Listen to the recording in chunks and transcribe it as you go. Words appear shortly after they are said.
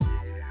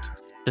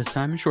The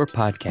Simon Shore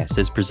podcast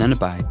is presented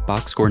by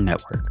Box Score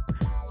Network.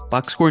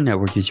 Box Score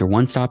Network is your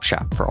one-stop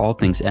shop for all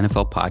things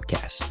NFL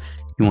podcasts.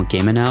 You want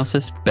game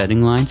analysis,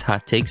 betting lines,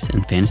 hot takes,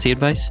 and fantasy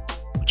advice?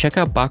 Check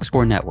out Box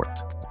Score Network.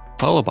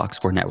 Follow Box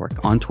Score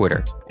Network on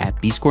Twitter at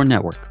BScore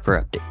Network for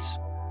updates.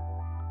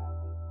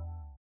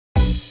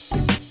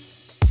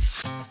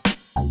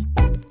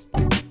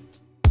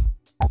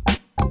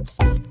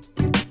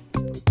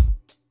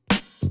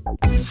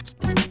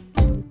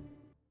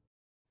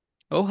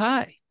 Oh,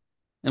 hi,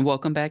 and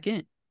welcome back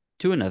in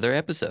to another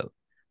episode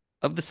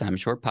of the Simon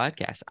Shore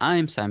podcast.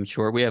 I'm Simon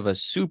Shore. We have a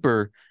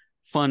super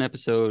fun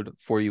episode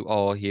for you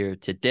all here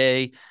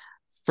today.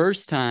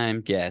 First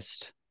time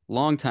guest,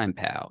 longtime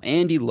pal,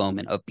 Andy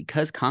Lohman of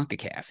Because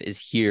CONCACAF is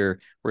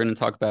here. We're going to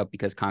talk about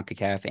Because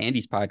CONCACAF,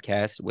 Andy's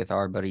podcast with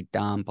our buddy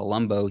Dom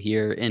Palumbo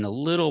here in a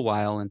little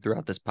while and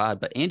throughout this pod.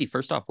 But Andy,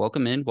 first off,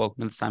 welcome in.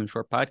 Welcome to the Simon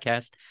Shore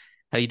podcast.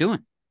 How you doing?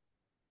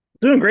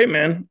 Doing great,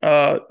 man.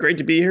 Great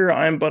to be here.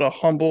 I'm but a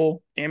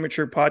humble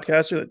amateur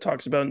podcaster that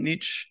talks about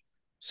niche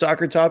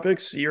soccer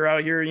topics. You're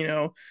out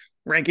here,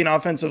 ranking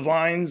offensive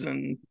lines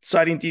and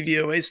citing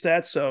DVOA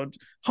stats. So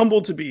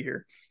humbled to be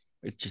here.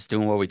 It's just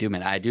doing what we do,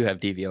 man. I do have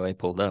DVOA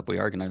pulled up. We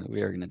are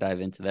gonna dive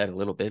into that a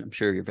little bit. I'm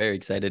sure you're very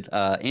excited.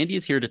 Andy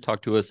is here to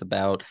talk to us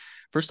about,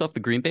 first off, the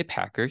Green Bay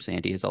Packers.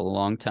 Andy is a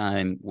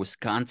longtime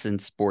Wisconsin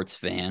sports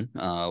fan.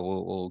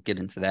 We'll get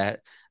into that.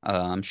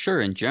 I'm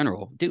sure in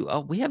general, dude.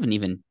 We haven't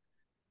even.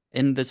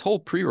 In this whole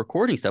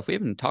pre-recording stuff, we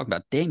haven't talked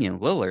about Damian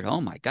Lillard.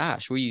 Oh my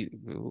gosh, we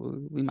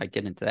might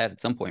get into that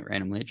at some point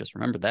randomly. Just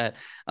remember that.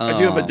 I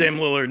do have a Dame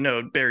Lillard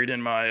note buried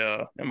in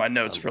my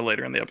notes for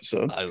later in the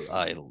episode.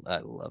 I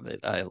love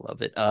it. I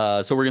love it.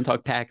 So we're gonna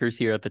talk Packers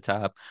here at the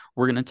top.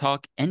 We're gonna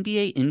talk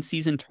NBA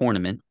in-season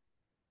tournament.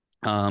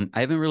 I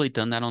haven't really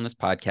done that on this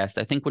podcast.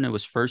 I think when it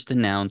was first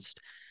announced,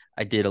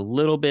 I did a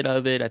little bit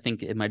of it. I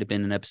think it might have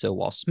been an episode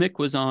while Smick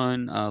was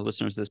on.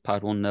 Listeners to this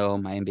pod will know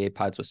my NBA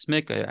pods with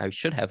Smick. I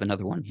should have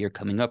another one here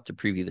coming up to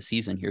preview the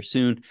season here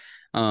soon.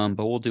 But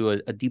we'll do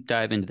a deep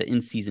dive into the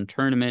in-season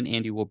tournament.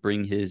 Andy will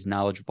bring his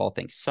knowledge of all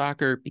things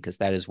soccer because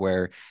that is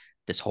where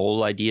this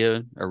whole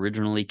idea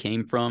originally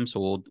came from.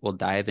 So we'll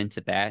dive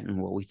into that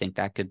and what we think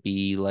that could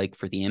be like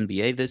for the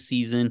NBA this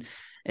season.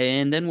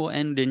 And then we'll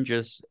end in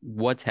just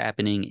what's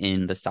happening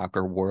in the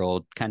soccer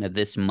world kind of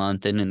this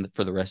month and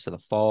for the rest of the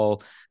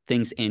fall.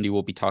 Things Andy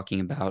will be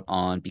talking about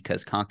on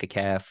Because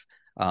CONCACAF,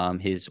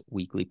 his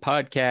weekly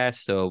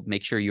podcast. So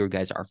make sure you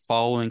guys are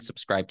following,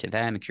 subscribe to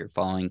that. Make sure you're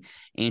following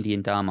Andy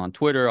and Dom on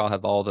Twitter. I'll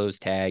have all those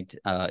tagged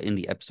in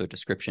the episode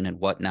description and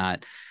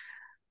whatnot.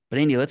 But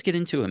Andy, let's get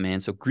into it, man.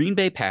 So Green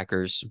Bay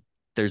Packers,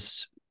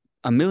 there's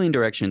a million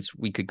directions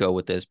we could go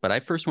with this, but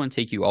I first want to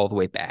take you all the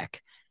way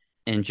back.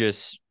 And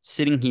just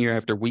sitting here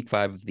after week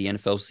 5 of the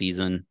NFL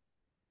season,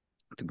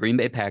 the Green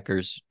Bay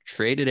Packers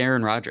traded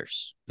Aaron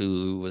Rodgers,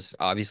 who was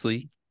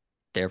obviously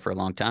there for a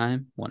long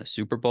time, won a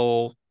Super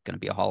Bowl, going to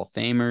be a Hall of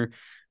Famer.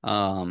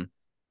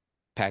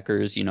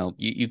 Packers,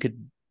 you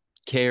could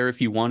care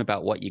if you want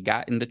about what you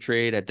got in the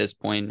trade. At this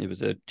point, it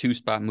was a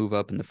 2-spot move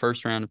up in the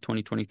first round of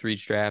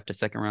 2023's draft, a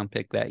second-round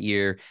pick that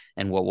year,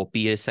 and what will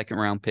be a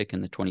second-round pick in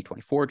the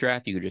 2024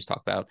 draft. You could just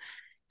talk about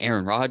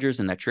Aaron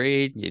Rodgers in that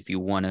trade. If you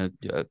want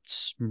to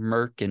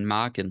smirk and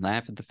mock and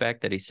laugh at the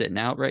fact that he's sitting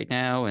out right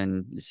now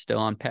and still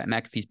on Pat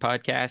McAfee's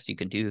podcast, you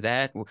can do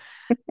that.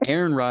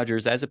 Aaron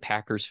Rodgers, as a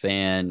Packers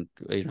fan,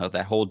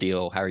 that whole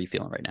deal. How are you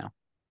feeling right now?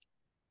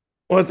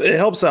 Well, it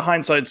helps that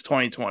hindsight's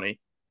 2020.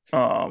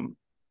 I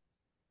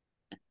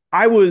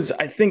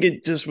think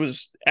it just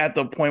was at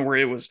the point where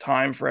it was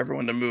time for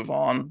everyone to move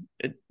on.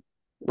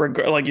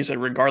 Like you said,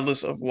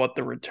 regardless of what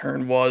the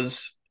return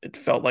was, it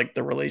felt like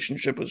the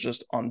relationship was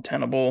just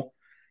untenable.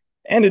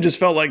 And it just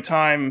felt like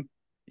time.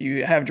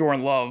 You have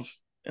Jordan Love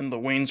in the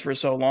wings for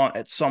so long.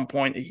 At some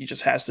point, he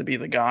just has to be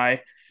the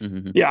guy.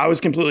 Mm-hmm. Yeah, I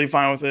was completely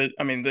fine with it.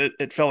 I mean,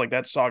 it felt like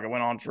that saga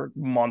went on for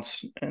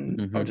months, and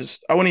mm-hmm.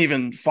 I wouldn't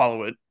even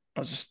follow it.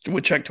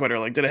 Would check Twitter.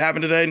 Like, did it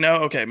happen today? No.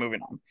 Okay,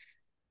 moving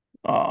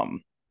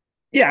on.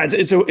 Yeah,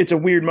 it's a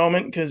weird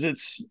moment because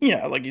it's,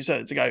 like you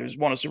said, it's a guy who's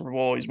won a Super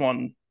Bowl. He's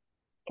won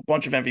a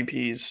bunch of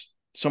MVPs.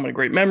 So many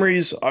great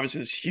memories.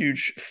 Obviously, this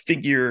huge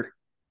figure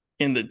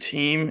in the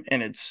team,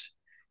 and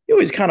you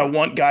always kind of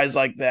want guys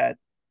like that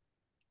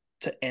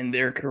to end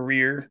their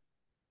career,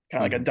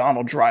 kind of like a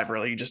Donald Driver,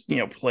 like he just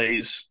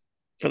plays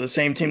for the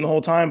same team the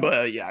whole time.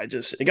 But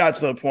it got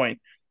to the point,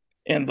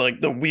 and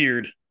like the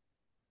weird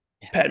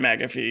Pat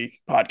McAfee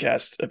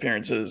podcast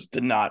appearances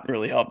did not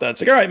really help.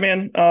 That's like, all right,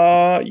 man,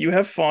 you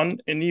have fun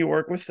in New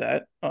York with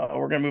that.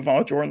 We're gonna move on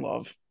with Jordan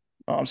Love.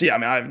 So yeah, I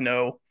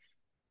mean,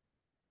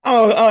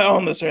 I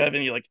don't necessarily have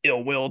any like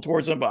ill will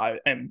towards him,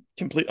 but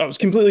I was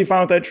completely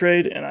fine with that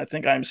trade, and I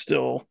think I'm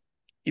still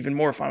even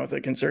more fine with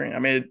it considering. I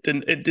mean,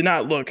 it did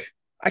not look.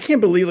 I can't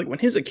believe like when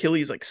his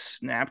Achilles like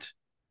snapped,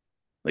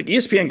 like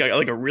ESPN got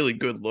like a really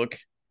good look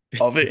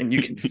of it, and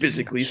you can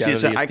physically see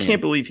it. I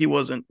can't believe he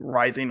wasn't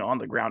writhing on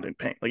the ground in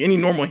pain like any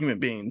normal human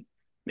being.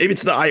 Maybe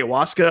it's the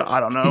ayahuasca. I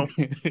don't know.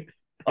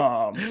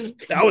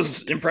 That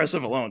was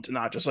impressive alone to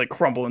not just like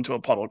crumble into a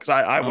puddle, because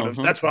I would have,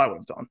 Uh-huh. that's what I would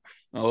have done.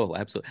 Oh,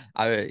 absolutely.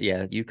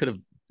 Yeah, you could have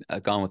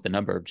gone with a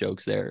number of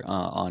jokes there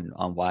on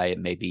why it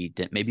maybe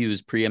he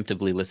was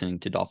preemptively listening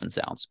to dolphin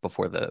sounds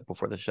before the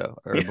show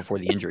or Yeah. before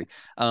the injury.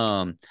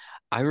 Um,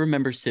 I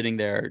remember sitting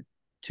there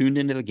tuned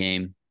into the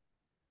game,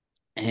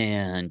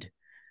 and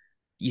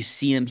you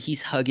see him,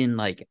 he's hugging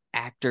like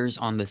actors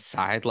on the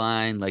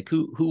sideline. Like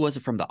who was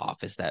it from The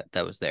Office that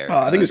was there?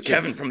 I think it's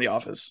Kevin from The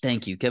Office.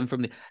 Thank you, Kevin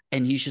from the,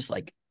 and he's just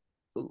like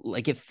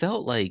it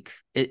felt like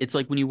it's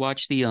like when you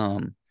watch the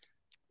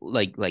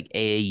like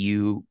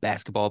AAU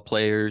basketball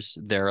players,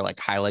 their like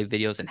highlight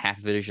videos, and half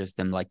of it is just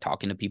them like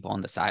talking to people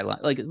on the sideline.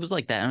 Like it was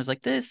like that. And I was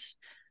like, this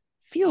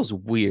feels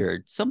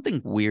weird.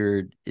 Something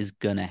weird is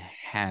gonna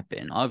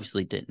happen.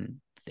 Obviously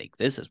didn't think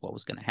this is what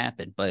was gonna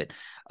happen, but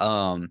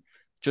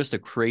just a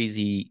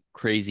crazy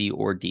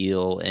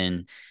ordeal.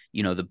 And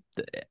the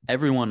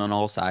everyone on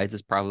all sides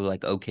is probably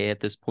like okay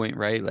at this point,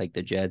 right? Like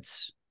the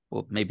Jets,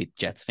 well, maybe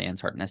Jets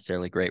fans aren't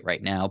necessarily great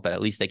right now, but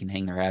at least they can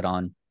hang their hat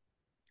on.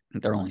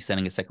 They're only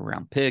sending a second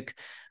round pick.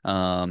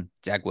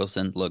 Zach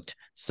Wilson looked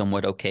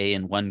somewhat okay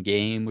in one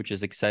game, which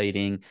is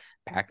exciting.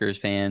 Packers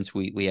fans,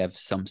 we have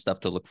some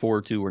stuff to look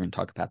forward to. We're going to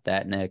talk about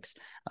that next.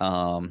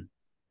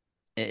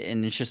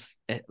 And it's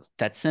just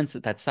that sense,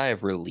 that sigh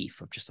of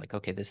relief of just like,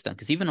 okay, this is done.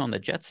 Because even on the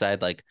Jets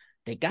side, like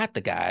they got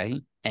the guy,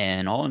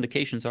 and all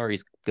indications are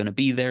he's going to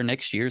be there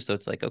next year. So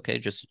it's like, okay,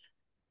 just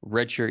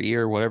redshirt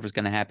year, whatever's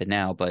going to happen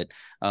now. But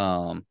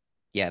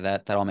yeah,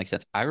 that all makes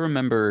sense. I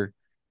remember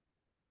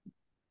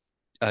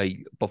uh,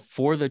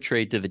 before the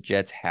trade to the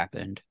Jets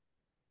happened,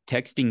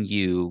 texting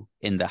you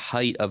in the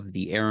height of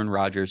the Aaron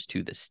Rodgers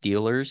to the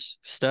Steelers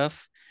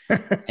stuff.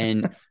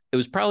 And it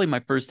was probably my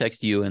first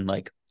text to you in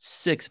like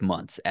 6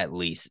 months at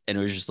least. And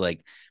it was just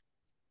like,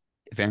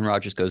 if Aaron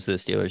Rodgers goes to the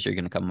Steelers, you're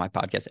going to come on my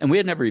podcast. And we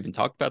had never even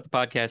talked about the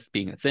podcast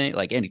being a thing,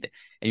 like anything.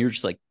 And you're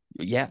just like,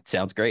 yeah,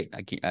 sounds great.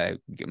 I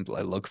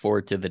look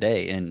forward to the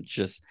day. And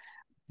just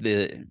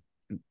the,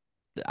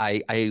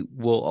 I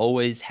will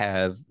always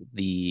have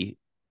the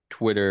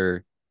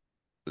Twitter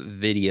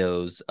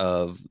videos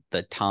of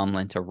the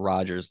Tomlin to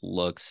Rodgers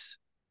looks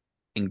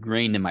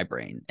ingrained in my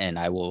brain, and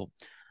I will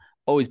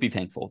always be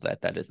thankful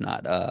that that is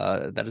not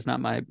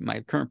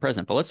my current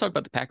present. But let's talk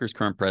about the Packers'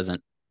 current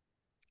present.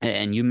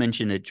 And you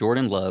mentioned it,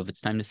 Jordan Love.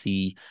 It's time to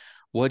see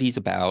what he's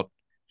about.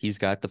 He's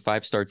got the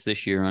 5 starts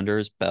this year under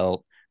his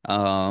belt.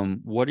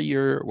 What are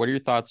your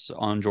thoughts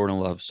on Jordan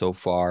Love so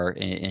far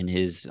in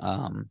his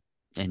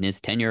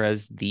tenure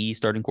as the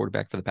starting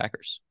quarterback for the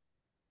Packers?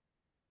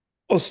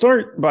 I'll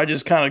start by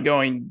just kind of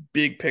going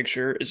big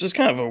picture. It's just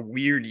kind of a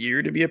weird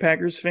year to be a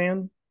Packers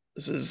fan.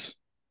 This is,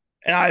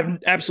 and I have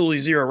absolutely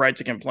zero right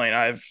to complain.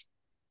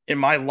 In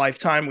my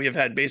lifetime, we have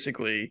had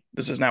basically,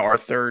 this is now our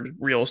third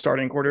real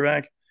starting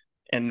quarterback,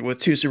 and with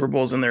 2 Super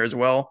Bowls in there as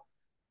well.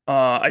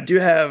 I do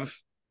have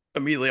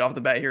immediately off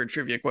the bat here a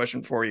trivia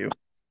question for you.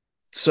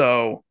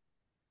 So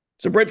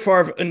Brett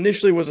Favre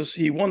initially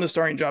he won the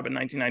starting job in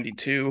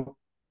 1992.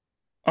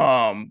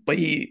 But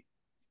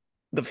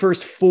the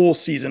first full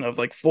season of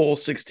like full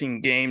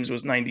 16 games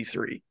was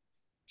 93.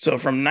 So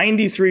from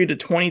 93 to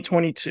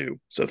 2022,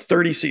 so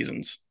 30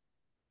 seasons,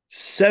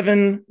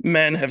 7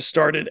 men have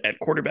started at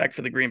quarterback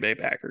for the Green Bay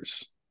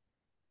Packers.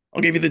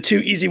 I'll give you the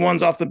 2 easy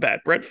ones off the bat.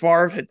 Brett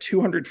Favre had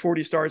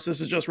 240 starts.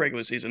 This is just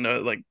regular season.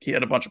 Like he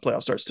had a bunch of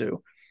playoff starts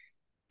too.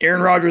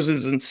 Aaron Rodgers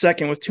is in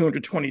second with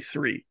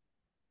 223.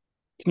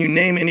 Can you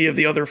name any of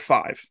the other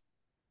 5?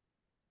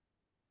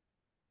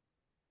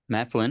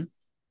 Matt Flynn.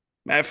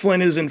 Matt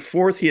Flynn is in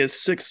fourth. He has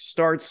 6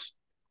 starts.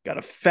 Got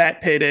a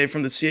fat payday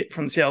from the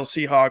Seattle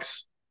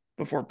Seahawks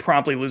before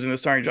promptly losing the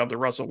starting job to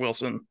Russell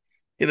Wilson.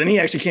 And then he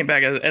actually came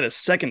back at a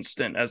second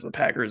stint as the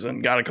Packers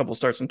and got a couple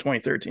starts in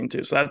 2013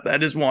 too. So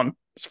that is one.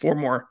 It's 4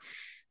 more.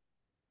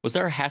 Was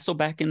there a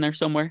Hasselback in there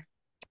somewhere?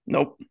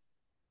 Nope.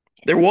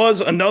 There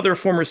was another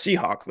former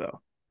Seahawk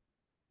though.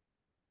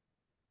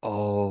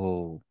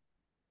 Oh,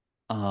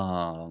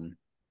 um,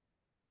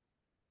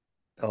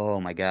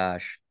 oh my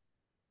gosh,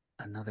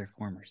 another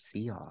former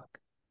Seahawk.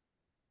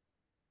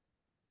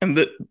 And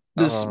this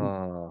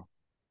Oh,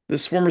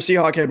 this former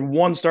Seahawk had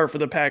 1 start for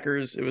the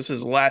Packers. It was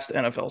his last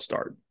NFL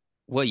start.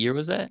 what year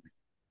was that?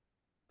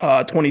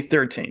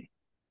 2013.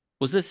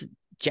 Was this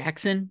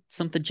Jackson?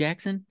 Something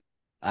Jackson?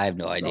 I have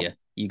no Nope. idea.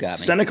 You got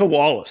me. Seneca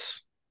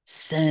Wallace.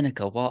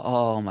 Seneca.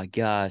 Oh my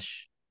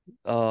gosh.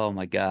 Oh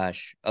my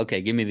gosh.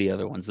 Okay, give me the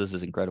other ones. This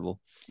is incredible.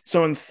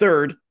 So in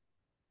third,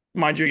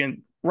 mind you,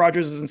 again,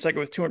 Rodgers is in second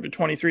with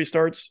 223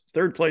 starts.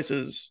 Third place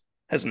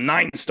has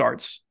 9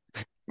 starts.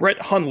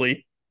 Brett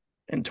Hundley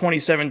in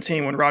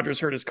 2017 when Rodgers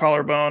hurt his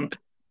collarbone.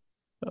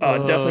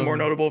 Definitely more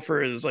notable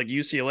for his like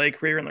UCLA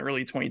career in the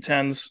early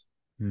 2010s.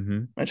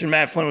 Mm-hmm. Mentioned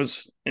Matt Flynn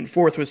was in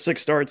fourth with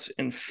 6 starts,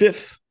 in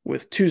fifth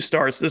with 2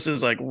 starts. This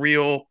is like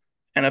real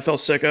NFL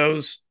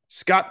sickos.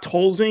 Scott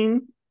Tolzien.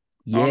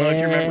 I don't know if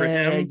you remember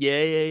him.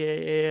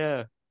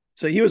 Yeah.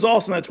 So he was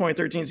also in that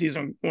 2013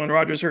 season when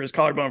Rodgers hurt his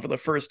collarbone for the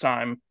first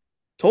time.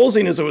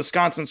 Tolzien is a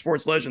Wisconsin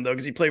sports legend, though,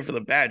 because he played for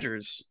the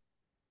Badgers.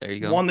 There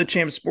you go. Won the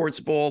Champ Sports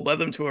Bowl, led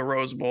them to a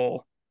Rose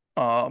Bowl.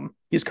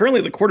 He's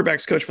currently the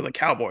quarterbacks coach for the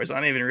Cowboys. I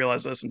didn't even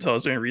realize this until I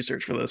was doing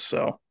research for this.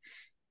 So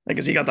I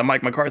guess he got the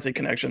Mike McCarthy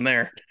connection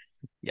there.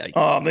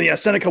 Yikes. Then yeah,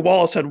 Seneca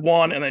Wallace had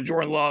one, and then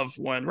Jordan Love,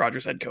 when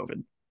Rodgers had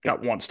COVID,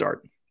 got one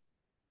start.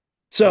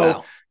 So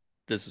Wow.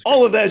 This is all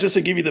crazy. of that is just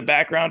to give you the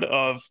background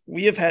of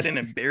we have had an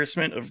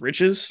embarrassment of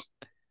riches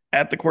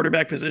at the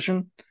quarterback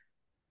position.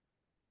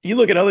 You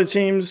look at other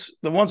teams,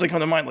 the ones that come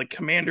to mind, like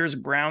Commanders,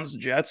 Browns,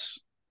 Jets,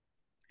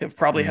 have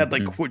probably had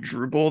like Mhm.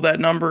 quadruple that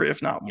number,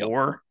 if not Yep.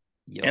 more,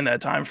 Yep. in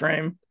that time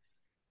frame.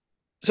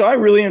 So I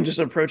really am just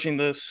approaching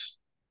this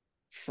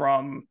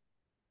from,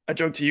 I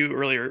joked to you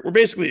earlier, we're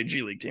basically a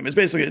G League team. It's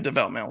basically a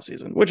developmental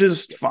season, which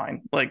is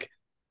fine. Like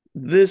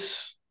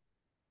this,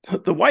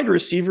 the wide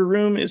receiver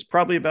room is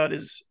probably about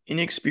as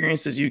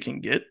inexperienced as you can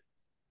get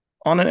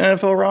on an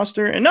NFL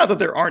roster. And not that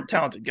there aren't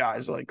talented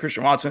guys, like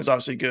Christian Watson is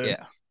obviously good.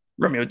 Yeah.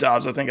 Romeo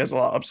Dobbs, I think, has a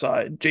lot of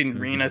upside. Hmm. Jaden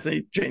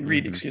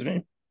Reed, Hmm. excuse me,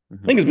 I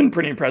Hmm. think has been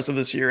pretty impressive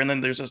this year. And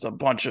then there's just a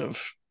bunch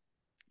of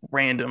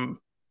random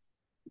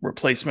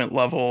replacement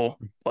level,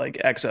 like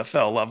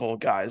XFL level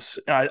guys.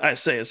 I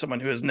say as someone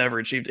who has never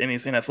achieved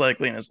anything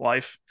athletically in his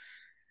life.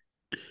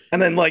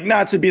 And then, like,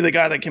 not to be the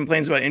guy that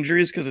complains about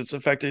injuries because it's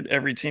affected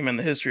every team in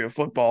the history of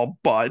football,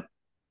 but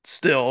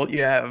still,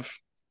 you have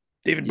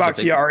David These are big ones.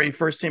 Bakhtiari,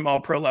 first team All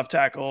Pro left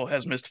tackle,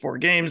 has missed 4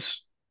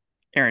 games.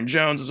 Aaron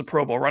Jones is a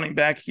Pro Bowl running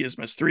back. He has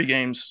missed 3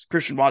 games.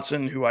 Christian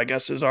Watson, who I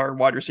guess is our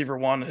wide receiver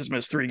one, has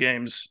missed 3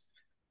 games.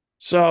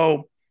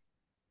 So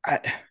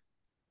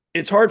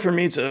it's hard for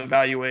me to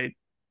evaluate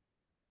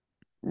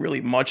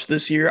really much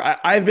this year.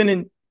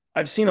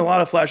 I've seen a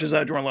lot of flashes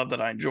out of Jordan Love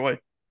that I enjoy.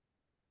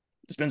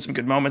 There's been some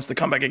good moments. The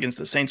comeback against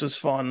the Saints was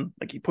fun.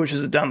 Like he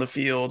pushes it down the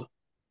field.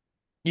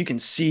 You can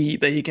see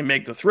that he can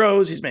make the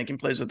throws. He's making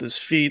plays with his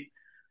feet.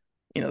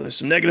 There's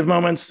some negative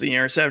moments. The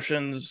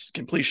interceptions,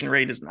 completion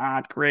rate is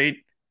not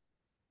great.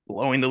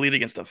 Blowing the lead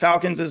against the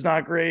Falcons is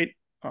not great.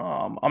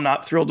 I'm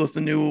not thrilled with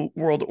the new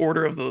world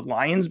order of the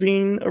Lions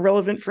being a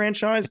relevant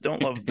franchise.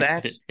 Don't love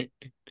that.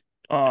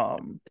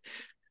 Um,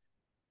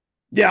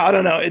 yeah, I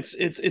don't know.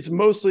 It's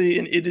mostly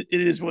it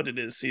is what it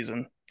is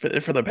season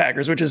for the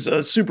Packers, which is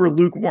a super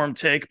lukewarm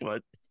take.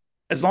 But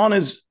as long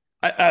as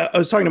I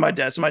was talking to my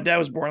dad, so my dad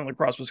was born in La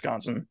Crosse,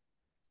 Wisconsin,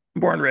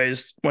 born and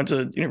raised, went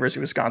to University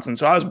of Wisconsin.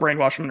 So I was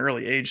brainwashed from an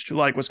early age to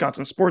like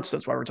Wisconsin sports.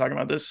 That's why we're talking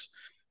about this,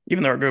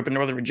 even though I grew up in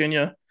Northern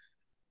Virginia.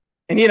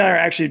 And he and I are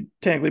actually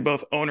technically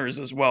both owners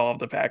as well of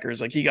the Packers.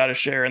 Like he got a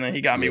share, and then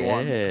he got me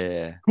one.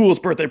 Yeah.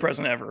 Coolest birthday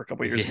present ever a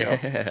couple years ago.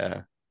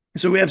 Yeah.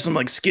 So we have some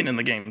like skin in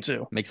the game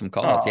too. Make some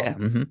calls. Yeah.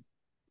 Um, Hmm.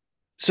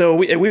 so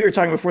we were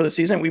talking before the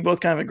season. We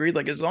both kind of agreed,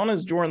 like as long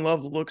as Jordan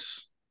Love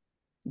looks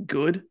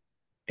good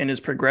and is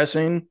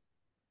progressing,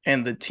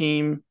 and the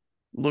team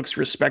looks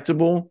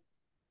respectable,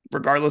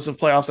 regardless of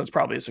playoffs, that's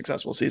probably a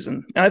successful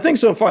season. And I think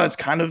so far that's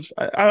kind of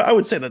I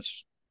would say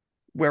that's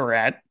where we're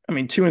at. I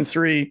mean,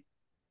 2-3.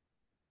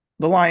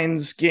 The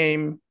Lions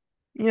game,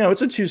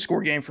 it's a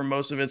 2-score game for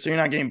most of it, so you're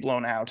not getting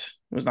blown out.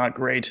 It was not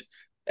great.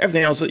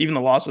 Everything else, even the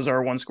losses,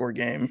 are a 1-score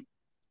game.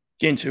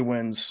 Gain 2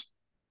 wins.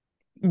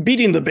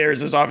 Beating the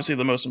Bears is obviously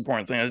the most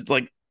important thing. It's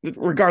like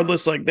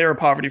regardless, like they're a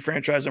poverty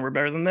franchise and we're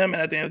better than them.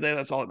 And at the end of the day,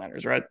 that's all that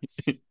matters, right?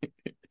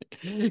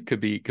 Could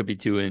be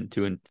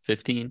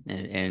 2-15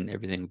 and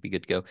everything would be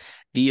good to go.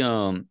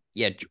 The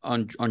yeah,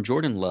 on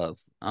Jordan Love,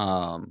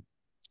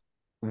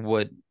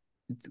 what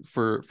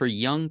for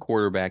young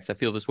quarterbacks, I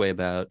feel this way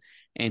about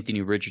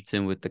Anthony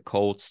Richardson with the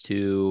Colts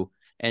too,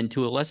 and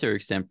to a lesser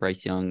extent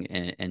Bryce Young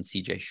and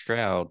CJ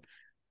Stroud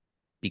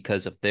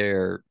because of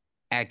their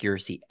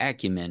accuracy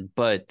acumen.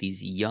 But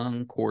these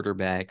young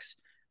quarterbacks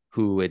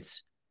who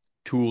it's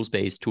tools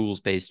based, tools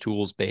based,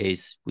 tools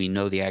based, we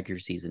know the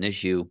accuracy is an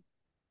issue.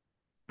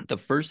 The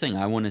first thing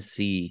I want to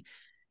see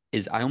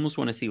is I almost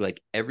want to see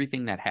like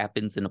everything that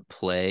happens in a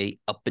play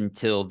up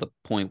until the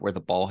point where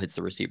the ball hits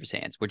the receiver's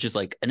hands, which is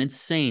like an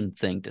insane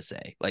thing to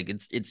say. Like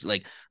it's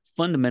like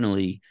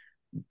fundamentally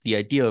the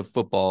idea of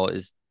football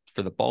is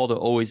for the ball to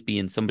always be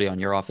in somebody on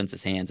your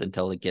offense's hands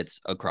until it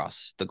gets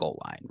across the goal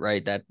line,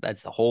 right?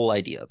 That's the whole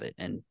idea of it.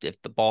 And if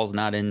the ball's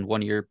not in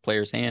one of your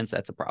players' hands,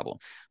 that's a problem.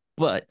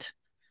 But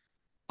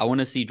I want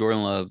to see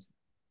Jordan Love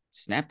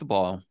snap the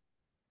ball,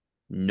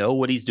 know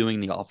what he's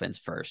doing in the offense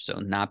first. So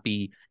not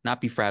be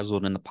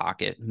frazzled in the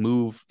pocket,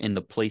 move in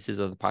the places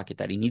of the pocket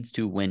that he needs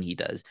to when he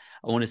does.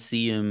 I want to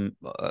see him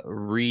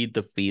read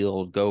the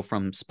field, go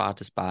from spot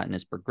to spot in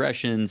his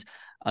progressions,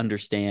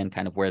 understand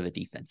kind of where the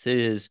defense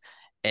is.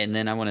 And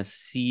then I want to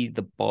see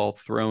the ball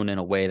thrown in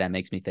a way that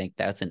makes me think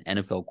that's an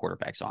NFL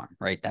quarterback's arm,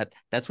 right?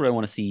 That's what I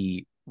want to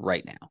see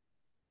right now.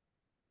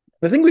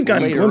 I think we've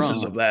gotten Later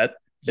glimpses on, of that.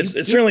 you It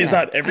get certainly is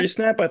that. not every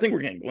snap, but I think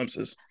we're getting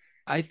glimpses.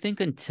 I think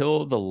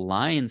until the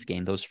Lions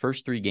game, those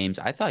first 3 games,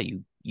 I thought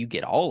you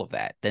get all of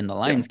that. Then the Yeah.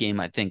 Lions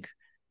game, I think,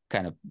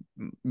 kind of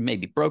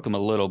maybe broke them a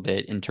little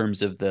bit in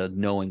terms of the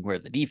knowing where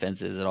the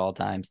defense is at all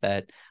times.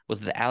 That was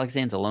the Alex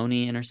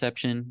Anzalone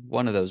interception,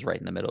 one of those right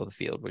in the middle of the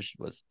field, which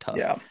was tough.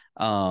 Yeah.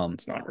 Um,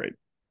 It's not great.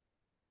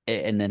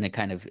 and then it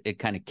kind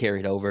of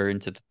carried over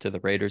into the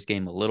Raiders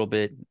game a little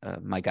bit.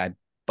 My guy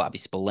Robert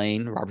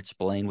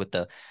Spillane with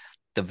the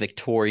the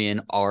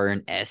Victorian R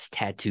and S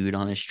tattooed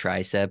on his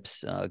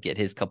triceps, get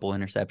his couple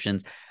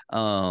interceptions.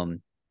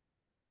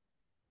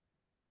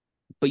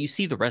 But you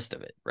see the rest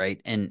of it, right?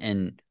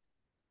 And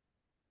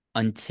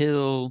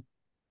until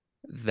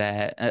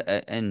that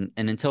and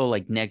until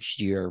like next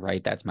year,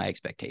 right? That's my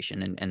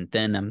expectation. And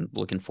then I'm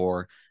looking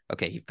for,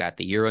 okay, you've got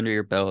the year under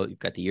your belt, you've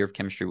got the year of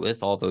chemistry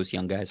with all those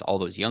young guys. All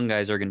those young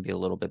guys are going to be a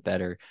little bit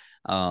better.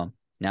 Now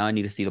I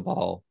need to see the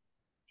ball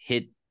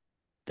hit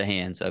the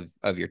hands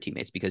of your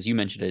teammates, because you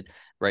mentioned it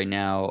right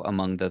now,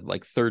 among the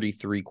like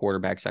 33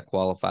 quarterbacks that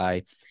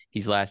qualify,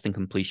 he's last in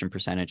completion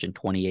percentage and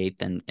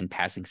 28th in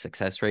passing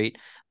success rate.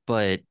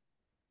 But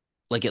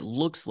like, it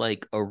looks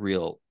like a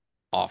real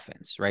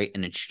offense, right?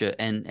 And it's just,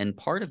 and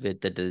part of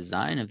it, the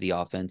design of the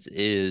offense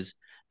is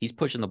he's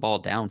pushing the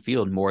ball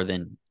downfield more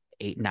than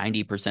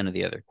 90% of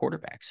the other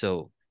quarterbacks.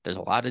 So there's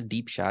a lot of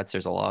deep shots,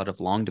 there's a lot of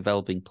long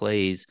developing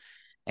plays.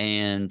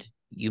 And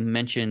you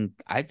mentioned,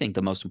 I think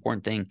the most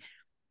important thing,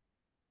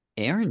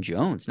 Aaron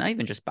Jones, not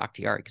even just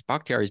Bakhtiari, because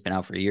Bakhtiari's been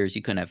out for years.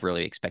 You couldn't have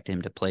really expected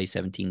him to play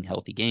 17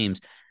 healthy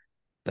games.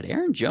 But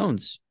Aaron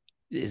Jones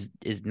is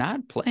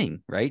not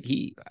playing, right?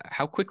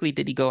 How quickly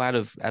did he go out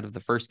of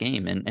the first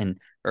game and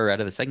or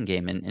out of the second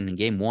game? And in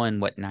game one,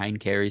 9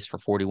 carries for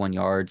 41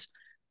 yards?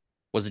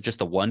 Was it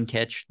just a one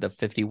catch, the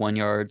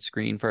 51-yard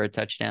screen for a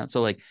touchdown?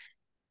 So like,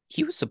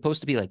 he was supposed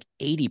to be like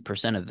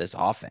 80% of this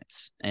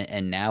offense.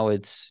 And now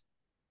it's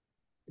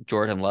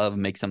Jordan Love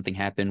make something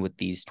happen with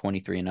these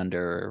 23 and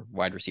under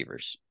wide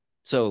receivers.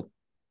 So,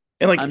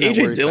 and like I'm not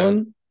AJ worried about.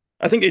 Dillon,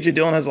 I think AJ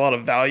Dillon has a lot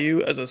of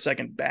value as a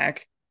second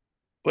back,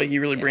 but he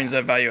really brings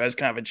Yeah, that value as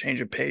kind of a change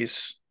of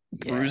pace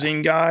yeah,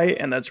 bruising guy,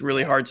 and that's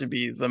really yeah, hard to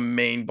be the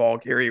main ball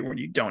carrier when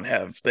you don't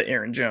have the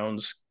Aaron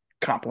Jones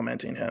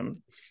complementing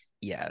him.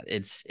 yeah.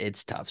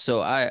 It's tough. So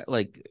I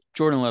like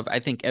Jordan Love. I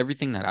think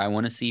everything that I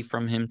want to see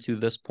from him to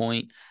this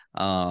point.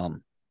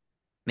 Um,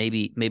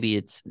 maybe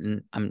it's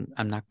I'm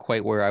not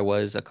quite where I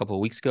was a couple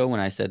of weeks ago when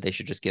I said they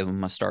should just give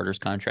him a starter's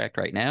contract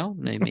right now.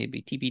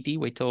 Maybe TBD.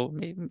 Wait till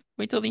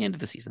the end of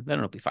the season. Then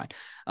it'll be fine.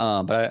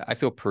 But I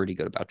feel pretty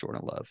good about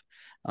Jordan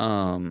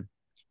Love.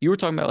 You were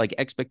talking about like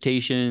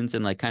expectations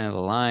and like kind of the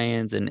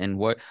Lions and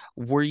what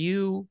were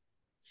you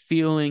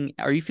feeling?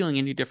 Are you feeling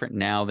any different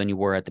now than you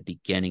were at the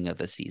beginning of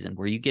the season?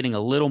 Were you getting a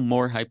little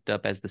more hyped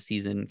up as the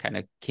season kind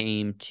of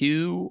came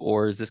to,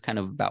 or is this kind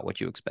of about what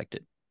you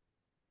expected?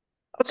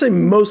 I'd say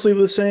mostly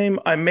the same.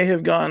 I may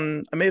have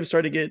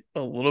started to get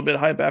a little bit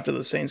hype after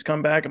the Saints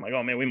come back. I'm like,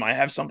 oh man, we might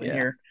have something Yeah,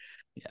 here.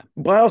 yeah.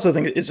 But I also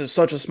think it's just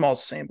such a small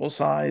sample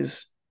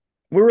size.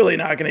 We're really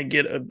not going to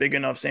get a big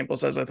enough sample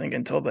size, I think,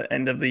 until the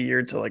end of the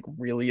year to like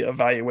really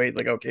evaluate,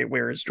 like, okay,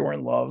 where is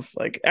Jordan Love?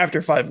 Like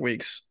after 5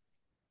 weeks,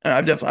 and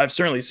I've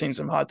certainly seen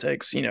some hot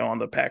takes, on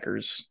the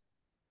Packers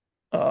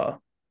uh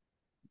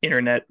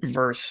internet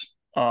verse.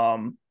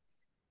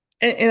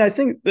 And I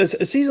think this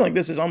a season like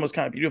this is almost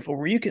kind of beautiful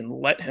where you can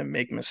let him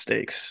make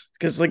mistakes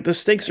because like the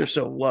stakes are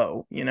so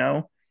low.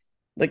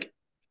 Like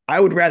I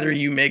would rather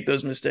you make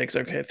those mistakes.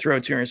 Okay, throw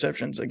 2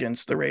 interceptions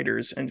against the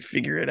Raiders and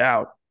figure it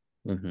out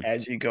Hmm.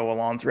 as you go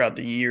along throughout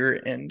the year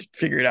and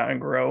figure it out and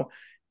grow.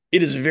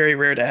 It is very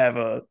rare to have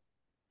a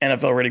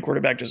NFL ready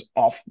quarterback just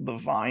off the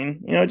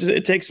vine.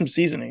 It takes some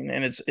seasoning,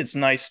 and it's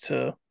nice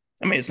to.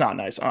 I mean, it's not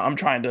nice. I'm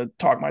trying to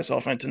talk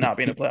myself into not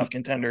being a playoff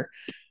contender.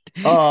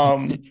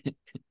 Um,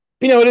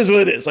 it is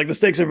what it is. Like the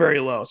stakes are very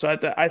low, so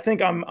I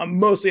think I'm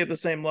mostly at the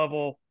same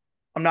level.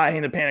 I'm not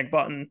hitting the panic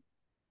button.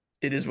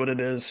 It is what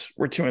it is.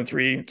 We're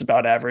 2-3. It's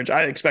about average.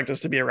 I expect us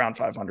to be around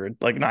 500,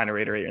 like 9 or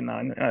 8 or 8 and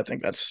 9, and I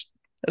think that's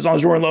as long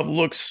as Jordan Love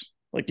looks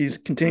like he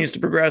continues to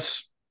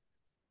progress.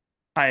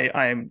 I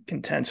am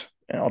content,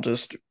 and I'll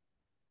just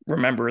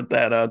remember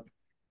that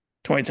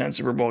 2010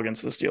 Super Bowl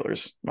against the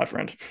Steelers, my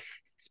friend.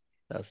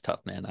 That was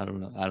tough, man. I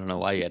don't know. I don't know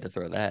why you had to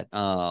throw that.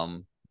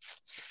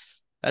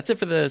 That's it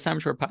for the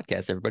Simon Short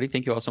podcast, everybody.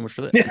 Thank you all so much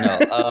for that.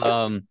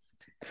 No, Yeah.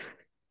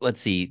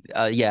 let's see.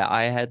 Yeah,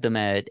 I had them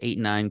at 8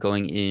 and 9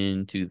 going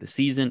into the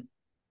season.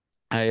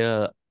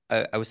 I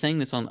I was saying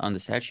this on the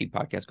Stat Sheet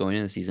podcast going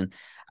into the season.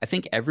 I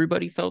think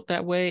everybody felt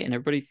that way, and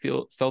everybody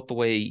felt the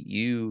way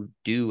you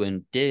do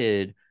and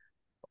did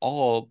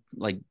all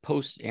like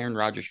post Aaron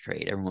Rodgers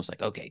trade. Everyone was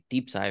like, okay,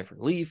 deep sigh of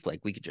relief.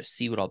 Like we could just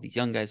see what all these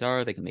young guys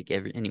are. They can make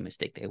any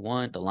mistake they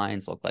want. The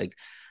Lions look like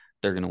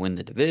they're gonna win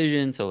the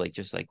division. So like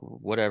just like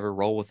whatever,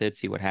 roll with it,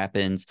 see what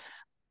happens.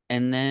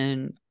 And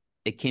then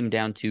it came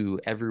down to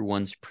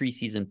everyone's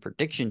preseason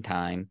prediction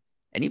time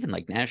and even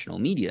like national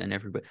media and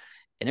everybody.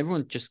 And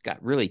everyone just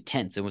got really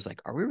tense and was like,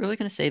 are we really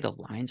going to say the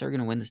Lions are going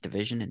to win this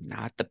division and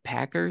not the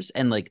Packers?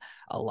 And like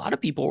a lot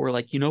of people were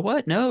like, you know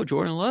what? No,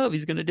 Jordan Love,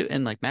 he's going to do.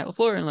 And like Matt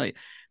LaFleur and like,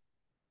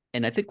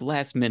 and I think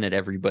last minute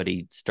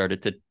everybody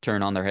started to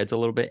turn on their heads a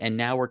little bit. And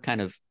now we're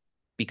kind of,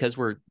 because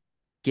we're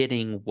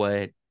getting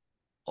what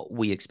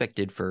we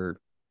expected for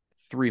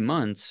 3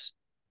 months,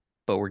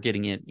 but we're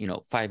getting it,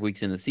 5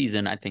 weeks in the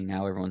season. I think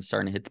now everyone's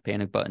starting to hit the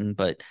panic button,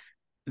 but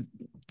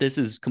this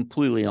is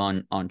completely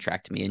on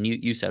track to me. And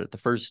you said it, the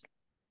first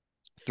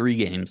 3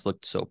 games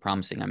looked so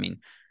promising. I mean,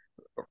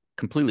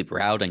 completely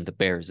routing the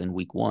Bears in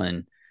week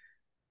 1.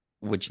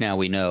 which now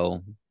we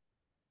know.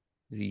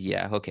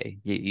 Yeah, okay,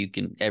 you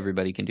can.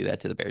 Everybody can do that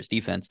to the Bears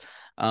defense.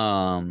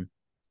 And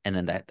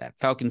then that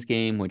Falcons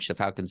game, which the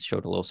Falcons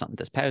showed a little something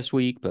this past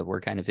week, but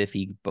we're kind of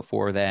iffy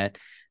before that.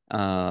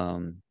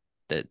 The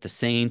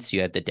Saints,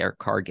 you had the Derek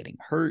Carr getting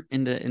hurt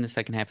in the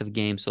second half of the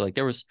game, so like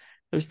there's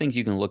things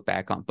you can look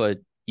back on. But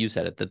you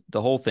said it,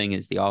 the whole thing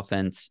is the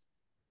offense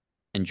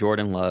and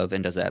Jordan Love,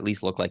 and does it at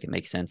least look like it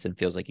makes sense and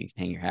feels like you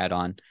can hang your hat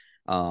on?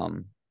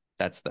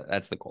 That's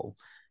the goal.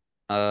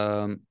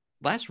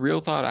 Last real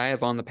thought I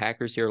have on the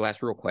Packers here,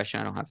 last real question,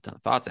 I don't have a ton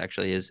of thoughts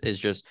actually, is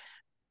just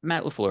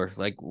Matt LaFleur.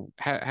 Like,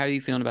 how are you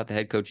feeling about the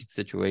head coaching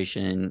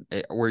situation?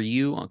 Were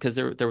you, because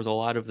there was a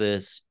lot of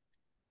this,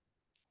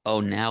 oh,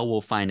 now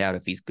we'll find out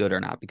if he's good or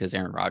not because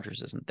Aaron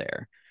Rodgers isn't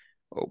there.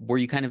 Were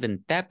you kind of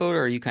in that boat,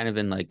 or are you kind of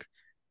in like,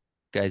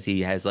 guys,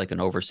 he has like an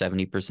over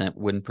 70%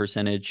 win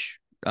percentage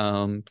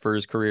for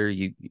his career.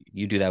 You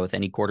do that with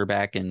any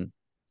quarterback and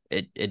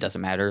it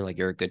doesn't matter. Like,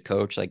 you're a good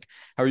coach. Like,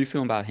 how are you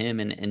feeling about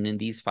him? And in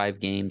these 5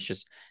 games,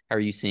 just how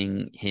are you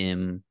seeing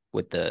him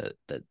with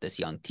this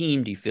young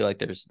team? Do you feel like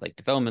there's like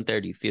development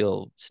there? Do you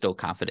feel still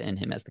confident in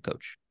him as the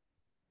coach?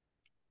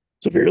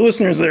 So for your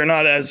listeners that are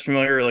not as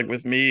familiar like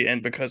with me,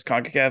 and because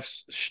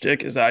CONCACAF's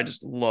shtick is that I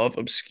just love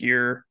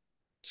obscure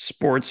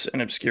sports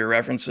and obscure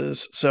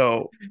references.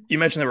 So you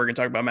mentioned that we're going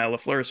to talk about Matt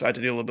LaFleur, so I had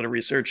to do a little bit of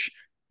research.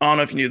 I don't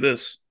know if you knew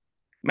this.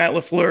 Matt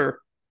LaFleur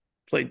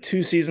played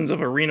 2 seasons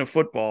of arena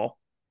football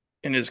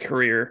in his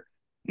career,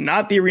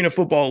 not the Arena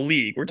Football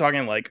League. We're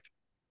talking like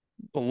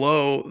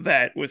below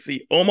that with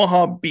the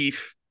Omaha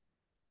Beef,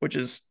 which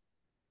is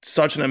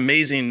such an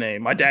amazing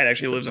name. My dad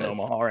actually lives in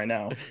Omaha right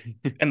now.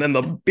 And then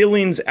the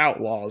Billings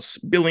Outlaws,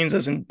 Billings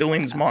as in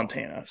Billings,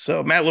 Montana.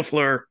 So Matt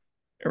LaFleur,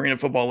 arena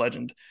football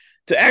legend.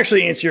 To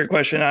actually answer your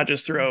question, not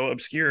just throw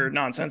obscure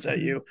nonsense at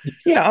you.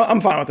 Yeah,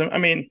 I'm fine with him. I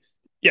mean,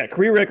 yeah,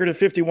 career record of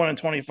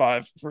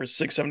 51-25 for a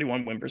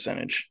 671 win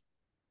percentage.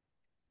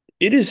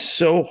 It is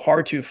so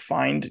hard to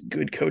find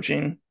good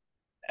coaching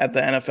at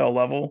the NFL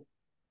level.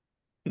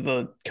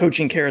 The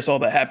coaching carousel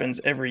that happens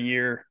every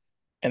year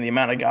and the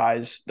amount of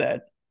guys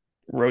that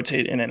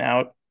rotate in and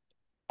out.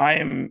 I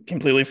am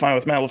completely fine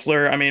with Matt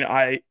LaFleur. I mean,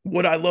 I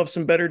love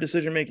some better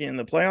decision making in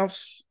the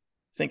playoffs,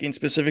 thinking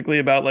specifically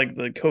about like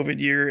the COVID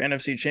year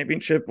NFC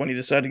Championship when he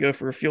decided to go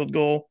for a field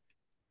goal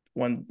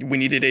when we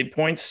needed 8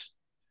 points.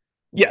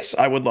 Yes,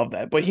 I would love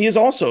that. But he is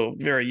also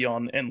very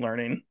young and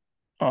learning.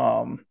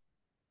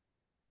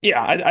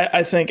 Yeah,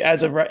 I think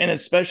as of right, and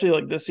especially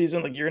like this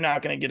season, like you're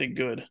not going to get a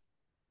good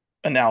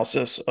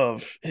analysis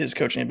of his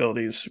coaching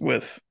abilities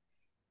with,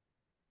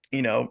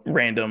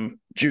 random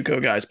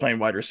JUCO guys playing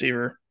wide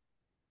receiver.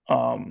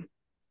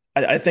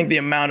 I think the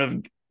amount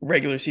of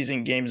regular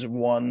season games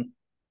won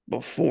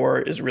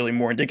before is really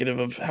more indicative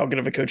of how good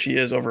of a coach he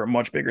is over a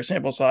much bigger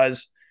sample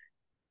size.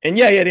 And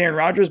yeah, he had Aaron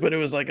Rodgers, but it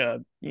was like a,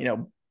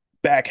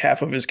 back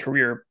half of his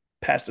career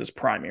past his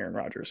prime Aaron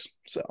Rodgers.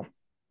 So.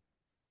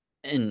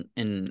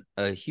 And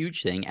a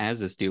huge thing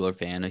as a Steeler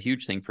fan, a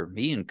huge thing for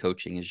me in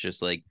coaching is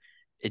just like,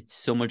 it's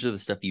so much of the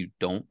stuff you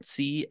don't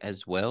see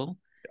as well.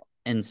 Yeah.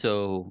 And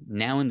so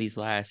now in these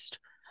last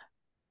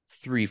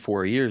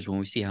 3-4 years, when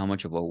we see how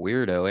much of a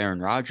weirdo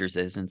Aaron Rodgers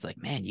is, and it's like,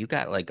 man, you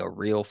got like a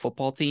real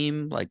football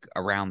team like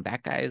around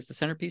that guy as the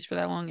centerpiece for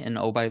that long. And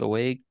oh, by the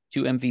way,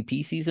 2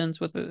 MVP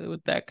seasons with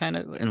that kind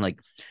of, and like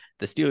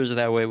the Steelers are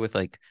that way with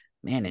like,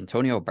 man,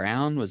 Antonio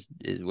Brown was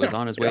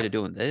on his way to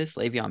doing this.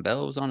 Le'Veon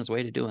Bell was on his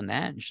way to doing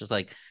that. And it's just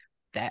like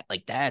that,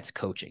 like that's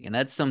coaching. And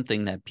that's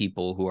something that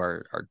people who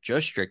are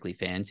just strictly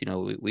fans,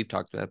 we've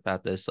talked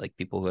about this, like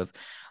people who have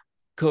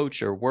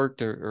coached or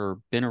worked or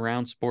been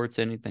around sports,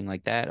 anything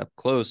like that up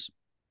close.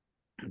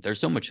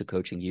 There's so much of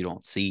coaching you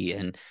don't see.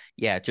 And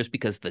yeah, just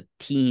because the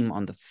team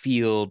on the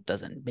field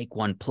doesn't make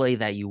one play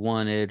that you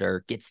wanted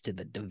or gets to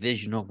the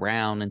divisional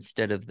round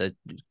instead of the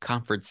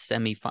conference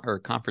semi-final or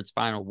conference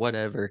final,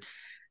 whatever,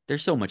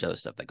 there's so much other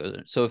stuff that goes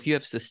in. So if you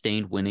have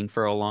sustained winning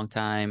for a long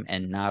time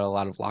and not a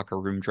lot of locker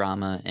room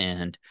drama,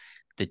 and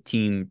the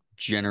team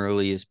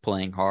generally is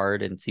playing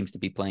hard and seems to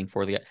be playing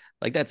for the,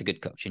 like, that's a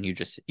good coach, and you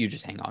just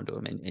hang on to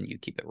him and you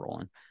keep it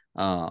rolling.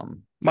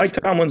 Mike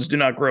Tomlins do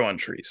not grow on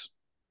trees.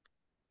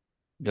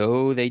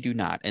 No, they do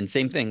not. And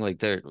same thing, like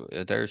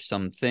there's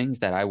some things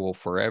that I will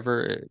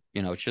forever,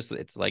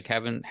 it's like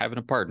having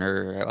a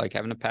partner, like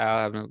having a pal,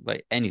 having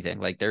like anything,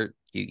 like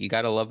you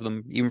got to love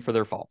them even for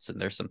their faults. And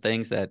there's some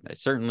things that I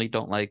certainly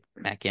don't like,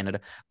 Matt Canada,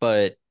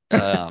 but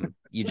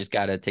you just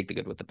got to take the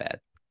good with the bad.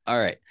 All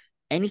right.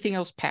 Anything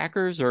else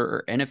Packers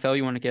or NFL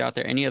you want to get out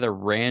there? Any other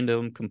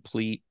random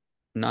complete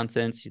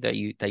nonsense that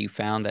you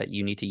found that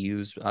you need to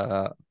use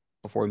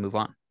before we move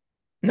on?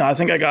 No, I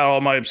think I got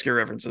all my obscure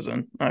references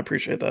in. I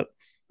appreciate that.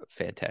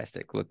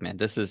 Fantastic. Look, man,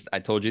 I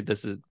told you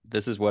this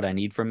is what I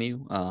need from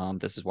you.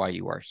 This is why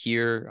you are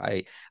here.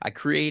 I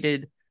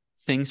created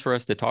things for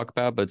us to talk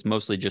about, but it's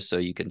mostly just so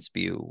you can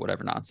spew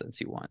whatever nonsense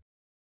you want.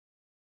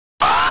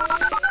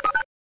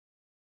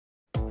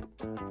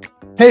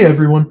 Hey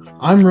everyone,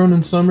 I'm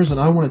Ronan Summers and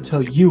I want to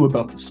tell you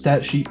about the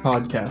Stat Sheet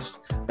Podcast.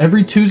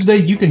 Every Tuesday,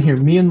 you can hear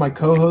me and my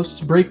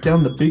co-hosts break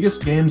down the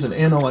biggest games and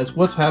analyze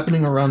what's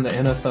happening around the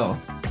NFL.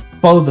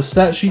 Follow the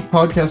Stat Sheet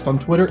Podcast on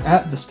Twitter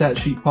at the Stat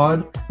Sheet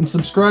Pod, and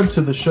subscribe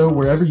to the show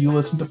wherever you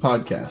listen to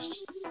podcasts.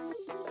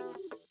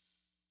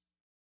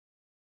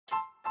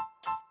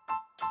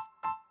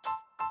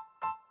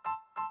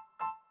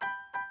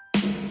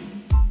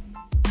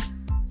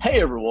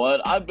 Hey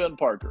everyone, I'm Ben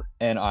Parker.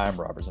 And I'm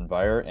Robert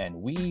Zenvire, and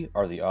we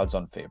are the Odds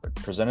On Favorite,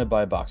 presented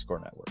by Box Score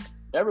Network.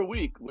 Every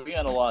week, we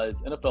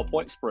analyze NFL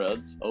point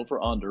spreads,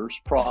 over-unders,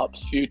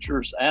 props,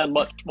 futures, and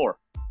much more.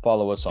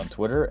 Follow us on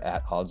Twitter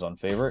at Odds On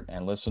Favorite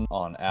and listen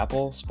on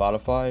Apple,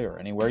 Spotify, or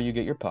anywhere you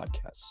get your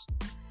podcasts.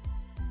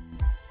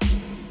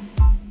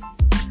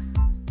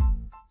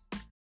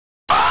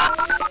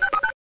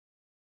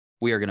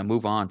 We are going to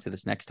move on to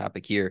this next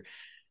topic here,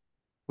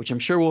 which I'm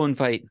sure will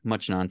invite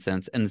much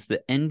nonsense, and it's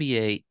the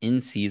NBA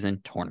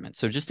in-season tournament.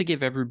 So just to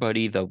give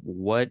everybody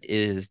what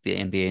is the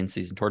NBA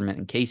in-season tournament,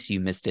 in case you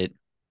missed it,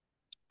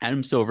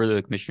 Adam Silver,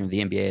 the commissioner of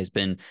the NBA, has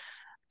been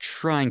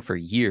trying for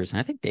years, and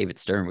I think David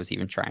Stern was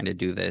even trying to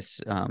do this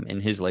in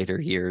his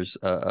later years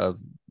of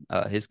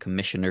his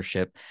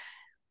commissionership.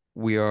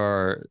 We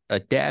are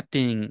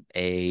adapting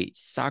a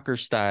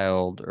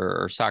soccer-styled,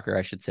 or soccer,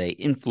 I should say,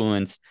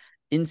 influenced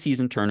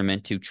in-season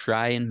tournament to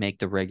try and make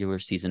the regular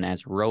season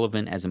as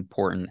relevant, as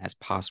important as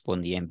possible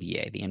in the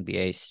NBA. The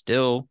NBA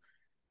still,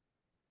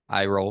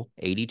 I roll,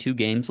 82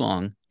 games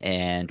long,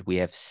 and we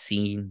have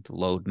seen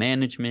load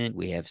management.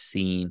 We have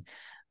seen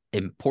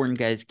important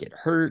guys get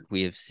hurt.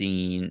 We have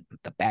seen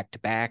the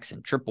back-to-backs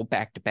and triple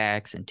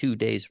back-to-backs and 2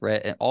 days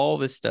rest, and all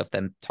this stuff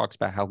that talks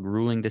about how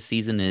grueling the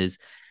season is.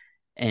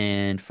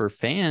 And for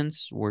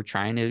fans,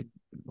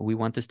 we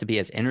want this to be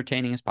as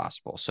entertaining as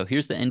possible. So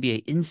here's the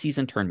NBA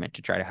in-season tournament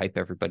to try to hype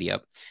everybody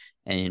up.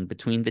 And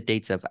between the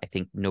dates of, I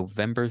think,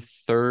 November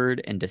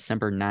 3rd and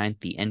December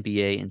 9th, the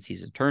NBA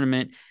in-season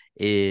tournament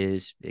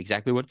is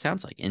exactly what it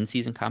sounds like.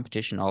 In-season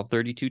competition, all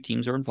 32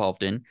 teams are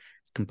involved in.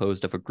 It's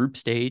composed of a group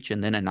stage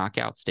and then a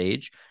knockout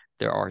stage.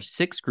 There are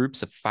 6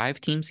 groups of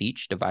 5 teams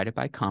each, divided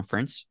by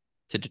conference.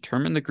 To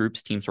determine the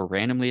groups, teams were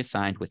randomly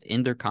assigned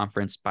within their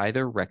conference by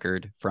their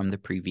record from the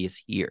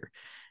previous year.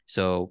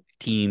 So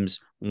teams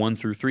 1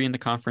 through 3 in the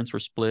conference were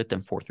split,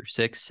 then 4 through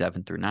 6,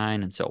 7 through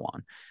 9, and so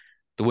on.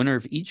 The winner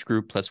of each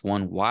group plus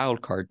one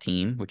wild card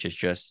team, which is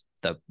just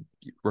the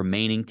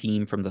remaining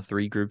team from the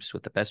 3 groups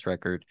with the best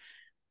record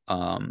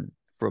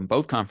from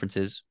both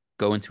conferences,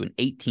 go into an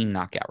 8-team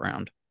knockout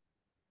round.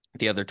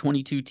 The other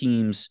 22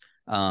 teams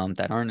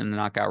that aren't in the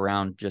knockout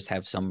round just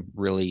have some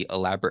really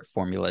elaborate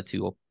formula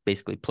to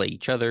basically play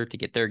each other to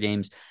get their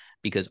games,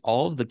 because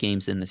all of the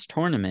games in this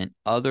tournament,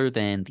 other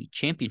than the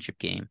championship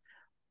game,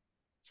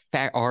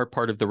 are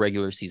part of the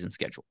regular season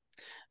schedule.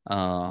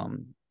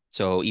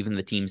 So even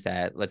the teams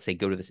that, let's say,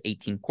 go to this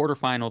 8-team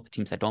quarterfinal, the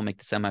teams that don't make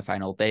the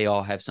semifinal, they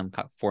all have some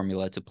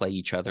formula to play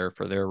each other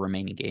for their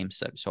remaining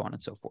games, so on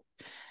and so forth.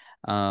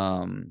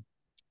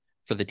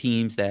 For the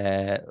teams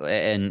that,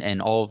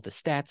 and all of the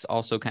stats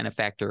also kind of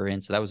factor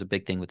in. So that was a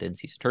big thing with the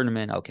in-season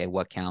tournament. Okay,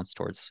 what counts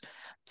towards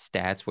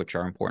stats, which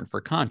are important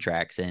for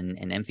contracts and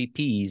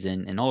MVPs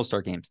and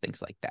all-star games,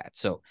 things like that.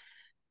 So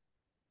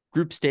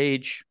group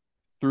stage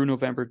through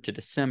November to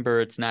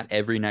December. It's not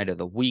every night of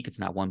the week. It's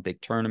not one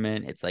big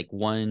tournament. It's like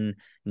one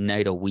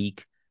night a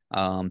week.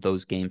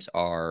 Those games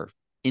are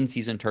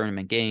in-season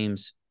tournament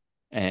games,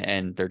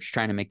 and they're just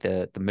trying to make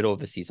the middle of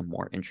the season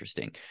more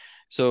interesting.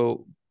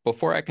 So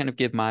before I kind of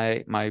give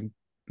my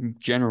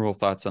general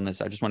thoughts on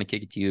this, I just want to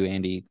kick it to you,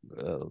 Andy.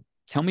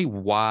 Tell me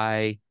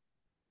why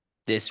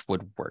this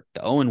would work.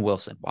 The Owen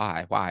Wilson,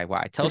 why?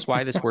 Tell us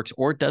why this works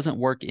or doesn't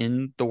work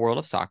in the world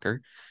of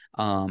soccer,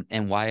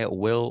 and why it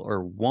will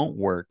or won't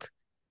work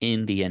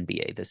in the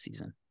NBA this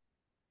season.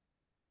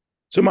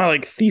 So my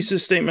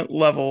thesis statement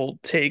level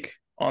take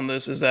on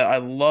this is that I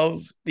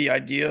love the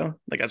idea,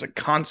 as a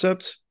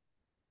concept.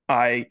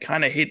 I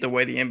kind of hate the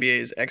way the NBA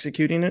is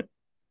executing it.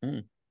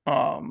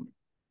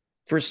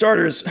 For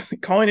starters,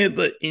 calling it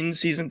the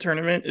in-season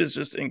tournament is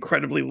just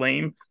incredibly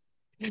lame.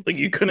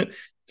 You couldn't,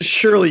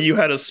 surely you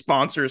had a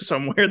sponsor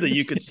somewhere that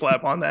you could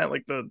slap on that,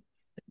 like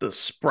the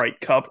Sprite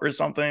Cup or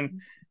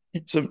something.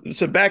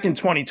 So back in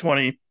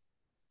 2020,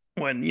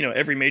 when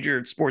every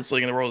major sports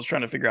league in the world is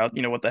trying to figure out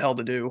what the hell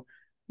to do,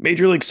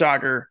 Major League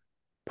Soccer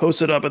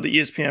posted up at the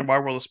ESPN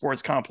Wide World of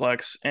Sports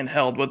complex and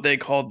held what they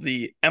called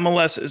the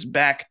MLS is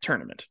Back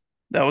tournament.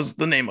 That was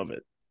the name of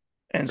it.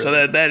 And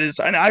really? So that is,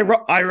 and I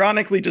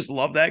ironically just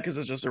love that because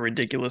it's just a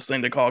ridiculous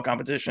thing to call a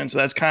competition. So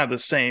that's kind of the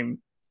same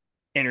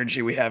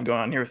energy we have going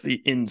on here with the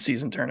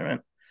in-season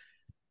tournament.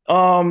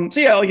 So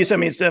yeah, like you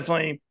said, it's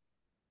definitely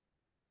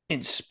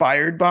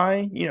inspired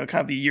by, kind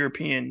of the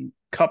European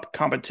Cup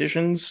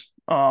competitions.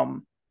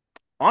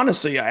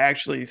 Honestly, I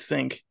actually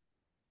think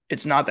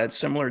it's not that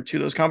similar to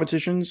those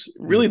competitions.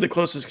 Really, the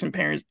closest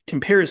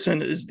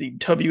comparison is the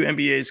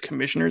WNBA's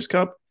Commissioner's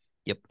Cup,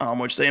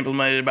 which they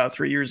implemented about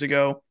 3 years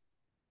ago.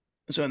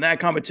 So in that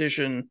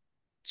competition,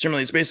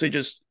 similarly, it's basically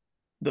just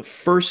the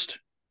first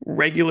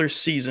regular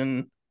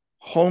season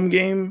home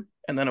game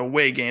and then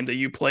away game that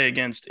you play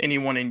against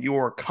anyone in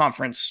your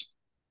conference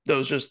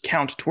those just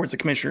count towards the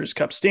Commissioner's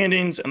Cup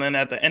standings. And then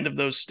at the end of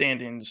those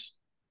standings,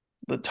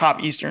 the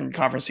top Eastern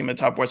Conference team and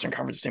the top Western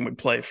Conference team would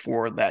play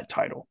for that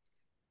title.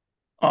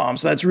 So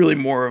that's really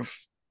more of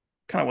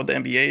kind of what the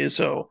NBA is.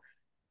 So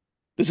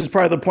this is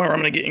probably the point where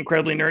I'm going to get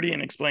incredibly nerdy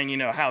and explain,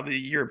 how the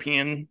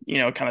European,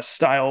 kind of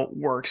style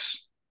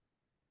works.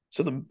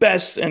 So the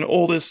best and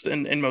oldest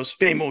and most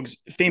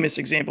famous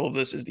example of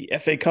this is the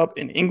FA Cup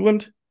in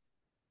England.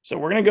 So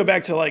we're going to go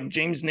back to like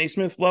James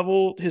Naismith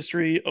level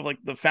history of like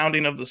the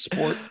founding of the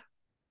sport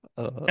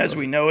as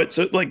we know it.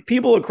 So like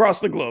people across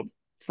the globe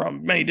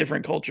from many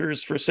different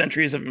cultures for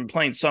centuries have been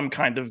playing some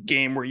kind of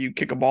game where you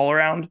kick a ball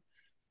around,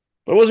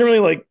 but it wasn't really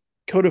like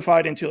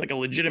codified into like a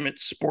legitimate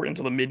sport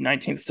until the mid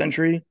 19th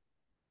century.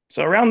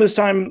 So around this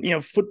time,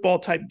 football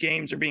type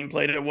games are being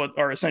played at what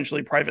are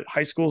essentially private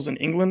high schools in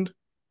England,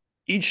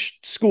 each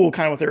school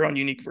kind of with their own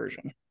unique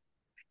version.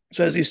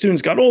 So as these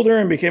students got older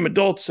and became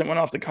adults and went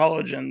off to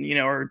college and,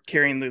 are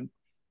carrying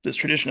this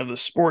tradition of the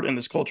sport and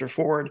this culture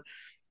forward,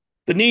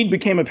 the need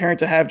became apparent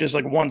to have just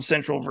like one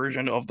central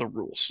version of the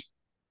rules.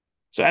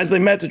 So as they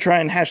met to try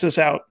and hash this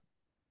out,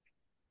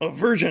 a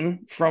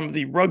version from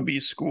the rugby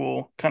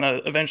school kind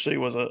of eventually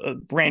was a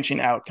branching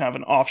out, kind of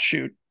an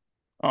offshoot,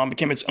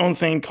 became its own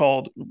thing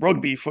called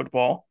rugby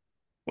football,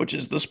 which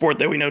is the sport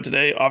that we know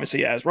today,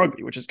 obviously, as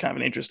rugby, which is kind of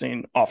an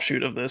interesting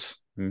offshoot of this.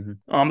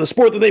 Mm-hmm. The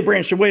sport that they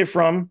branched away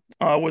from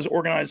was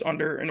organized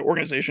under an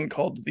organization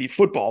called the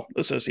Football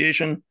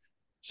Association.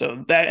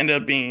 So that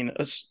ended up being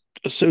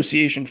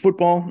Association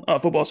Football.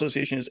 Football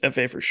Association is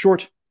FA for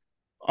short.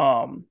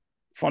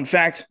 Fun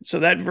fact, so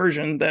that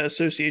version, that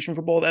Association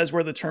Football, that is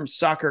where the term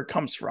soccer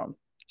comes from.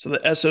 So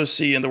the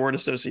SOC in the word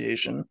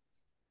association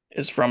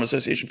is from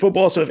Association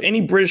Football. So if any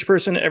British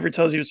person ever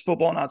tells you it's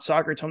football, not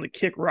soccer, tell them to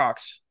kick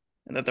rocks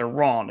and that they're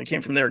wrong. It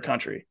came from their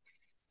country.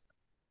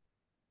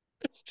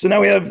 So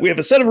now we have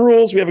a set of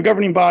rules. We have a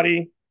governing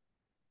body.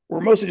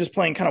 We're mostly just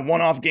playing kind of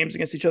one-off games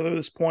against each other at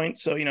this point.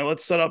 So,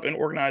 let's set up an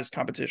organized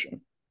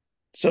competition.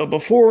 So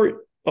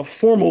before a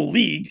formal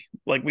league,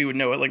 like we would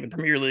know it, like the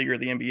Premier League or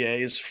the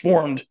NBA is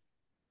formed,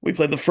 we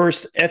played the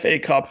first FA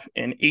Cup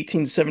in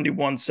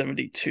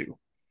 1871-72.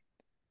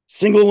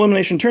 Single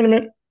elimination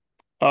tournament.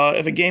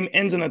 If a game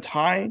ends in a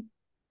tie,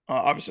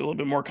 obviously a little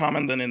bit more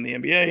common than in the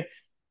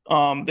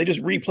NBA, they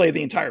just replay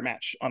the entire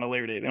match on a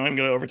later date. They don't even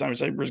go to overtime and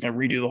say, we're just going to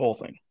redo the whole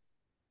thing.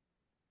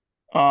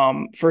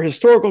 For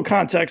historical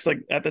context, like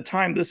at the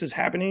time this is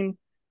happening,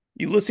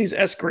 Ulysses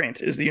S.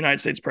 Grant is the United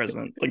States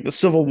president, like the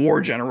Civil War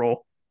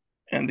general,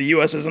 and the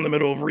U.S. is in the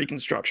middle of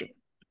Reconstruction.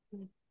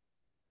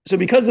 So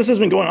because this has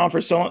been going on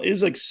for so long, it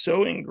is like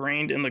so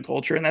ingrained in the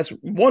culture, and that's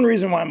one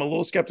reason why I'm a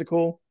little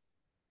skeptical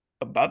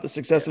about the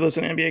success of this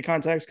in NBA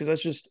context, because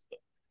that's just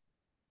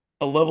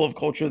a level of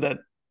culture that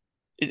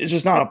is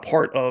just not a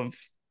part of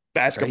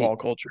basketball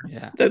culture.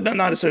 Yeah. That's not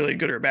necessarily a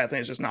good or a bad thing.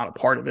 It's just not a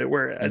part of it,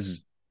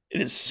 whereas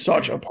it is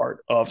such a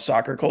part of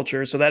soccer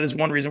culture. So that is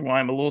one reason why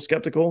I'm a little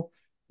skeptical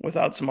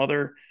without some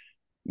other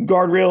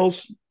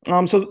guardrails.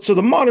 So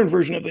the modern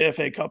version of the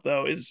FA Cup,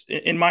 though, is,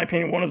 in my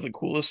opinion, one of the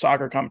coolest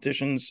soccer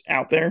competitions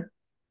out there.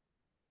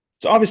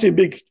 So obviously a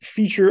big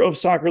feature of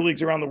soccer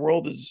leagues around the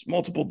world is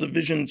multiple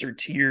divisions or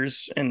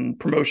tiers and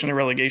promotion and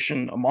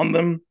relegation among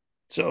them.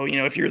 So,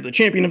 if you're the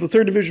champion of the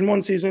third division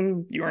one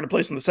season, you earn a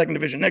place in the second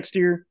division next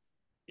year.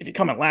 If you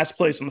come in last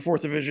place in the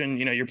fourth division,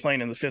 you're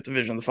playing in the fifth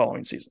division the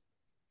following season.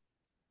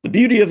 The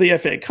beauty of the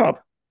FA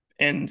Cup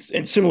and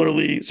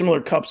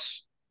similar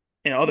cups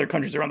in other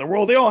countries around the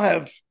world, they all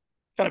have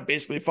kind of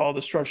basically follow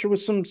the structure with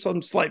some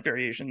slight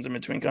variations in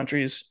between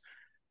countries.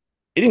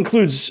 It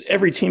includes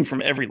every team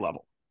from every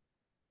level.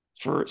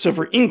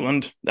 For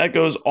England, that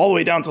goes all the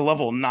way down to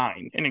level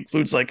 9 and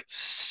includes like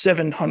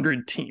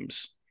 700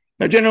 teams.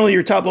 Now, generally,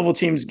 your top level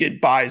teams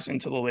get buys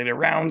into the later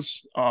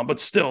rounds,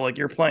 but still, like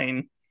you're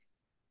playing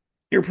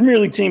your Premier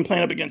League team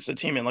playing up against a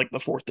team in like the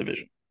fourth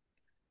division.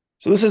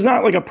 So this is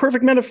not like a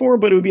perfect metaphor,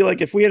 but it would be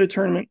like if we had a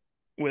tournament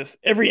with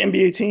every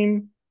NBA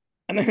team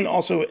and then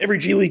also every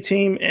G League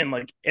team and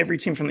like every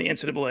team from the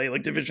NCAA,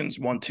 like divisions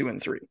 1, 2,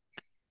 and 3.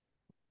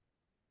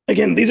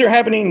 Again, these are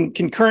happening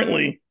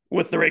concurrently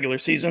with the regular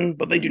season,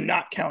 but they do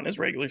not count as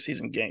regular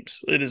season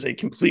games. It is a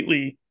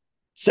completely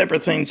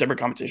separate thing, separate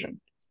competition.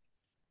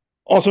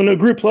 Also, no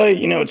group play,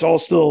 it's all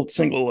still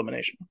single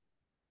elimination.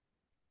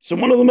 So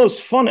one of the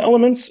most fun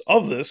elements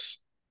of this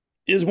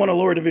is when a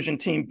lower division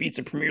team beats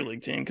a Premier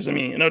League team. Because,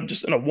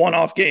 just in a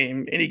one-off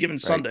game, any given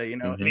Sunday,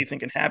 anything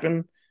can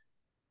happen.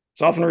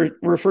 It's often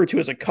referred to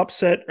as a cup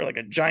set or like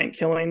a giant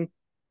killing.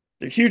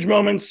 They're huge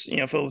moments,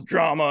 filled with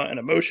drama and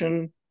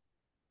emotion.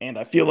 And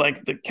I feel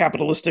like the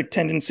capitalistic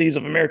tendencies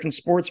of American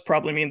sports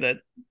probably mean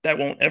that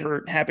won't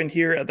ever happen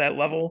here at that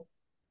level.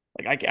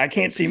 Like I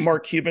can't see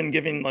Mark Cuban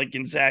giving like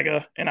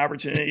Gonzaga an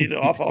opportunity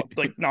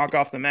to knock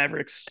off the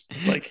Mavericks.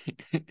 Like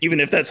even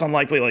if that's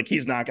unlikely, like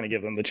he's not going to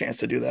give them the chance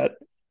to do that.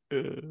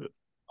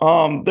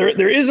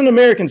 There is an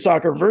American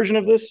soccer version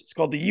of this. It's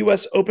called the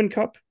U.S. Open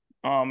Cup.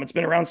 It's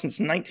been around since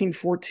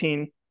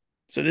 1914,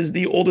 so it is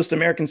the oldest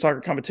American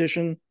soccer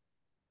competition.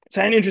 It's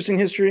had an interesting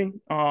history.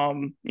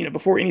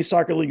 Before any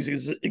soccer leagues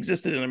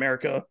existed in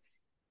America,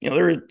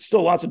 there are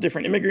still lots of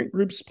different immigrant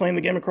groups playing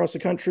the game across the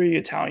country: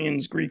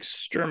 Italians,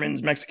 Greeks,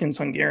 Germans, Mexicans,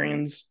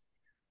 Hungarians.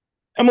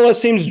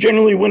 MLS teams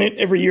generally win it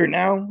every year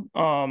now.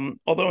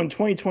 Although in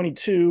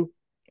 2022,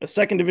 a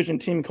second division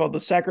team called the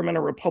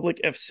Sacramento Republic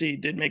FC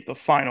did make the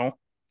final.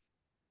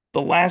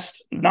 The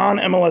last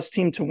non-MLS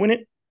team to win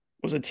it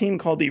was a team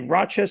called the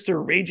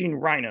Rochester Raging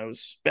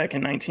Rhinos back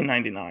in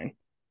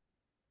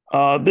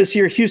 1999. This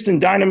year, Houston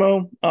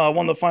Dynamo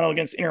won the final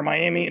against Inter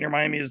Miami. Inter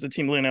Miami is the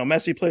team Lionel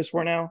Messi plays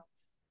for now.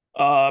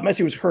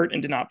 Messi was hurt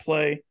and did not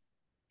play.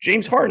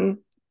 James Harden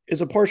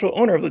is a partial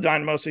owner of the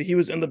Dynamo, so he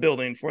was in the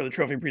building for the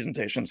trophy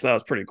presentation. So that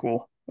was pretty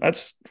cool.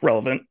 That's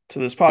relevant to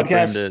this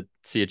podcast. Good for him to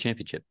see a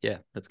championship. Yeah,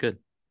 that's good.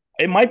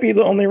 It might be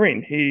the only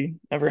ring he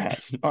ever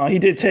has. He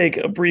did take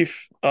a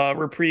brief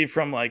reprieve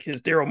from like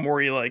his Daryl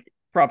Morey like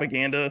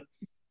propaganda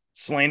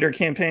slander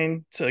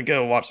campaign to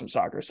go watch some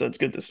soccer. So it's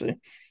good to see.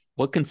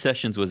 What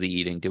concessions was he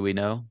eating? Do we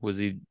know?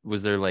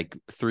 Was there like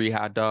 3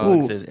 hot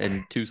dogs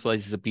and 2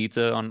 slices of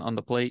pizza on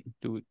the plate?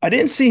 I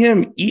didn't see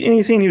him eat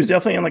anything. He was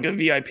definitely in like a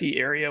VIP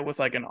area with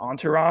like an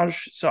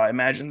entourage. So I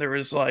imagine there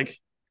was like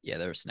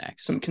there were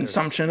snacks, some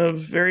consumption of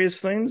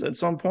various things at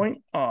some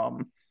point.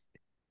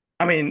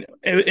 I mean,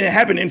 it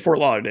happened in Fort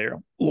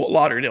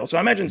Lauderdale. So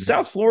I imagine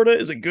South Florida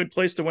is a good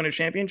place to win a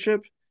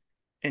championship.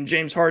 And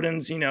James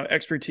Harden's,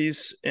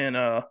 expertise in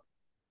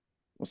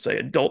we'll say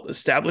adult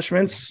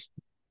establishments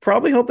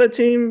probably helped that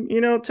team,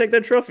 take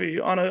that trophy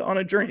on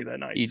a journey that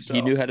night.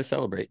 He knew how to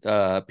celebrate.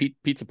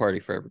 Pizza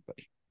party for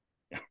everybody.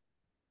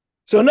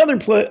 So another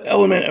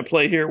element at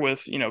play here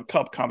with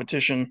cup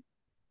competition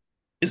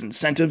is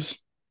incentives.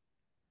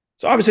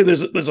 So obviously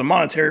there's a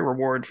monetary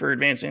reward for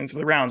advancing through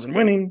the rounds and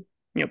winning,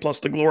 plus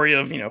the glory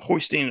of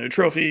hoisting a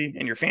trophy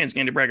and your fans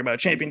getting to brag about a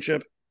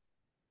championship.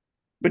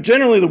 But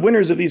generally, the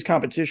winners of these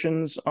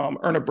competitions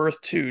earn a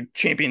berth to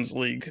Champions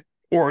League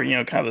or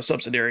kind of the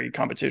subsidiary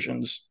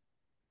competitions.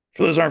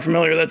 For those who aren't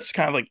familiar, that's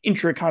kind of like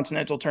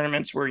intra-continental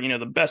tournaments where,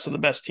 the best of the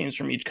best teams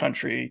from each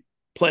country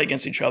play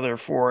against each other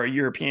for a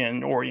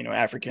European or,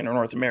 African or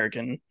North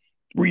American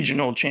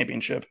regional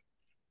championship.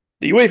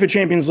 The UEFA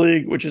Champions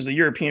League, which is the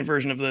European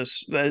version of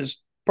this, that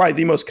is probably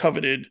the most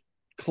coveted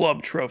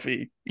club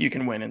trophy you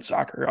can win in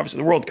soccer. Obviously,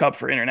 the World Cup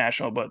for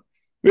international, but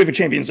UEFA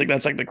Champions League,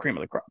 that's like the cream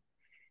of the crop.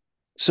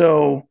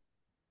 So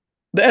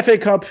the FA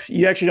Cup,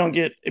 you actually don't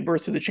get a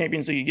berth to the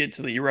Champions League. You get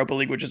to the Europa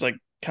League, which is like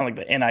kind of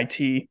like the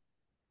NIT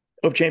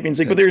of Champions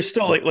League, but there's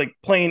still like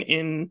playing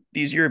in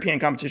these European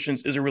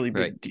competitions is a really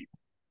big deal.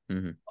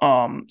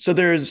 Mm-hmm. So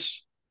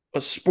there's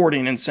a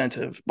sporting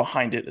incentive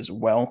behind it as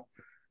well.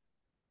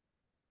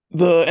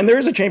 And there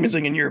is a Champions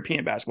League in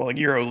European basketball, like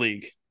Euro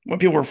League. When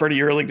people refer to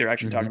Euro League, they're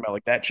actually talking about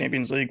like that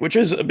Champions League, which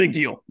is a big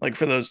deal, like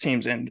for those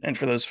teams and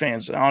for those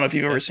fans. I don't know if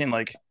you've ever seen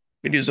like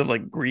videos of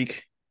like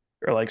Greek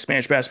or like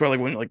Spanish basketball, like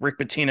when like Rick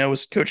Pitino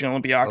was coaching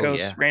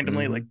Olympiacos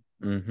randomly, like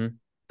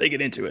they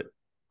get into it.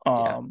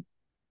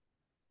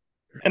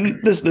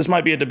 And this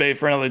might be a debate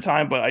for another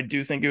time, but I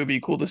do think it would be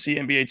cool to see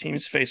NBA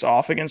teams face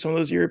off against some of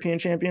those European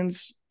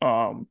champions.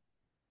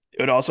 It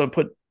would also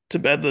put to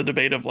bed the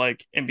debate of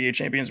like NBA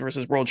champions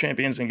versus world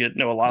champions and get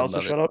Noah Lyles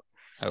to shut up.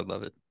 I would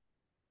love it.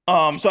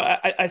 So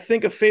I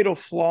think a fatal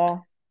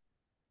flaw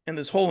in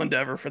this whole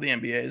endeavor for the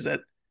NBA is that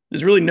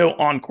there's really no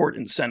on-court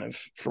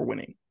incentive for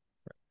winning.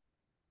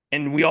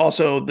 And we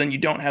also, then you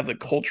don't have the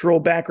cultural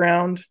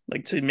background,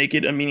 like to make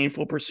it a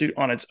meaningful pursuit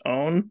on its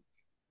own.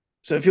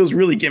 So it feels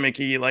really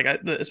gimmicky, like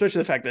especially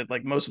the fact that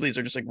like most of these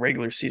are just like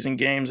regular season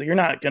games. Like you're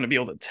not going to be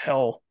able to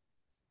tell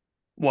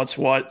what's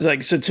what.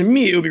 Like, so to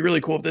me, it would be really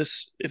cool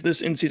if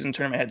this in-season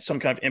tournament had some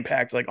kind of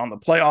impact, like on the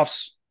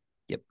playoffs.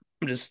 Yep.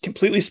 I'm just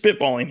completely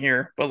spitballing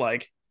here, but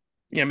like,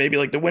 maybe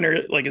like the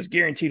winner like is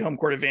guaranteed home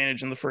court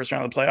advantage in the first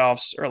round of the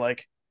playoffs, or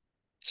like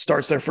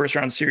starts their first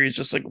round series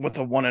just like with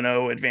a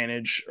 1-0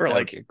 advantage, or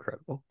like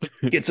incredible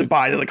gets a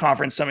bye to the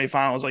conference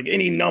semifinals, like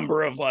any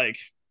number of like.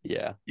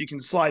 Yeah, you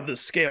can slide the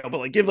scale, but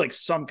like give like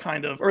some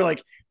kind of, or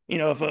like,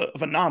 if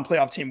a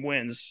non-playoff team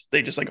wins,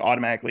 they just like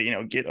automatically,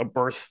 get a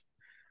berth.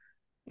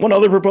 One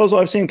other proposal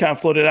I've seen kind of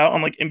floated out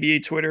on like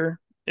NBA Twitter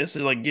is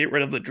to like get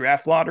rid of the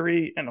draft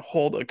lottery and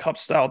hold a cup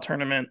style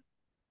tournament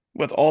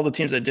with all the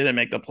teams that didn't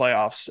make the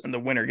playoffs, and the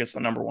winner gets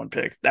the number 1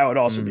 pick. That would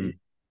also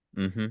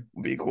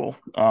be cool.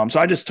 So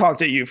I just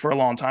talked at you for a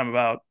long time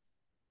about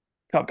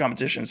cup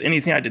competitions.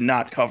 Anything I did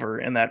not cover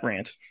in that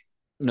rant?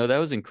 No, that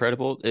was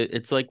incredible.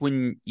 It's like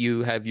when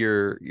you have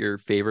your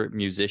favorite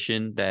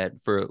musician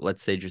that for,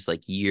 let's say, just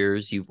like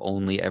years, you've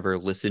only ever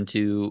listened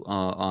to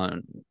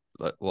on,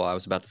 well, I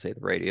was about to say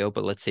the radio,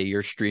 but let's say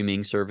your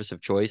streaming service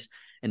of choice.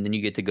 And then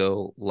you get to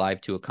go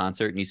live to a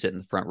concert and you sit in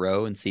the front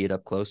row and see it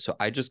up close. So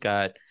I just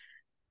got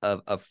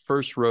a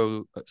first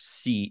row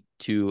seat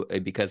to a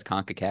Because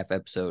CONCACAF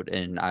episode,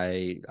 and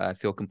I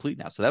feel complete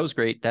now. So that was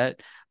great.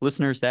 That,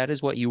 listeners, that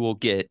is what you will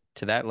get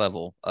to that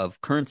level of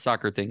current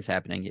soccer things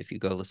happening if you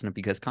go listen to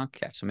Because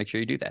CONCACAF. So make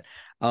sure you do that.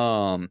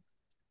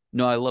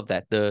 No, I love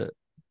that. The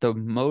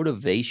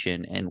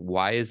motivation and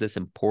why is this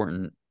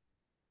important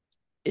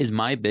is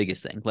my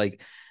biggest thing.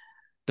 Like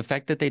the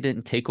fact that they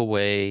didn't take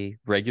away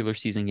regular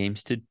season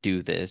games to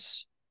do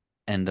this.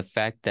 And the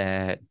fact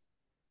that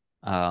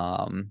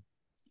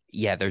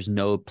there's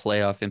no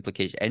playoff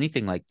implication,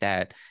 anything like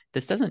that,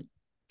 this doesn't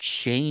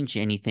change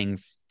anything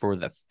for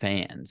the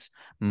fans.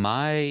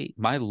 My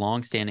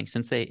longstanding,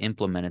 since they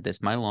implemented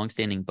this, my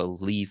longstanding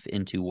belief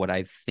into what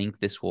I think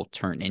this will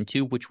turn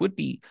into, which would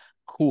be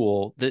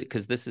cool,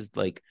 because this is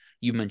like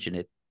you mentioned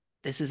it,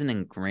 this isn't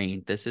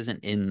ingrained, this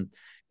isn't in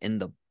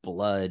the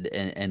blood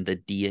and the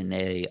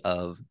DNA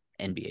of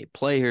NBA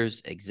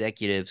players,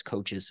 executives,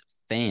 coaches,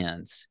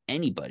 fans,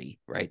 anybody,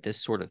 right?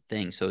 This sort of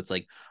thing. So it's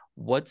like,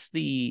 what's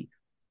the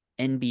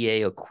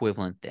NBA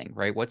equivalent thing,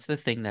 right? What's the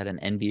thing that an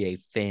NBA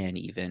fan,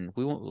 even,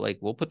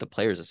 we'll put the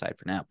players aside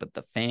for now, but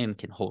the fan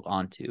can hold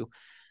on to.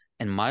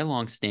 And my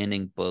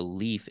longstanding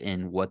belief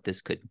in what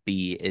this could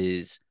be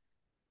is,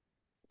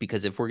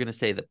 because if we're going to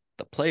say that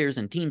the players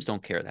and teams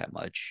don't care that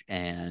much,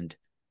 and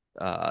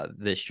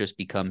this just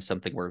becomes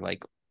something where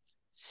like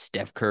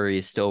Steph Curry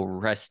is still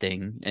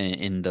resting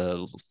in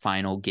the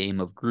final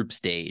game of group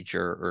stage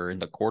or in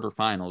the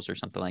quarterfinals or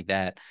something like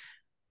that,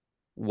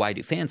 why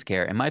do fans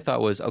care? And my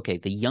thought was, okay,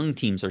 the young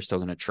teams are still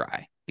going to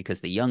try,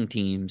 because the young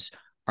teams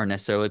are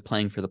necessarily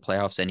playing for the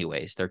playoffs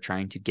anyways. They're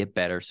trying to get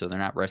better, so they're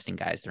not resting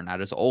guys. They're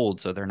not as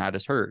old, so they're not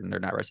as hurt, and they're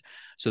not resting.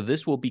 So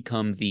this will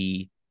become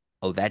the,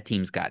 oh, that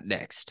team's got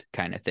next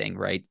kind of thing,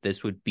 right?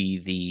 This would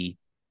be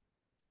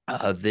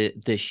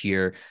this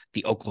year,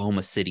 the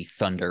Oklahoma City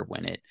Thunder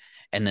win it.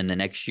 And then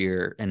next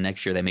year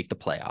they make the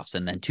playoffs.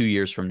 And then 2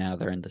 years from now,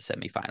 they're in the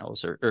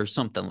semifinals or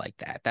something like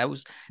that. That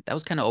was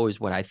kind of always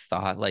what I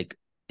thought. Like,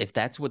 if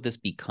that's what this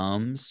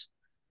becomes,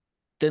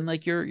 then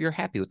like you're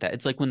happy with that.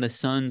 It's like when the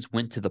Suns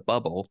went to the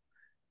bubble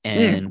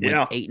and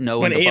went 8-0 in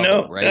the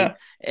bubble, right? Yeah.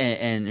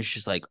 And it's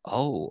just like,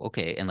 oh,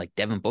 okay. And like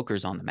Devin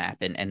Booker's on the map,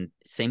 and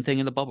same thing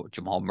in the bubble.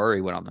 Jamal Murray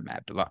went on the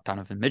map.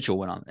 Donovan Mitchell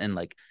went on, and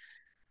like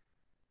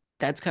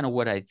that's kind of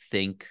what I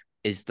think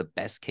is the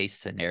best case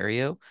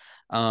scenario.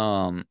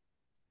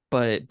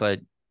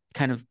 But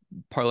kind of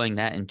parlaying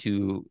that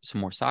into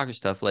some more soccer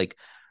stuff, like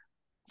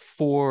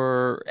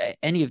for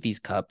any of these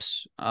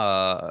cups,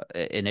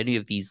 in any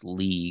of these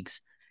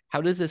leagues,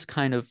 how does this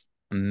kind of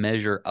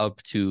measure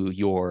up to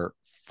your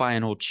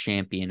final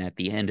champion at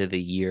the end of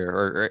the year,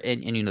 or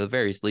the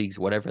various leagues,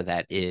 whatever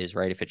that is,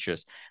 right? If it's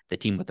just the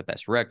team with the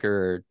best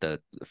record, the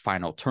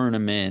final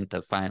tournament,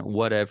 the final,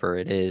 whatever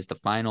it is, the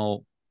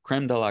final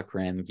creme de la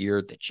creme,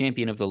 you're the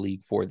champion of the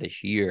league for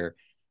this year.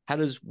 How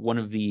does one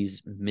of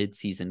these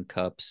mid-season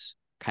cups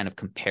kind of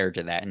compare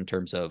to that in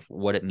terms of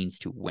what it means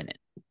to win it?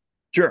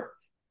 Sure.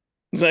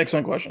 It's an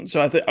excellent question. So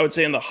I would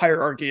say in the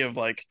hierarchy of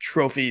like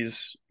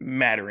trophies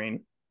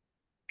mattering,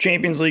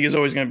 Champions League is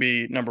always going to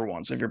be number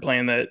one. So if you're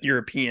playing that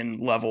European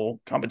level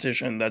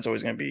competition, that's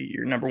always going to be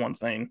your number one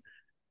thing.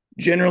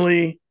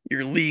 Generally,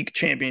 your league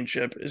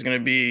championship is going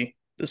to be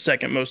the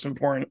second most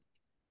important.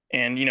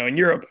 And, in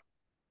Europe,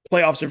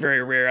 playoffs are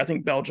very rare. I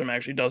think Belgium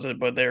actually does it,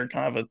 but they're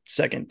kind of a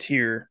second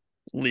tier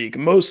league.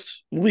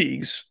 Most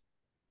leagues,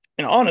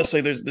 and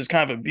honestly, there's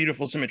kind of a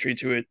beautiful symmetry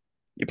to it.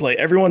 You play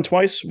everyone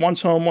twice,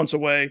 once home, once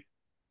away.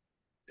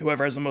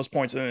 Whoever has the most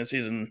points at the end of the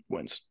season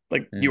wins.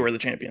 Like, you are the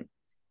champion.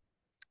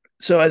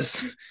 So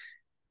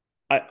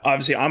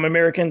obviously I'm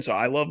American, so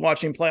I love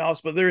watching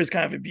playoffs, but there is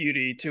kind of a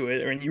beauty to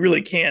it. I mean, you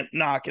really can't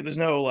knock it. There's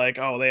no like,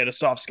 oh, they had a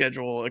soft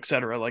schedule,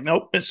 etc. Like,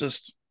 nope, it's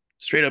just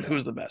straight up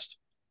who's the best.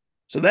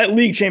 So that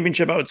league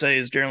championship, I would say,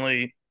 is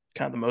generally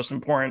kind of the most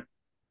important.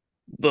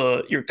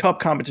 Your cup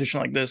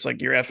competition like this,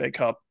 like your FA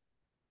Cup,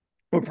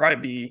 would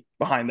probably be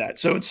behind that.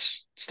 So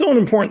it's still an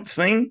important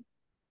thing.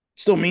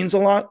 It still means a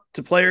lot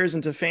to players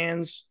and to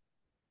fans.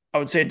 I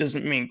would say it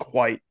doesn't mean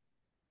quite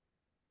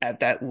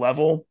at that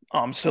level.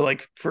 So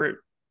like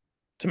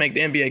to make the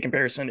NBA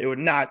comparison, it would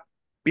not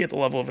be at the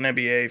level of an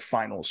NBA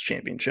Finals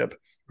championship,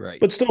 right?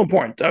 But still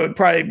important. That would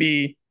probably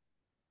be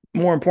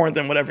more important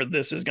than whatever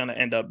this is going to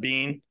end up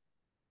being.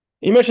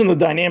 You mentioned the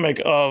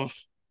dynamic of,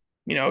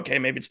 okay,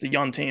 maybe it's the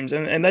young teams,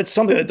 and that's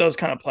something that does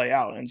kind of play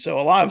out. And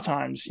so a lot of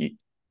times,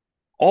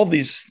 all of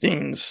these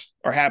things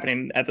are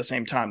happening at the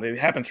same time. They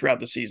happen throughout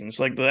the seasons.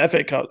 Like the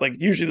FA Cup, like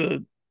usually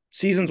the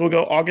seasons will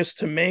go August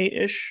to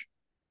May-ish.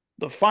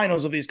 The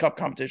finals of these cup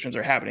competitions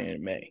are happening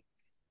in May.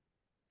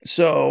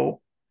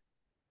 So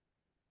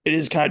it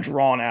is kind of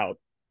drawn out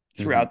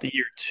throughout the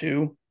year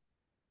too.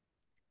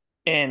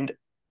 And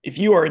if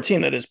you are a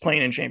team that is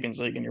playing in Champions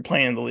League and you're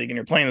playing in the league and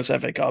you're playing this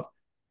FA Cup,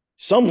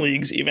 some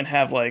leagues even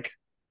have like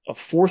a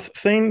fourth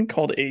thing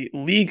called a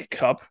League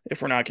Cup,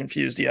 if we're not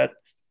confused yet.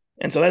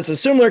 And so that's a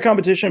similar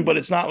competition, but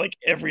it's not like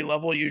every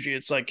level. Usually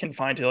it's like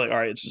confined to like, all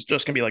right, it's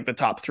just going to be like the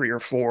top 3 or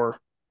 4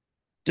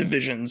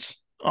 divisions.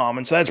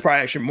 And so that's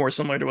probably actually more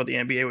similar to what the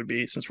NBA would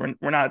be, since we're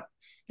not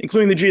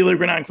including the G League,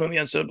 we're not including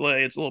the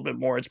NCAA. It's a little bit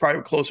more. It's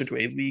probably closer to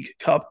a League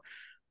Cup.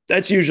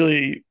 That's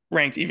usually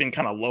ranked even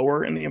kind of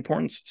lower in the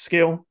importance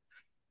scale.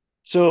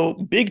 So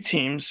big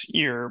teams,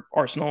 your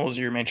Arsenals,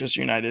 your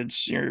Manchester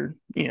Uniteds, your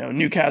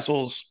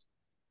Newcastles,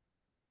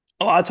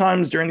 a lot of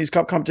times during these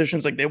cup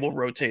competitions, like they will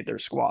rotate their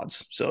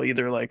squads. So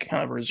either like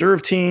kind of a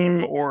reserve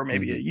team or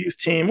maybe a youth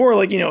team, or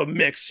like, a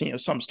mix,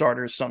 some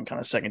starters, some kind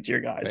of second tier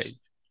guys.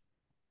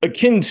 Right.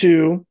 Akin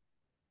to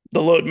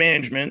the load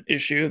management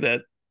issue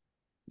that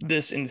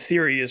this in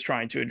theory is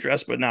trying to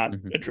address, but not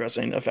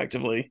addressing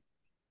effectively.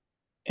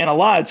 And a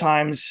lot of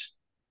times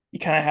you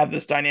kind of have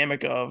this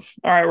dynamic of,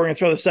 all right, we're going to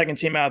throw the second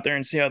team out there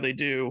and see how they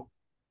do.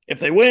 If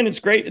they win, it's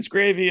great. It's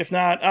gravy. If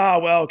not,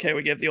 well, okay,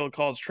 we give the old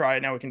college try.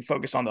 Now we can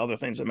focus on the other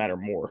things that matter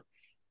more.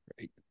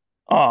 Right.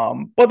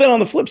 But then on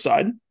the flip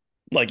side,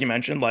 like you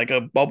mentioned, like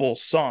a bubble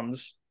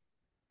Suns,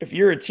 if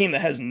you're a team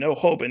that has no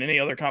hope in any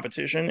other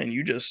competition and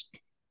you just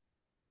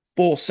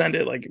full send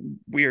it like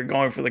we are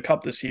going for the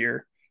cup this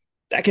year,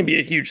 that can be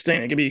a huge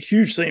thing. It can be a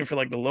huge thing for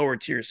like the lower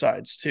tier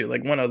sides too.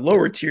 Like when a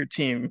lower tier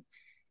team,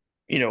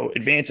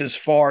 advances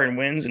far and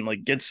wins and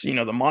like gets,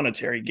 the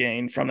monetary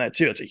gain from that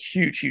too. It's a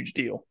huge, huge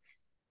deal.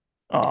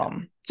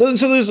 So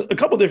there's a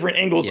couple different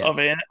angles of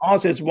it. And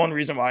honestly, it's one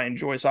reason why I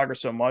enjoy soccer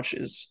so much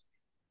is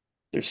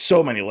there's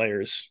so many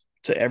layers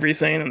to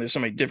everything and there's so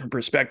many different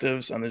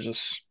perspectives and there's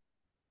just,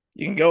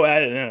 you can go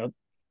at it in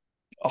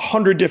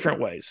 100 different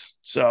ways.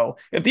 So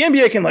if the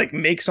NBA can like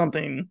make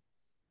something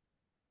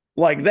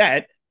like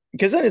that,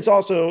 because then it's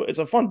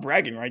a fun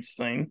bragging rights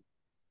thing.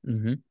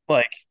 Mm-hmm.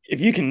 Like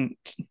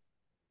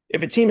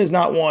if a team has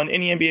not won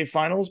any NBA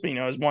finals, but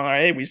has won,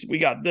 hey, we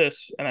got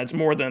this, and that's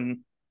more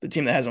than the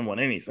team that hasn't won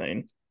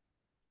anything.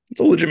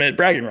 It's a legitimate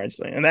bragging rights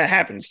thing, and that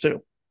happens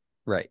too.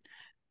 Right.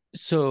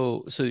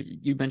 So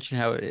you mentioned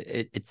how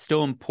it's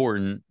still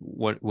important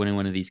winning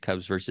one of these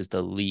cups versus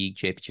the league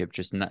championship.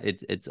 Just not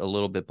it's a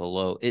little bit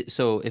below it.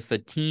 So if a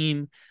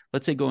team,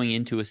 let's say going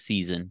into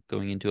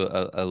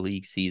a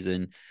league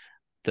season,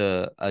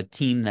 a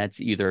team that's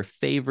either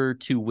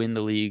favored to win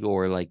the league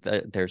or like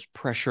there's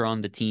pressure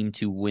on the team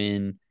to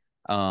win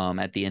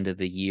at the end of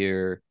the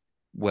year,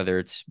 whether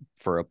it's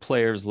for a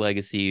player's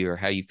legacy or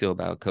how you feel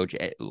about coach,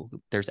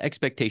 there's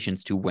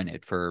expectations to win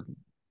it for,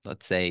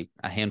 let's say,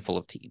 a handful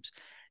of teams,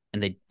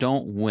 and they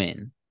don't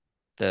win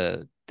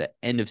the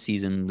end of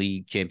season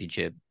league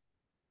championship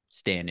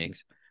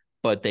standings,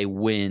 but they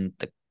win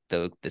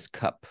this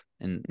cup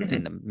in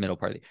the middle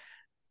part of the,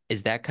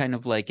 is that kind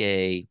of like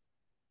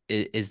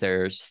is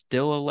there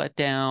still a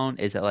letdown?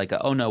 Is it like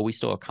oh no, we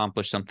still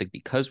accomplished something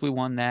because we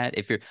won that?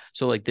 If you're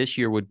so like this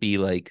year would be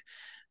like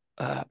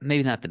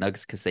maybe not the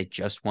Nuggets because they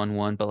just won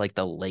one, but like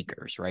the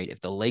Lakers, right?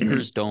 If the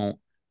Lakers don't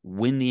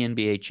win the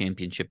NBA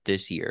championship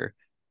this year,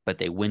 but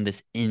they win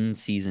this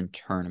in-season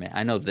tournament,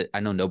 I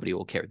know nobody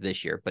will care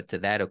this year, but to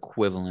that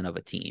equivalent of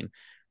a team,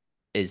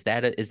 is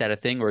that a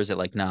thing, or is it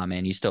like nah,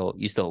 man, you still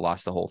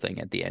lost the whole thing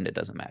at the end? It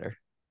doesn't matter.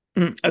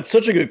 That's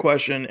such a good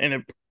question,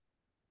 and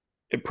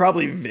it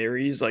probably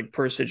varies like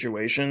per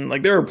situation.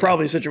 Like there are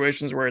probably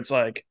situations where it's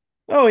like,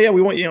 oh yeah,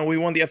 we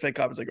won the FA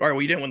Cup. It's like, all right,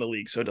 well, you didn't win the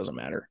league, so it doesn't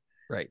matter.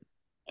 Right.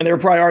 And there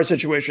probably are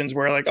situations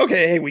where like,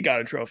 okay, hey, we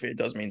got a trophy. It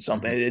does mean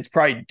something. It's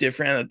probably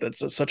different.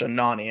 That's such a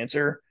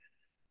non-answer.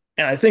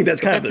 And I think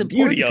that's kind of the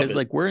beauty of it. Because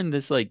like we're in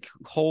this like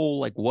whole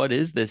like what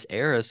is this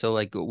era? So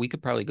like we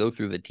could probably go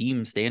through the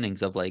team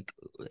standings of like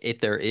if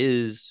there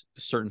is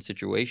certain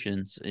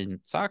situations in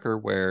soccer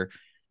where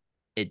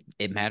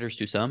it matters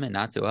to some and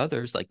not to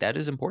others, like that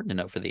is important to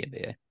know for the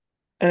NBA.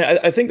 And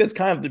I think that's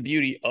kind of the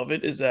beauty of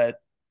it is that,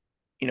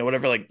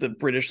 whatever like the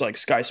British like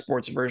Sky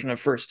Sports version of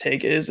First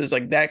Take is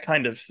like that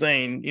kind of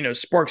thing,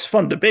 sparks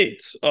fun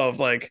debates of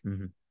like,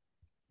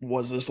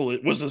 was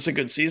this a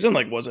good season?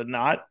 Like, was it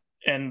not?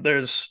 And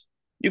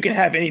you can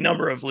have any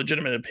number of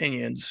legitimate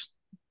opinions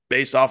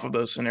based off of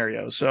those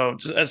scenarios. So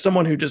just as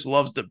someone who just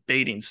loves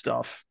debating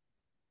stuff,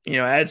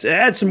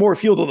 adds some more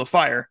fuel to the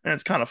fire, and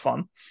it's kind of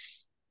fun.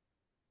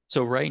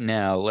 So right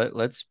now,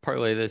 let's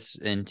parlay this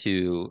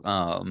into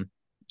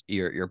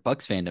your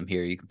Bucks fandom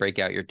here. You can break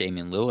out your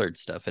Damian Lillard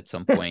stuff at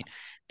some point.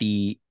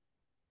 The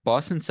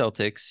Boston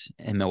Celtics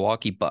and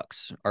Milwaukee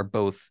Bucks are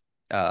both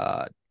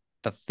the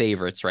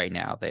favorites right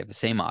now. They have the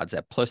same odds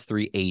at plus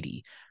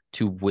 380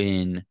 to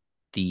win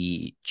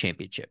the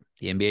championship,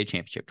 the NBA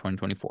championship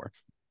 2024.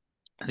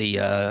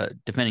 The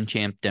defending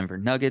champ Denver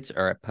Nuggets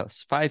are at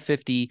plus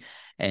 550,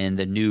 and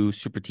the new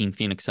super team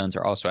Phoenix Suns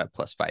are also at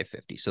plus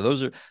 550. So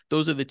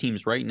those are the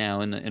teams right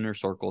now in the inner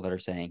circle that are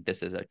saying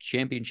this is a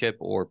championship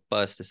or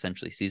bust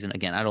essentially season.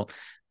 Again,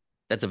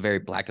 that's a very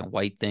black and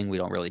white thing. We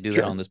don't really do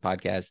that on this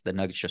podcast. The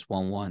Nuggets just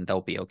won one.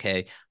 They'll be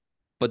okay.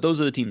 But those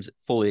are the teams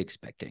fully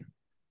expecting.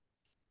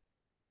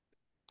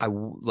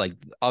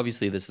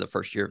 Obviously this is the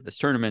first year of this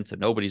tournament, so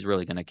nobody's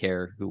really going to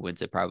care who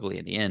wins it probably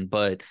in the end,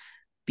 but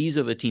these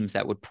are the teams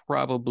that would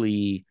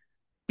probably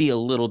be a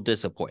little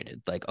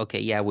disappointed. Like,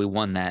 okay, yeah, we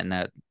won that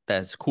and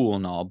that's cool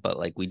and all, but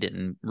like we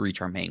didn't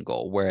reach our main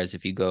goal. Whereas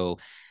if you go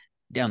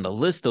down the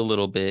list a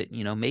little bit,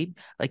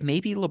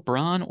 maybe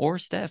LeBron or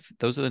Steph,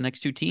 those are the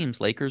next two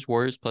teams, Lakers,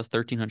 Warriors, plus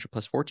 1,300,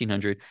 plus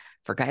 1,400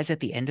 for guys at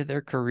the end of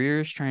their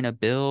careers trying to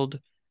build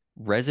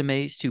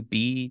resumes to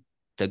be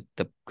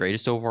the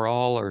greatest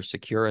overall or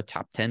secure a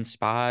top 10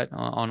 spot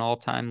on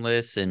all-time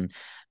lists and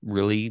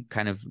really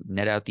kind of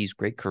net out these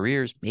great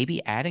careers.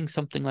 Maybe adding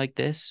something like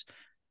this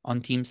on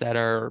teams that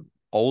are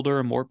older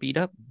and more beat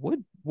up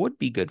would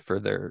be good for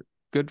their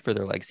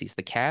legacies.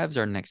 The Cavs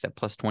are next at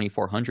plus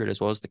 2,400,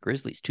 as well as the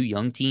Grizzlies, two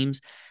young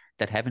teams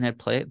that haven't had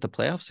the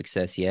playoff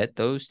success yet.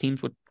 Those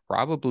teams would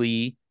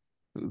probably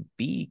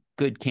be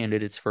good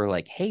candidates for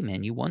like, hey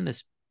man, you won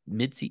this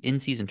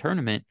in-season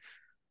tournament.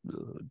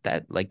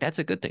 That's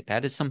a good thing.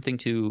 That is something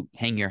to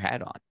hang your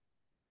hat on.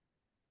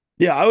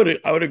 Yeah, I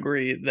would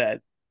agree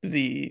that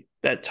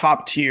that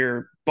top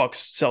tier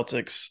Bucks,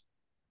 Celtics,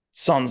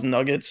 Suns,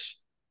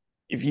 Nuggets,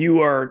 if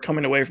you are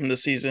coming away from the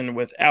season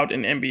without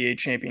an NBA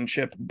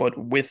championship, but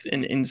with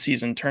an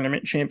in-season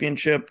tournament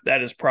championship,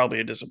 that is probably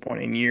a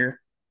disappointing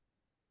year.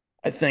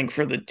 I think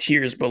for the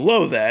tiers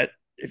below that,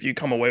 if you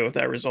come away with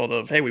that result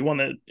of, hey, we won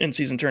the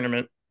in-season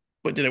tournament,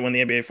 but did it win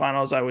the NBA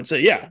Finals? I would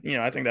say, yeah,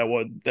 I think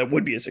that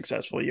would be a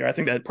successful year. I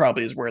think that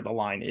probably is where the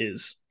line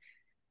is.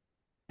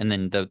 And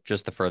then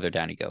just the further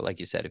down you go, like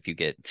you said, if you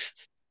get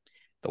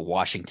the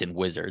Washington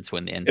Wizards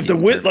win the if the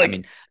tournament, like, I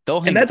mean,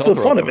 they'll and that's the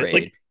fun of it.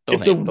 Like,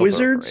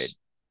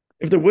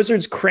 if the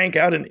Wizards crank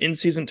out an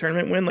in-season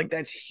tournament win, like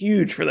that's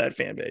huge for that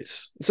fan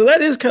base. So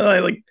that is kind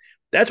of like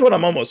that's what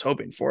I'm almost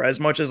hoping for. As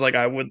much as like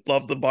I would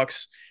love the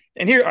Bucks,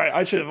 and here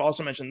I should have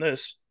also mentioned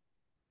this: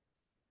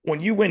 when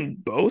you win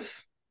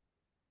both,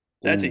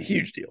 that's a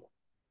huge deal.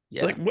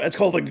 Yeah. So like it's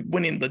called like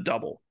winning the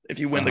double if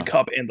you win the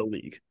cup and the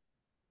league.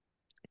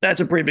 That's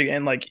a pretty big,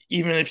 and like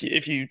even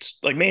if you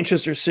like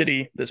Manchester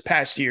City this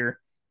past year,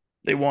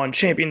 they won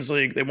Champions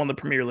League, they won the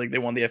Premier League, they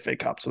won the FA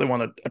Cup, so they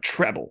won a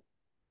treble.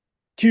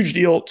 Huge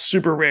deal,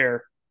 super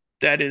rare.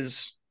 That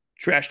is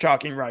trash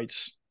talking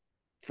rights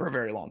for a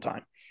very long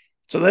time.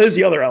 So that is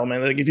the other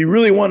element. Like if you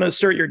really want to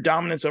assert your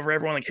dominance over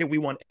everyone, like hey, we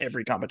won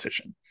every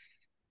competition.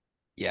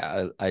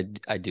 Yeah, I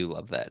do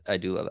love that. I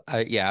do love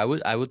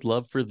it. I would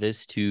love for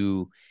this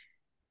to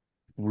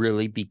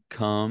really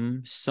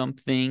become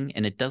something,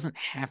 and it doesn't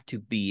have to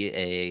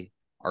be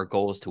our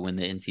goal is to win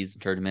the in-season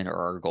tournament, or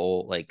our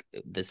goal like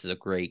this is a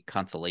great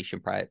consolation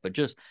prize, but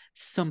just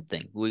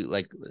something we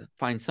like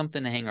find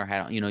something to hang our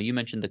hat on. You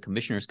mentioned the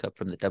Commissioner's Cup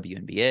from the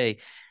WNBA.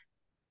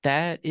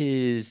 That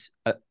is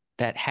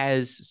that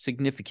has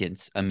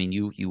significance. I mean,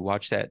 you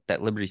watch that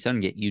Liberty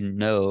Sun get,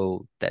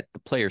 that the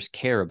players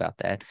care about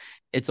that.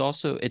 It's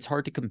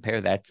hard to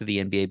compare that to the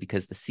NBA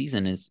because the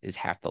season is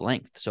half the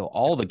length. So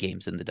all the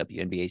games in the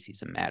WNBA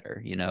season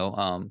matter,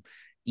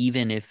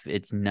 even if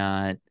it's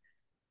not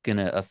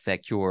gonna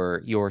affect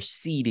your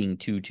seeding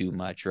too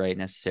much, right?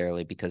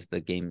 Necessarily, because the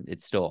game,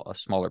 it's still a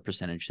smaller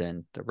percentage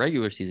than the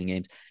regular season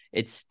games.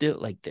 It's still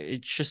like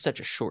it's just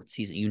such a short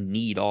season. You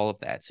need all of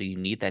that. So you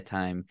need that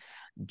time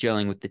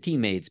gelling with the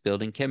teammates,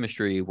 building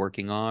chemistry,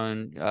 working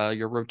on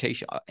your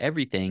rotation.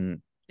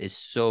 Everything is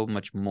so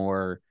much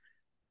more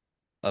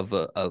of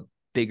a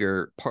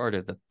bigger part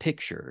of the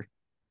picture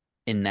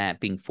in that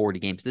being 40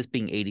 games, this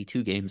being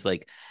 82 games.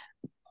 Like,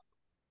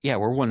 yeah,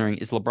 we're wondering,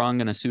 is LeBron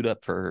going to suit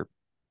up for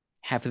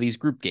half of these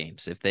group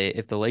games? If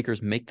the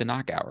Lakers make the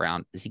knockout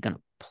round, is he going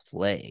to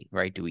play,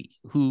 right?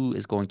 Who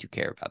is going to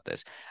care about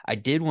this?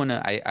 I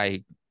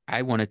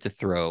wanted to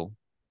throw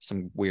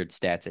some weird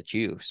stats at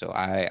you, so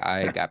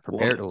I got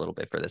prepared a little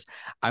bit for this.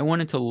 I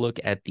wanted to look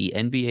at the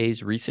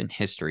NBA's recent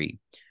history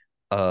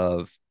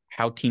of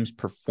how teams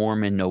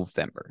perform in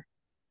November,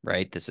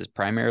 right? This is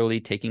primarily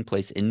taking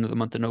place in the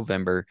month of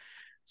November.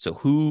 So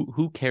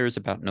who cares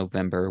about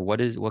November? What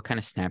kind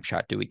of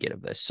snapshot do we get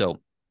of this?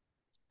 So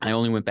I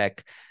only went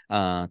back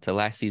to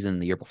last season,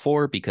 the year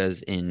before,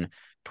 because in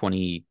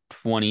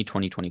 2020,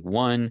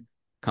 2021,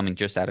 coming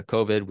just out of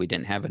COVID, we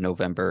didn't have a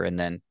November, and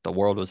then the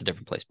world was a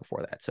different place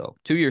before that. So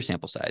 2-year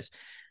sample size.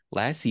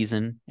 Last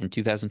season in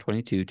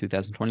 2022,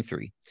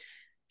 2023,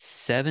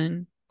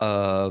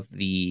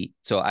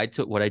 I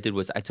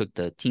took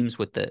the teams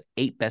with the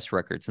 8 best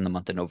records in the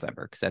month of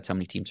November, because that's how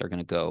many teams are going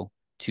to go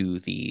to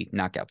the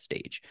knockout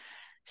stage.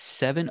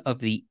 7 of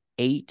the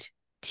 8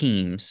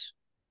 teams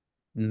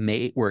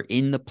were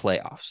in the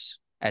playoffs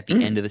at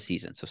the end of the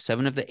season. So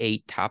 7 of the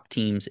 8 top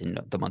teams in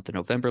the month of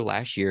November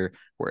last year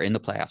were in the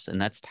playoffs, and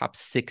that's top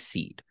 6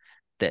 seed.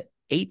 The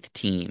 8th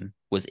team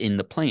was in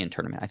the play-in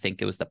tournament. I think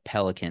it was the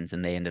Pelicans,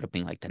 and they ended up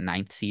being like the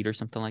 9th seed or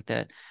something like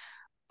that.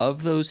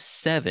 Of those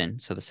 7,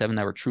 so the 7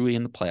 that were truly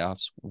in the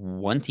playoffs,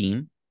 1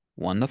 team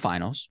won the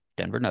finals,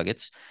 Denver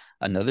Nuggets.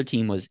 Another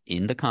team was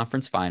in the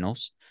conference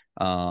finals.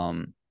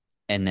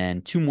 And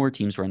then 2 more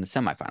teams were in the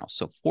semifinals.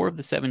 So 4 of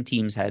the 7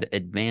 teams had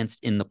advanced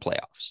in the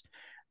playoffs.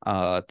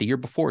 The year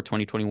before,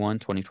 2021,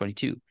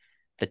 2022,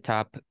 the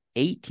top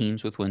 8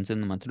 teams with wins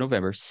in the month of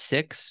November,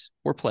 6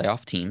 were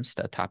playoff teams,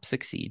 the top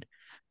 6 seed.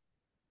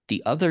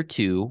 The other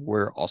 2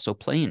 were also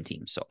play-in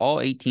teams. So all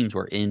 8 teams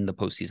were in the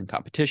postseason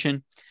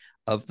competition.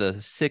 Of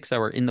the 6 that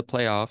were in the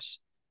playoffs,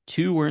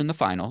 2 were in the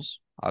finals,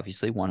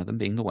 obviously one of them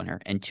being the winner,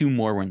 and 2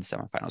 more were in the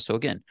semifinals. So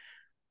again,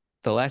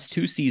 the last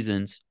 2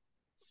 seasons,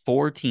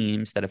 4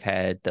 teams that have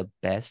had the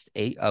best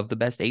 8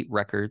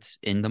 records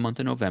in the month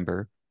of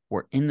November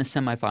were in the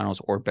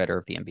semifinals or better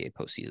of the NBA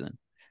postseason.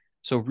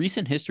 So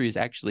recent history is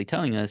actually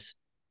telling us,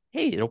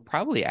 hey, it'll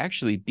probably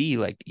actually be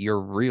like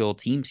your real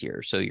teams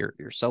here. So your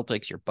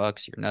Celtics, your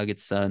Bucks, your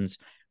Nuggets, Suns,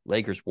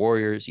 Lakers,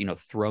 Warriors,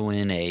 throw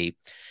in a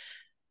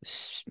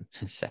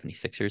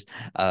 76ers,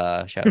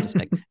 shout out to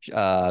Smith,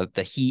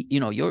 the Heat,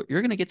 you're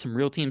going to get some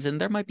real teams, and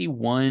there might be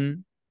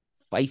one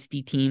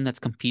feisty team that's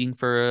competing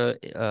for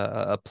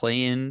a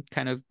play-in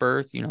kind of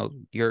berth. You know,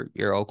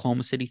 your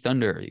Oklahoma City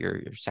Thunder,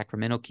 your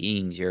Sacramento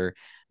Kings, your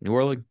New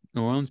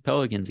Orleans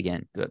Pelicans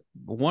again.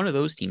 One of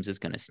those teams is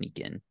going to sneak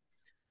in,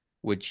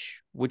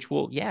 which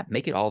will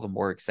make it all the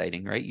more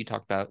exciting, right? You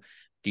talked about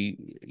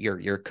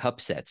your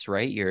cup sets,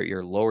 right?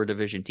 Your lower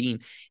division team.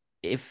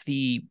 Let's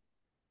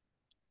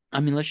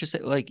just say,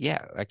 like,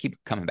 I keep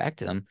coming back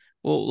to them.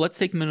 Well, let's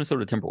take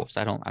Minnesota Timberwolves.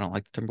 I don't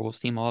like the Timberwolves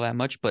team all that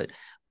much, but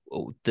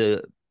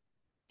the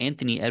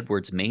Anthony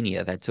Edwards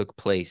mania that took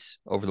place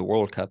over the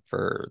World Cup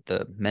for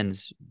the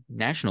men's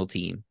national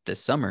team this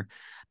summer.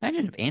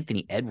 Imagine if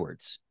Anthony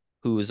Edwards,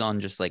 who is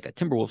on just like a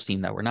Timberwolves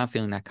team that we're not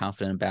feeling that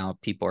confident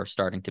about, people are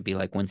starting to be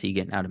like, when's he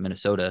getting out of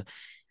Minnesota?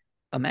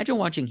 Imagine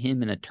watching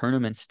him in a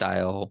tournament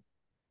style,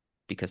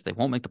 because they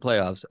won't make the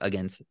playoffs,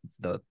 against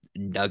the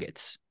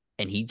Nuggets,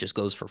 and he just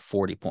goes for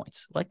 40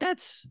 points. Like,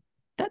 that's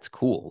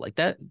cool. Like,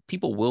 that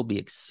people will be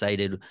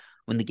excited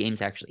when the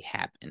games actually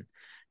happen.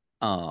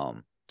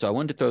 So I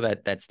wanted to throw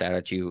that stat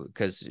at you,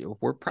 because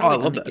we're probably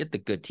going to get the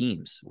good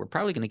teams. We're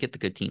probably going to get the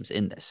good teams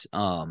in this.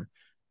 And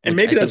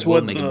maybe that's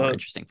what make it more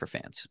interesting for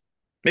fans.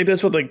 Maybe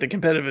that's what like the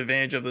competitive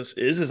advantage of this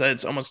is that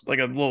it's almost like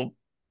a little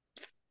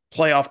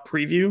playoff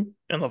preview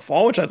in the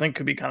fall, which I think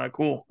could be kind of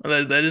cool.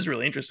 That is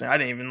really interesting. I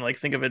didn't even like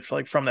think of it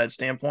from that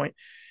standpoint.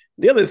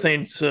 The other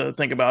thing to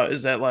think about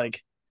is that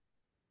like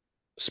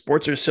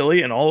sports are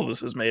silly and all of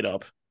this is made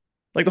up.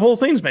 Like, the whole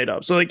thing's made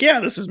up. So like, yeah,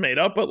 this is made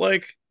up, but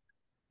like,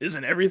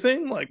 isn't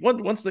everything? Like,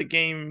 once the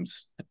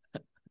games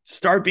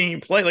start being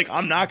played, like,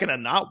 I'm not gonna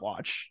not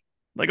watch.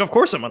 Like, of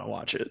course I'm gonna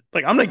watch it.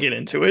 Like, I'm gonna get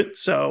into it.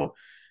 So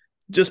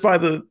just by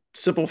the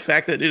simple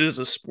fact that it is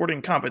a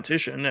sporting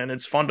competition and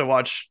it's fun to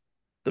watch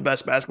the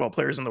best basketball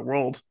players in the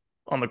world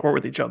on the court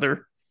with each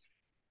other,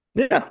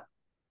 yeah,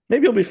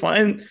 maybe it'll be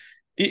fun.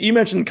 You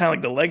mentioned kind of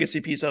like the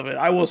legacy piece of it.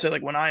 I will say,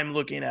 like, when I'm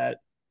going down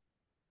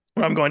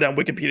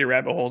Wikipedia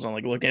rabbit holes and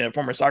like looking at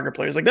former soccer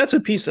players, like, that's a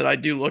piece that I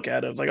do look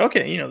at of like,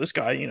 okay, this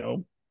guy,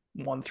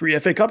 won 3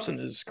 FA Cups in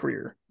his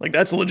career. Like,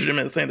 that's a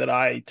legitimate thing that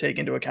I take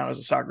into account as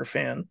a soccer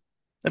fan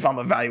if I'm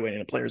evaluating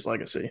a player's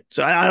legacy.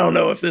 So I don't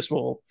know if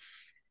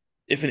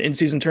an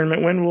in-season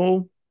tournament win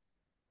will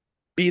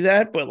be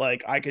that, but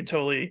like, I could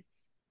totally,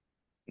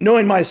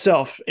 knowing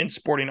myself in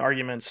sporting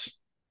arguments,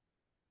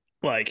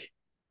 like,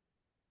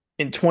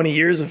 in 20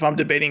 years, if I'm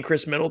debating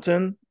Chris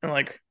Middleton and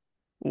like,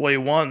 well, he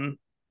won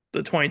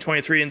the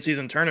 2023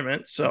 in-season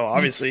tournament, so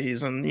obviously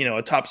he's in,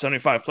 a top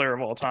 75 player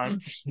of all time.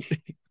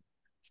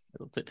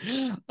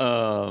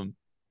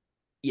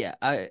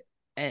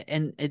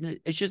 And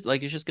it's just going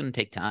to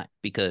take time,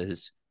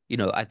 because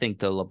I think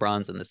the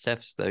LeBrons and the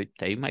Stephs,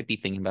 they might be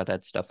thinking about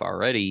that stuff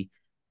already,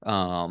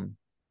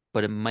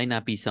 but it might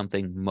not be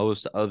something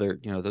most other,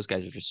 those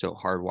guys are just so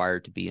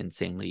hardwired to be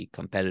insanely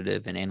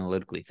competitive and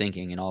analytically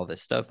thinking and all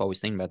this stuff,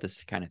 always thinking about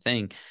this kind of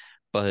thing.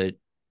 But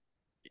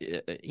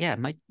it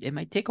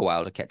might take a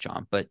while to catch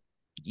on. But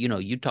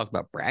you talk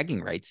about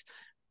bragging rights,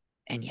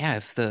 and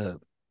if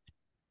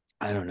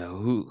I don't know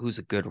who's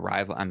a good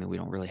rival. I mean, we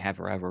don't really have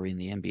a rivalry in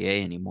the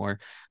NBA anymore,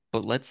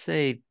 but let's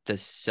say the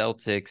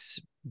Celtics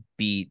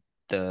beat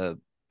the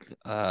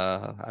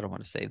I don't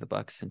want to say the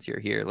Bucks since you're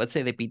here. Let's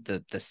say they beat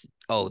the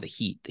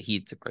Heat. The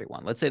Heat's a great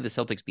one. Let's say the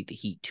Celtics beat the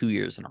Heat 2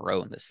 years in a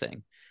row in this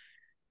thing.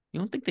 You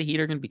don't think the Heat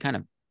are going to be kind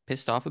of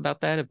pissed off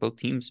about that if both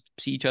teams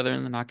see each other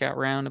in the knockout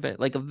round a bit?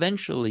 Like,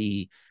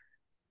 eventually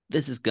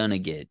this is going to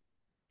get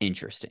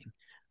interesting.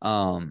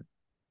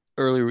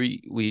 Earlier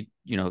we've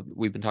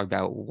been talking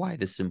about why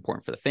this is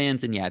important for the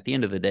fans, and at the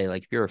end of the day,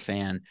 like, if you're a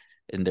fan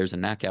and there's a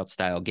knockout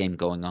style game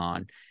going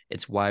on,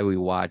 it's why we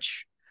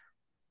watch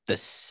the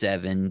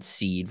 7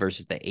 seed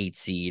versus the 8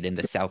 seed in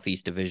the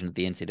Southeast Division of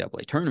the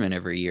NCAA tournament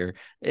every year.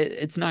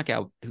 It's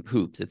knockout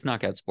hoops. It's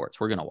knockout sports.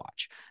 We're gonna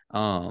watch.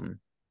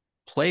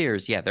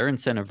 Players, their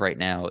incentive right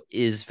now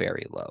is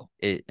very low.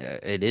 It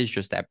is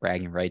just that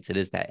bragging rights. It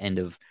is that end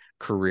of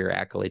career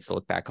accolades to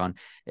look back on.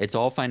 It's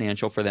all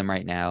financial for them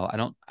right now. I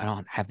don't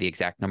have the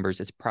exact numbers.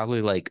 It's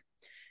probably like,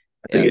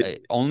 I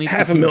think only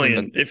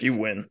 $500,000 if you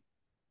win.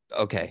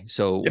 Okay,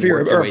 so if you're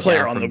a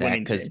player on the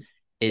winning team,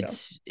 because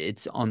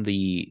it's on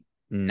the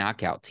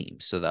knockout team.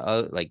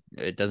 So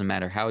it doesn't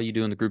matter how you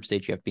do in the group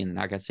stage, you have to be in the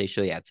knockout stage.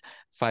 So it's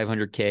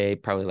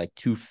 $500K, probably like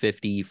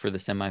 $250 for the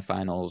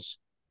semifinals,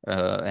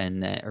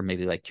 or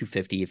maybe like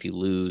 $250 if you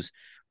lose,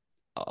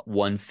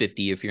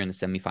 $150 if you're in the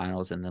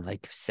semifinals, and then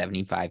like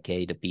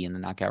 $75K to be in the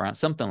knockout round,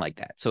 something like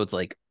that. So it's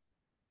like,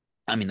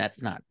 I mean,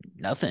 that's not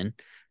nothing.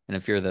 And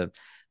if you're the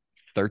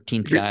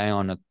 13th guy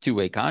on a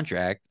 2-way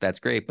contract, that's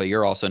great, but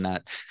you're also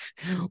not.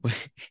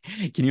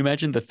 Can you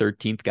imagine the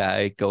 13th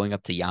guy going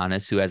up to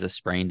Giannis who has a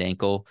sprained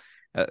ankle?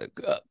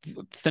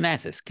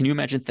 Thanasis. Can you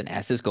imagine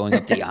Thanasis going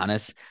up to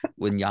Giannis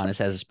when Giannis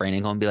has a sprained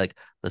ankle and be like,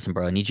 listen,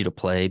 bro, I need you to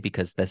play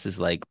because this is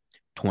like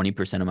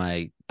 20% of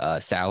my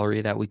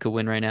salary that we could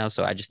win right now.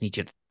 So I just need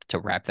you to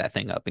wrap that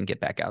thing up and get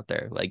back out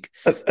there. Like,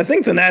 I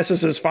think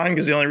Thanasis is fine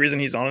because the only reason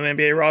he's on an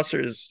NBA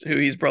roster is who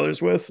he's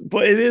brothers with.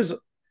 But it is,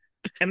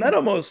 and that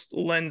almost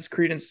lends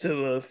credence to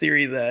the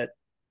theory that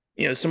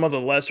some of the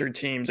lesser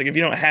teams, like if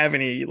you don't have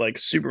any like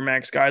super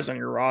max guys on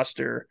your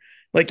roster,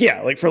 like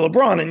like for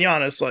LeBron and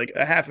Giannis, like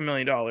a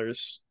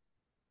 $500,000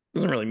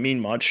 doesn't really mean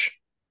much.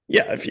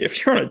 Yeah,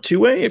 if you're on a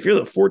two-way, if you're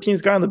the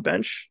 14th guy on the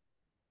bench,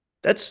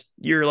 that's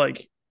your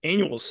like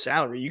annual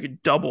salary. You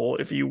could double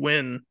if you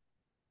win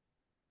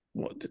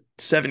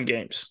 7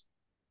 games.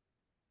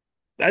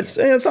 That's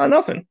not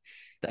nothing.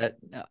 That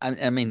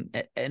I mean,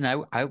 and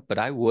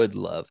I would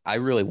love. I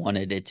really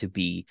wanted it to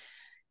be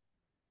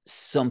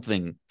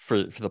something for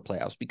the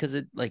playoffs, because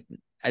it, like,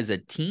 as a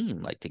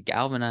team, like, to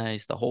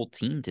galvanize the whole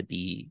team to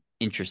be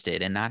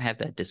interested and not have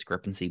that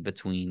discrepancy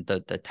between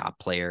the top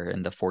player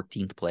and the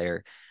 14th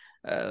player.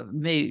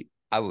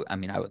 I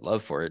would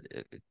love for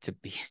it to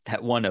be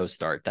that 1-0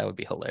 start. That would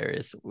be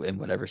hilarious in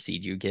whatever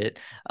seed you get,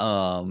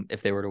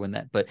 if they were to win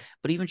that. But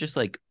even just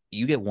like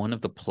you get one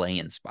of the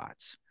play-in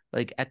spots.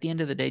 Like, at the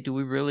end of the day, do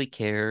we really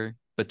care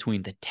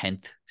between the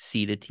 10th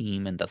seeded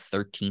team and the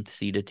 13th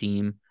seeded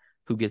team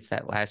who gets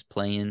that last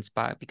play-in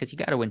spot? Because you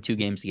got to win 2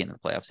 games to get into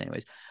the playoffs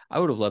anyways. I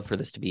would have loved for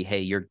this to be,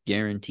 hey, you're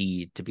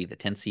guaranteed to be the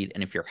 10th seed.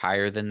 And if you're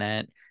higher than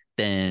that,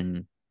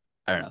 then,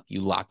 I don't know, you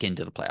lock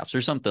into the playoffs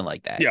or something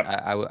like that. Yeah.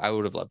 I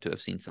would have loved to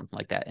have seen something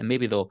like that. And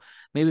maybe they'll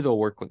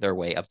work with their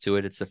way up to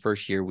it. It's the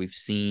first year we've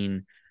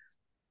seen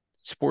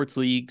sports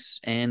leagues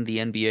and the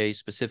NBA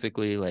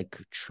specifically like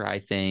try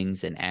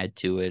things and add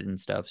to it and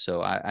stuff.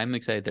 So I'm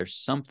excited. There's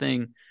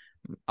something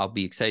I'll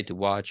be excited to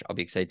watch. I'll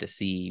be excited to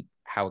see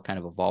how it kind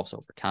of evolves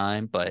over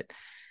time. But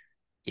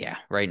yeah,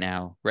 right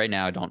now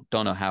I don't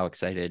know how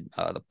excited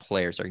the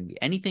players are going to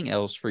be. Anything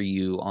else for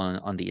you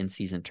on the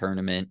in-season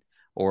tournament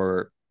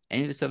or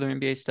any of this other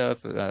NBA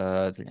stuff?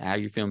 How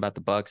you feeling about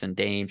the Bucks and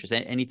Dame? Just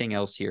anything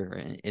else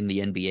here in the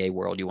NBA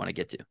world you want to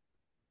get to?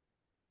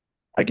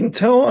 I can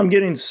tell I'm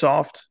getting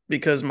soft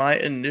because my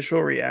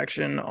initial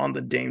reaction on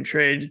the Dame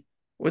trade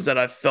was that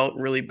I felt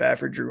really bad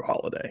for Drew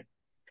Holiday.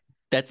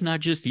 That's not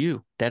just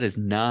you. That is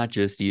not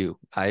just you.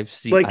 I've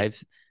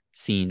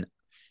seen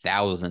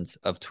thousands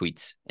of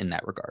tweets in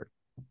that regard.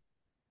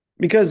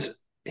 Because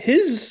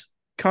his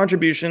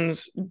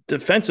contributions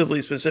defensively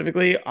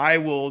specifically, I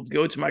will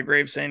go to my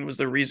grave saying was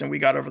the reason we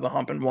got over the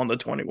hump and won the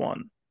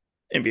 21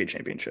 NBA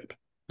championship.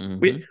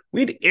 Mm-hmm.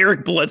 We had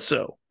Eric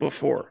Bledsoe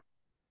before.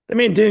 That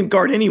man didn't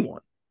guard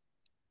anyone.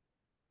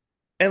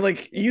 And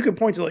like you could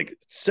point to like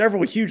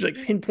several huge like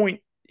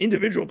pinpoint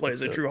individual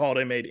plays that Drew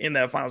Holiday made in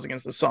that finals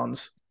against the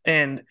Suns.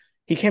 And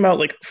he came out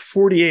like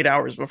 48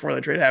 hours before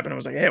the trade happened and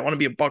was like, hey, I want to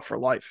be a Buck for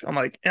life. I'm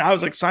like, and I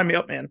was like, sign me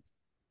up, man.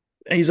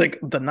 And he's like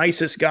the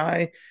nicest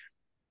guy.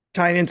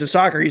 Tying into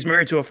soccer, he's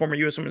married to a former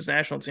U.S. Women's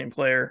National Team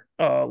player,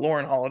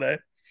 Lauren Holiday.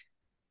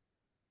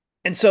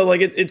 And so like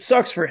it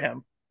sucks for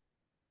him.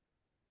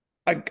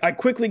 I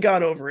quickly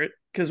got over it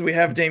because we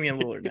have Damian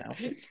Lillard now.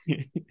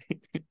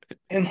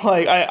 And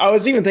like I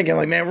was even thinking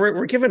like, man,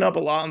 we're giving up a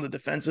lot on the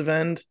defensive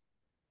end,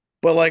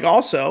 but like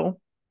also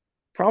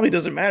probably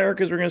doesn't matter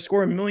because we're going to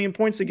score 1 million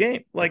points a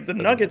game. Like the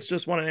Nuggets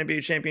just won an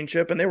NBA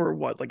championship and they were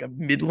like a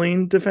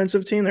middling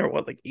defensive team. They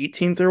were like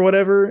 18th or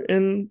whatever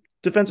in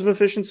defensive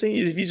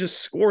efficiency. If you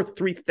just score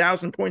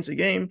 3,000 points a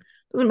game,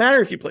 it doesn't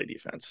matter if you play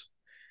defense.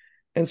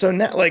 And so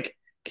now, like,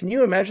 can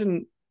you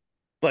imagine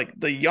like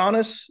the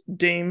Giannis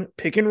Dame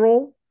pick and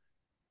roll?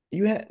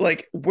 You had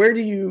like, where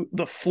do you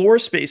the floor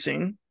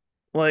spacing?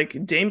 Like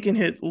Dame can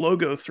hit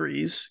logo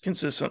threes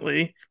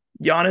consistently.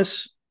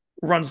 Giannis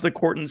runs the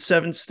court in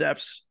 7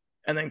 steps.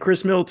 And then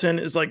Chris Middleton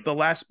is like the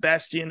last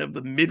bastion of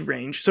the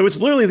mid-range. So it's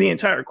literally the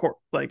entire court.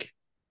 Like,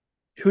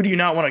 who do you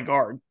not want to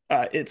guard?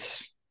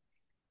 It's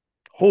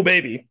whole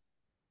baby.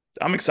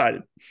 I'm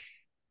excited.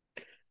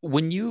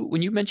 When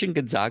you mentioned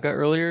Gonzaga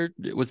earlier,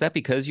 was that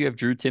because you have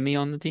Drew Timme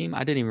on the team? I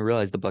didn't even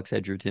realize the Bucks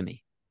had Drew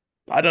Timme.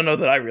 I don't know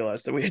that I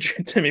realized that we had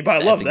Drew Timme,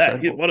 but I love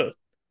that.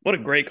 What a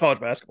great college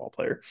basketball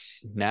player.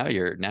 Now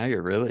you're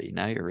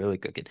really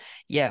cooking.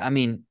 Yeah, I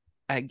mean,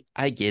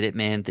 I get it,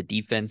 man. The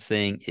defense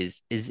thing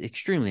is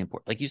extremely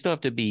important. Like you still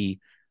have to be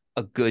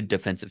a good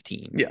defensive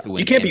team. Yeah,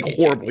 you can't be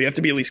horrible. You have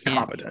to be at least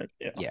competent.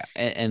 Yeah.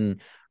 And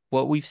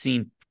what we've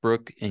seen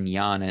Brooke and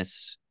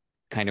Giannis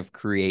kind of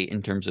create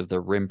in terms of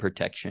the rim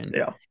protection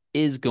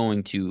is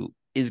going to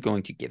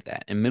give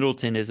that. And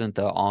Middleton isn't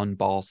the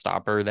on-ball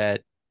stopper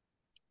that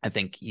I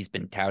think he's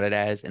been touted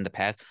as in the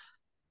past,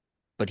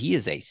 but he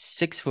is a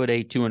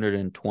 6'8",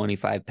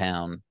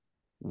 225-pound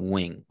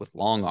wing with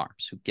long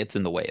arms who gets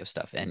in the way of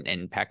stuff.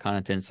 And Pat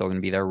Connaughton's still going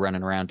to be there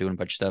running around doing a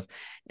bunch of stuff.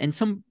 And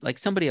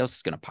somebody else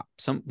is going to pop.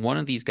 One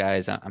of these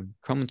guys, I'm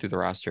combing through the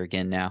roster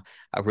again now.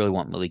 I really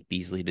want Malik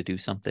Beasley to do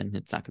something.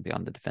 It's not going to be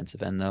on the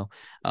defensive end though.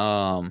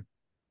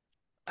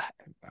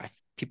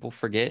 People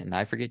forget, and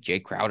I forget, Jay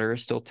Crowder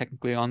is still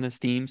technically on this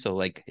team. So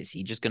like, is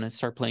he just going to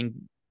start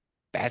playing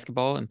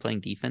basketball and playing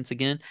defense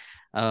again?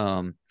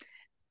 That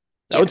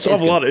would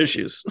solve a lot of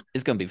issues.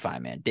 It's going to be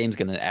fine, man. Dame's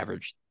going to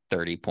average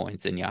 30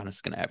 points and Giannis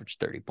is going to average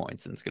 30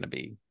 points, and it's going to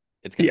be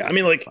I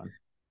mean, like fun.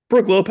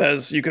 Brooke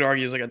Lopez, you could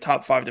argue is like a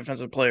top 5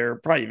 defensive player,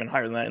 probably even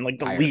higher than that in like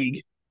the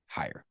league.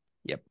 Higher.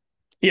 Yep.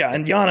 Yeah.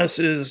 And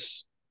Giannis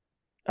is,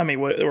 I mean,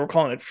 we're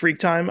calling it freak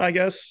time, I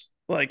guess.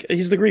 Like,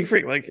 he's the Greek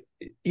freak. Like,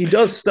 he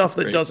does stuff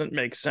that Right. doesn't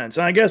make sense.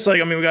 And I guess,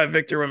 like, I mean, we got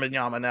Victor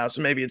Wembanyama now,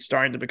 so maybe it's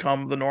starting to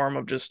become the norm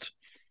of just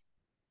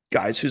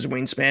guys whose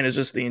wingspan is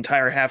just the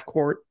entire half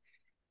court.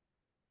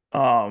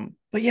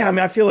 But yeah, I mean,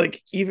 I feel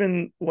like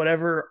even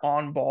whatever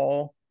on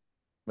ball,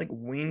 like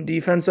wing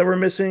defense that we're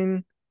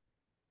missing,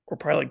 we're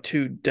probably like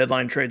 2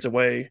 deadline trades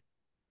away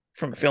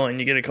from filling.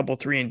 You get a couple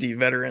 3-and-D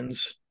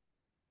veterans,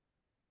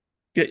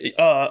 get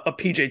a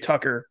PJ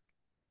Tucker,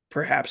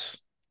 perhaps.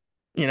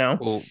 You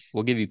know,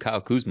 We'll give you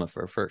Kyle Kuzma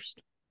for a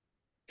first.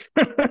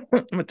 I'm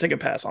gonna take a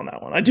pass on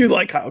that one. I do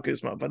like Kyle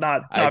Kuzma, but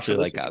not. I actually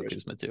for like Kyle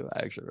Kuzma too. I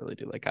actually really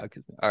do like Kyle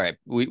Kuzma. All right,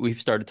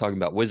 we've started talking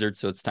about Wizards,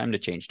 so it's time to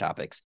change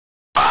topics.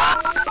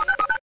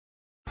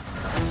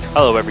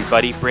 Hello,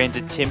 everybody.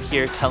 Brandon Tim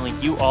here,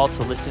 telling you all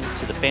to listen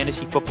to the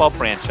Fantasy Football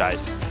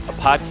Franchise, a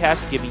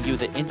podcast giving you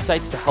the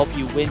insights to help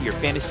you win your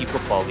fantasy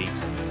football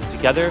leagues.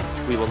 Together,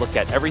 we will look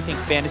at everything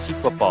fantasy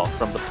football,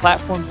 from the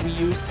platforms we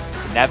use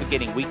to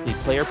navigating weekly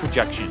player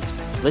projections.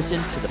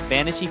 Listen to the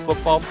Fantasy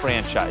Football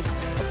Franchise,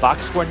 a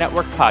Box Score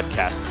Network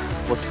podcast.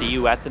 We'll see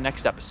you at the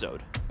next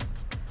episode.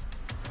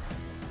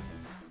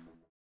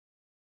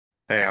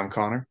 Hey, I'm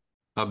Connor.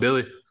 I'm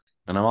Billy.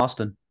 And I'm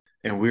Austin.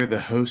 And we're the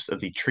host of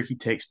the Tricky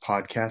Takes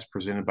podcast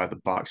presented by the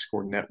Box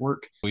Score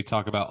Network. We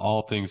talk about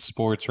all things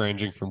sports,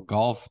 ranging from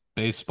golf,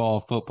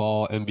 baseball,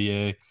 football,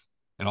 NBA,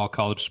 and all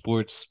college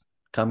sports.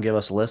 Come give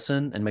us a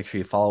listen and make sure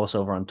you follow us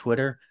over on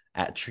Twitter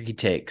at Tricky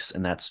Takes,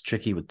 and that's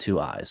Tricky with 2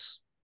 eyes.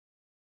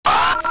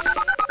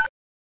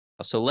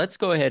 So let's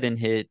go ahead and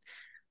hit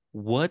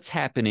what's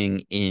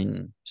happening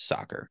in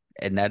soccer.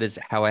 And that is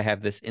how I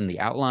have this in the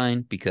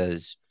outline,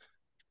 because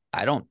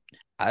I don't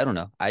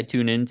know. I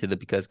tune into the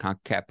Because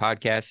CONCACAF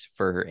podcast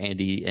for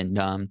Andy and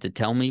Dom to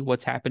tell me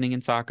what's happening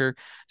in soccer.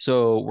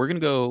 So we're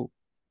going to go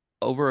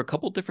over a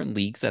couple different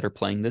leagues that are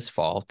playing this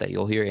fall that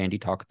you'll hear Andy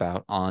talk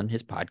about on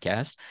his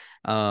podcast.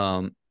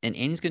 And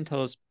Andy's going to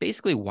tell us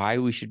basically why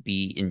we should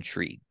be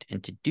intrigued.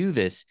 And to do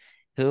this,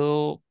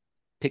 he'll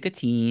pick a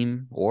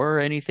team or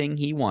anything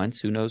he wants.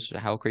 Who knows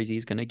how crazy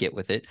he's going to get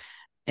with it,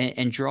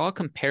 and draw a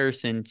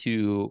comparison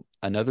to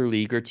another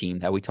league or team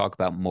that we talk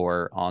about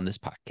more on this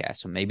podcast.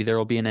 So maybe there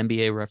will be an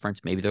NBA reference.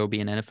 Maybe there will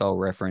be an NFL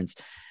reference.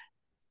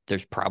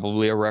 There's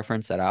probably a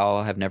reference that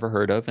I'll have never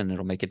heard of, and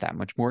it'll make it that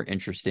much more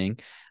interesting.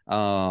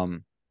 But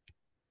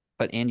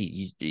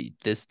Andy,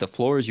 the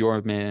floor is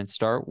yours, man.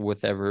 Start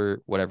with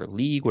whatever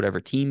league,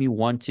 whatever team you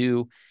want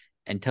to,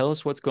 and tell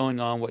us what's going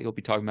on, what you'll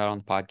be talking about on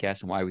the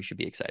podcast, and why we should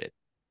be excited.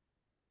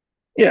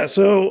 Yeah,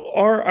 so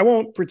I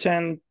won't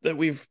pretend that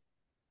we've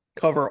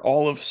cover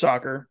all of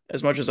soccer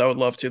as much as I would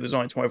love to. There's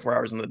only 24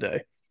 hours in the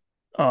day.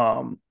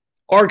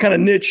 Our kind of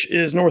niche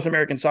is North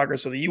American soccer,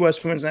 so the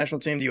U.S. women's national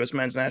team, the U.S.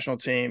 men's national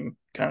team,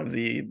 kind of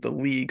the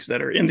leagues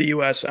that are in the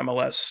U.S.,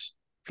 MLS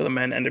for the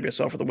men,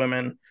 NWSL for the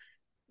women,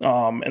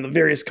 and the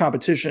various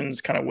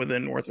competitions kind of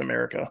within North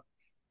America.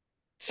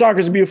 Soccer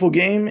is a beautiful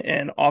game,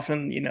 and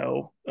often,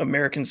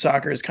 American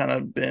soccer has kind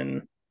of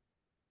been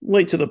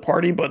late to the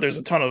party, but there's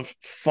a ton of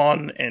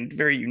fun and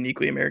very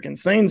uniquely American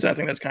things. I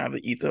think that's kind of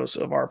the ethos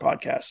of our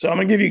podcast. So I'm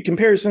going to give you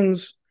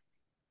comparisons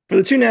for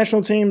the 2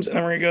 national teams, and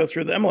then we're going to go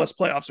through the MLS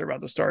playoffs are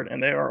about to start,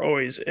 and they are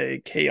always a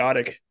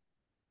chaotic,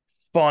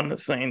 fun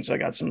thing. So I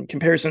got some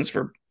comparisons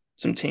for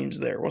some teams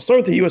there. We'll start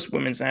with the U.S.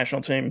 women's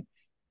national team.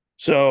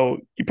 So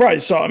you probably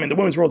saw, the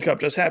Women's World Cup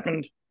just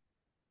happened.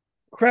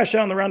 Crashed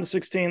out in the round of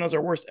 16. That was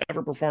our worst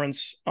ever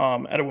performance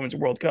at a Women's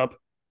World Cup.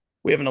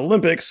 We have an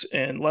Olympics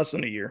in less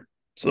than a year.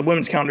 So the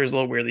women's calendar is a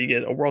little weird that you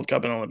get a World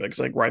Cup and Olympics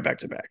like right back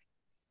to back.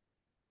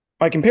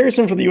 My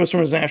comparison for the U.S.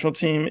 women's national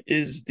team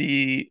is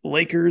the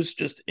Lakers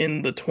just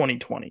in the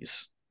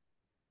 2020s.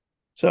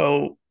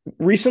 So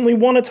recently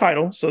won a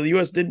title. So the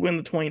U.S. did win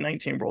the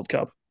 2019 World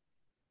Cup.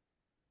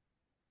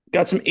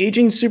 Got some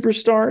aging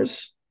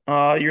superstars.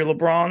 Your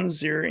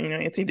LeBrons, your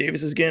Anthony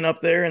Davis is getting up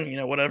there,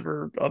 and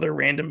whatever other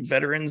random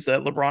veterans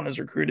that LeBron has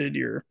recruited,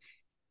 your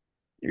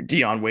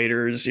Dion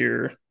Waiters,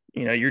 your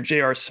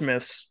J.R.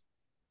 Smiths.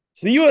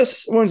 So the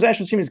U.S. women's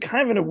national team is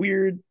kind of in a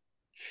weird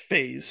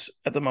phase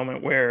at the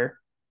moment where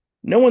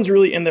no one's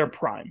really in their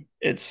prime.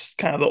 It's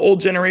kind of the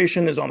old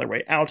generation is on their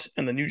way out,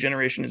 and the new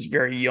generation is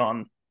very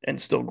young and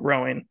still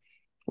growing.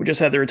 We just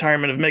had the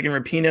retirement of Megan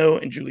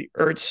Rapinoe and Julie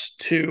Ertz,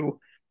 too.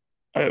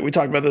 We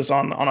talked about this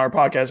on our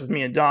podcast with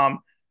me and Dom.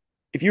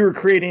 If you were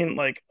creating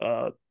like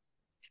a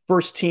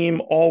first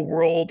team all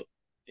world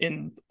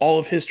in all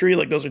of history,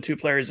 like those are 2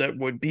 players that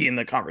would be in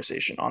the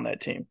conversation on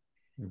that team.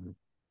 Mm-hmm.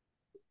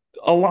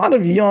 A lot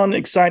of young,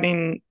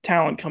 exciting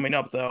talent coming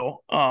up,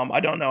 though. I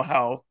don't know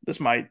how this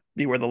might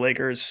be where the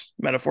Lakers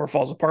metaphor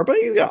falls apart,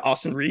 but you got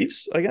Austin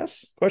Reeves, I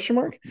guess? Question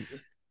mark.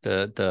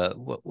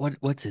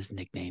 What's his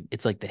nickname?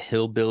 It's like the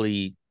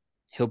hillbilly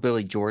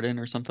Jordan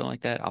or something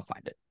like that. I'll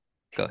find it.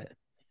 Go ahead.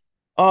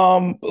 A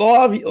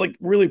lot of like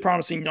really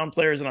promising young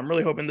players, and I'm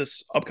really hoping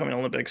this upcoming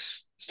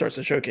Olympics starts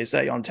to showcase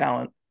that young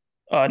talent.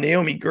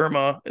 Naomi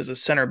Girma is a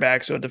center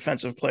back, so a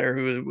defensive player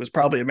who was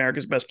probably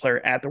America's best player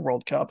at the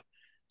World Cup.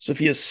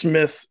 Sophia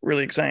Smith,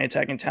 really exciting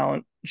attacking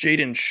talent.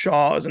 Jaden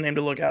Shaw is a name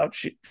to look out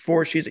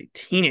for. She's a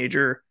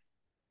teenager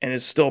and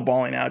is still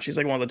balling out. She's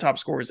like one of the top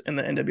scorers in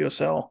the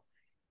NWSL.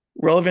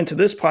 Relevant to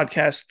this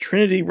podcast,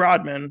 Trinity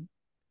Rodman,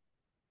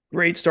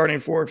 great starting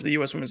forward for the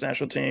U.S. women's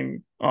national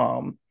team,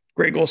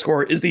 great goal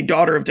scorer, is the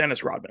daughter of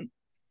Dennis Rodman.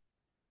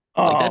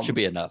 Like, that should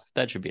be enough.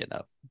 That should be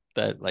enough.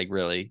 That, like,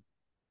 really,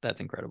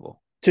 that's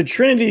incredible. To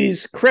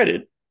Trinity's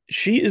credit,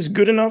 she is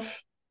good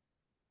enough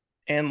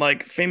and,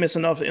 like, famous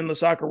enough in the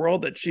soccer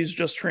world that she's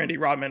just Trinity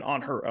Rodman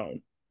on her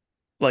own.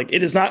 Like,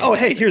 it is not, oh,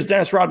 hey, here's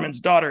Dennis Rodman's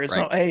daughter. It's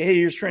not, hey,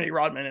 here's Trinity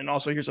Rodman. And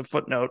also here's a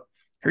footnote.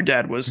 Her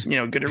dad was,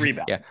 good at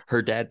rebound. Yeah,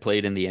 her dad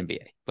played in the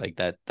NBA. Like,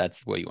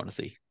 that's what you want to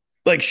see.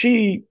 Like,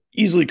 she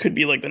easily could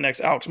be like the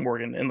next Alex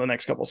Morgan in the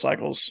next couple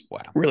cycles.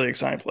 Wow. Really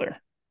exciting player.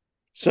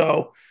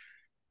 So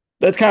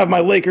that's kind of my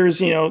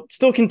Lakers,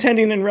 still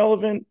contending and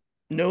relevant.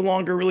 No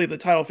longer really the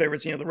title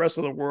favorites. The rest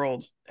of the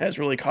world has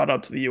really caught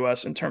up to the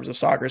U.S. in terms of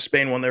soccer.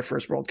 Spain won their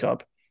first World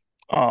Cup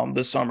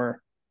this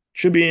summer.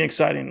 Should be an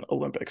exciting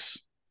Olympics.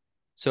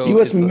 So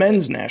U.S.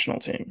 men's national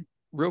team.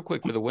 Real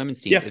quick for the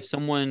women's team, if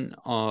someone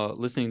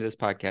listening to this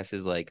podcast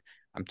is like,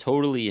 I'm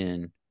totally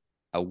in,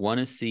 I want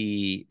to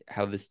see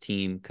how this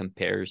team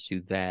compares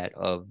to that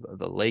of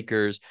the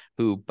Lakers,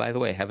 who, by the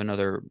way, have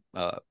another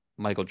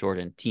Michael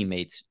Jordan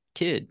teammate's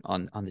kid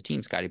on the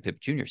team, Scottie Pippen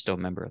Jr., still a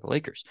member of the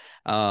Lakers.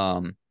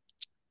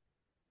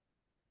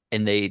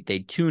 And they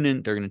tune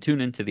in, they're going to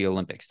tune into the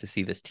Olympics to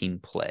see this team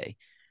play.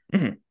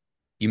 Mm-hmm.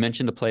 You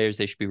mentioned the players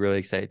they should be really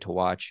excited to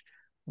watch.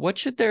 What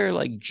should their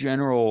like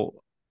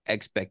general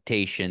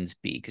expectations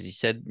be? Because you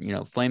said,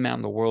 flame out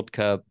in the World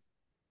Cup.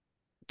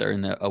 They're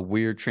in a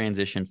weird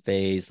transition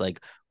phase.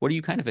 Like, what are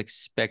you kind of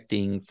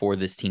expecting for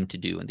this team to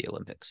do in the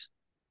Olympics?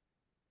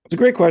 It's a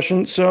great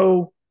question.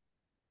 So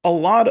a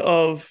lot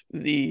of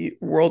the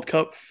World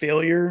Cup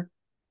failure,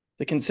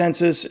 the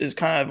consensus is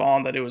kind of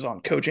on that it was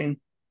on coaching.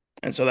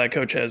 And so that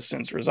coach has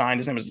since resigned.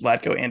 His name is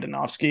Vlatko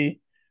Andonovski.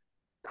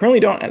 Currently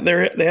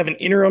they have an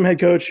interim head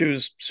coach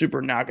who's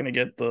super not going to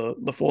get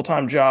the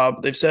full-time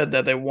job. They've said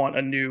that they want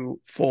a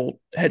new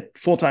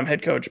full-time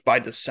head coach by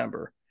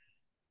December.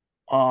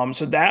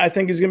 So that I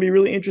think is going to be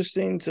really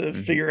interesting to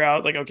figure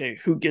out, like, okay,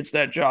 who gets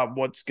that job?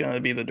 What's going to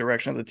be the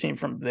direction of the team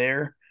from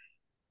there?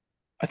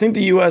 I think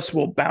the U.S.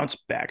 will bounce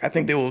back. I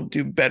think they will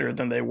do better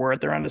than they were at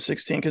their round of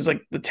 16 because,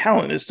 like, the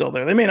talent is still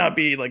there. They may not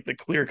be like the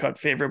clear-cut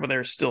favorite, but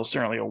they're still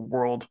certainly a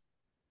world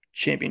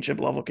championship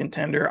level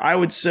contender. I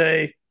would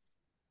say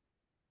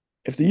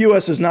if the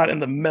U.S. is not in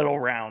the medal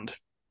round,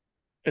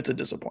 it's a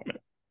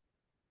disappointment.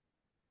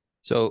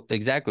 So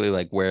exactly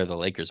like where the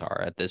Lakers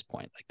are at this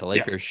point. Like, the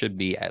Lakers should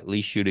be at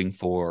least shooting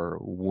for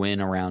win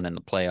around in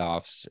the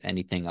playoffs.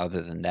 Anything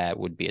other than that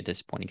would be a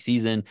disappointing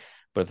season.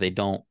 But if they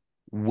don't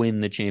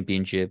win the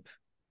championship,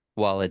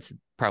 while it's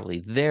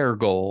probably their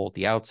goal,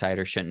 the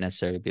outsider shouldn't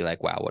necessarily be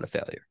like, wow, what a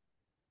failure.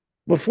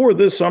 Before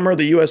this summer,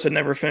 the U.S. had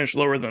never finished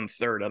lower than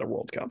third at a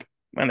World Cup.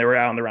 And they were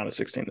out in the round of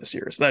 16 this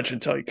year. So that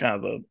should tell you kind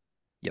of the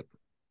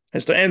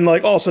and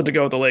like also to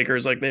go with the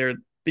Lakers, like the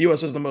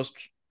U.S. has the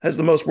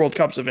most World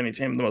Cups of any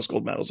team, the most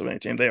gold medals of any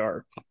team. They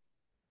are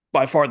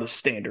by far the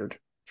standard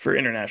for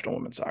international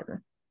women's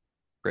soccer.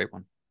 Great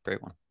one.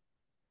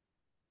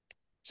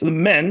 So the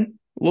men,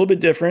 a little bit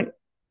different.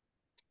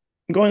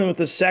 I'm going with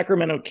the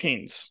Sacramento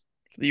Kings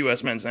for the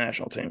U.S. men's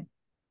national team.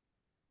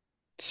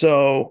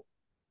 So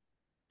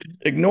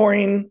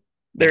ignoring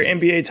their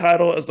NBA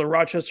title as the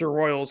Rochester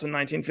Royals in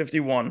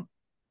 1951,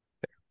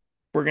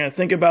 we're going to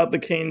think about the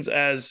Kings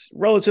as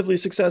relatively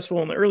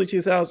successful in the early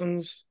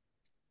 2000s,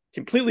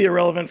 completely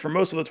irrelevant for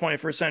most of the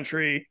 21st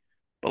century,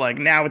 but like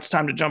now it's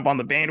time to jump on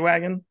the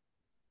bandwagon.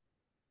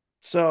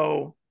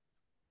 So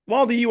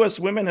while the U.S.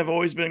 women have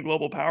always been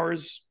global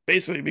powers,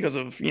 basically because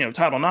of,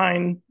 Title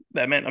IX,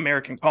 that meant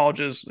American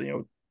colleges,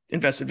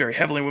 invested very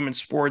heavily in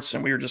women's sports.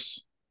 And we were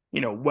just,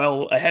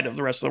 well ahead of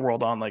the rest of the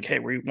world on like, hey,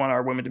 we want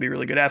our women to be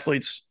really good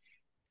athletes.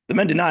 The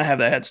men did not have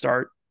that head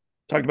start.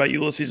 Talked about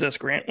Ulysses S.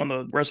 Grant when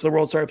the rest of the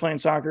world started playing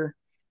soccer.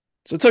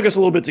 So it took us a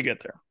little bit to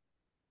get there.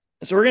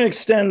 So we're going to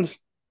extend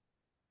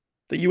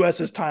the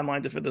U.S.'s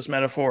timeline to fit this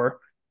metaphor.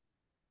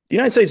 The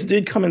United States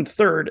did come in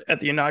third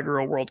at the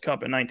inaugural World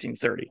Cup in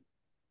 1930.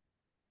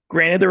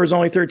 Granted, there was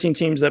only 13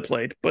 teams that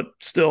played, but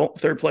still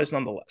third place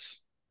nonetheless.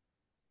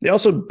 They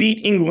also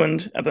beat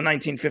England at the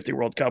 1950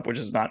 World Cup, which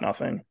is not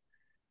nothing.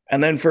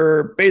 And then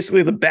for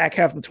basically the back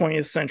half of the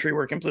 20th century,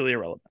 we're completely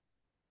irrelevant.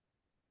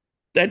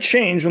 That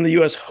changed when the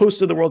U.S.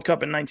 hosted the World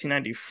Cup in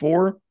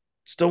 1994.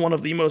 Still one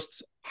of the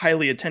most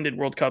highly attended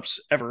World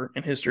Cups ever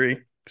in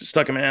history.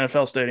 Stuck them in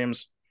NFL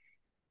stadiums.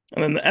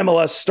 And then the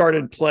MLS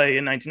started play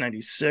in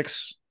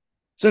 1996.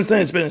 Since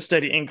then, it's been a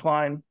steady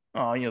incline.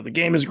 The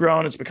game has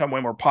grown. It's become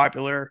way more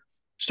popular.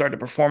 Started to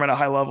perform at a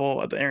high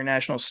level at the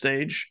international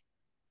stage.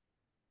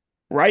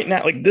 Right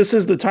now, like, this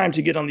is the time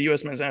to get on the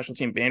U.S. men's national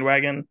team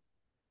bandwagon.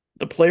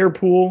 The player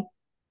pool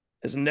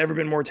has never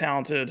been more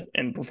talented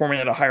and performing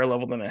at a higher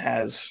level than it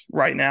has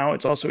right now.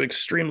 It's also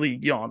extremely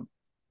young.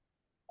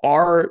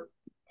 I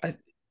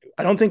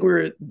don't think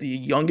we're the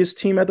youngest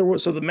team at the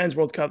World. So the men's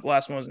World Cup, the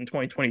last one was in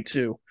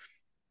 2022.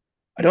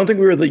 I don't think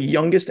we were the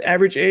youngest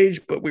average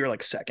age, but we were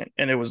like second,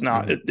 and it was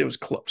not. It was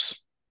close.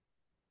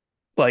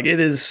 Like, it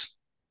is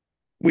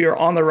We are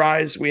on the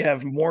rise. We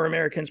have more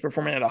Americans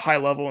performing at a high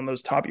level in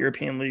those top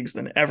European leagues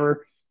than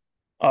ever.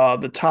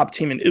 The top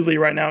team in Italy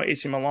right now,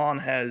 AC Milan,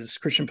 has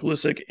Christian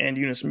Pulisic and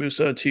Yunus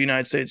Musa, two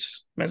United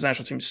States men's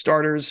national team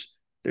starters.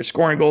 They're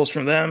scoring goals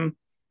from them.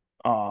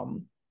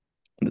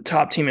 The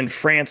top team in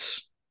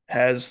France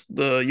has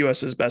the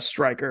US's best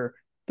striker.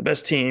 The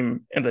best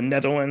team in the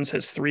Netherlands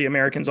has 3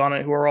 Americans on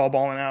it who are all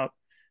balling out.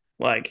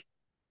 Like,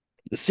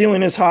 the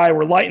ceiling is high.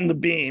 We're lighting the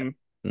beam.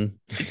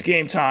 It's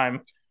game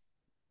time.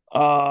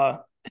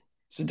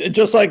 So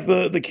just like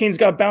the Kings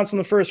got bounced in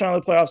the first round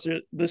of the playoffs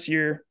this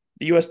year,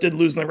 the U.S. did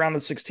lose in the round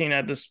of 16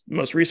 at this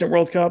most recent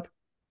World Cup,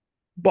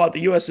 but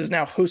the U.S. is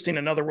now hosting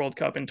another World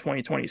Cup in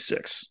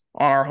 2026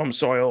 on our home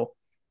soil.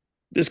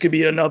 This could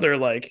be another,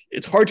 like,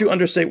 it's hard to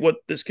understate what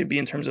this could be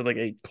in terms of like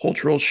a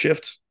cultural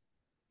shift,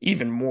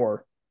 even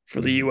more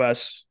for the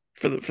U.S.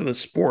 for the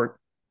sport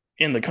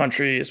in the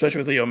country, especially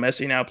with Leo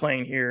Messi now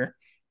playing here.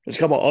 There's a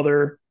couple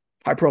other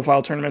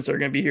high-profile tournaments that are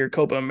going to be here.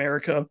 Copa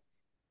America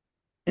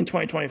in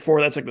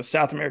 2024. That's like the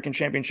South American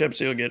Championship.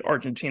 So you'll get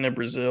Argentina,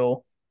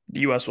 Brazil.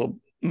 The U.S. will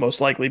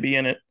most likely be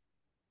in it.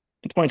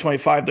 In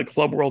 2025, the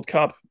Club World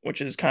Cup,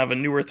 which is kind of a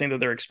newer thing that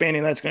they're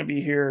expanding. That's going to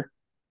be here.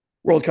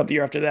 World Cup the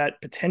year after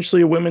that.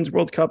 Potentially a Women's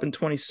World Cup in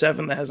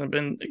 27 that hasn't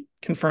been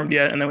confirmed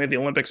yet. And then we have the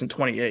Olympics in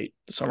 28,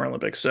 the Summer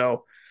Olympics.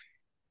 So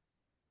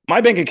my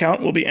bank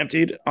account will be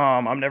emptied.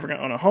 I'm never going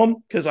to own a home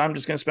because I'm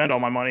just going to spend all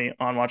my money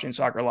on watching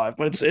soccer live.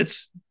 But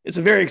it's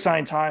a very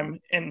exciting time.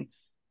 And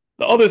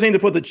the other thing to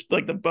put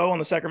the bow on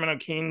the Sacramento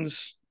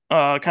Kings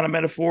kind of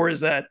metaphor is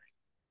that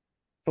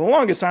for the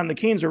longest time, the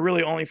Kings were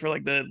really only for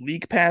like the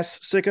league pass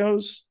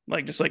sickos,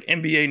 like just like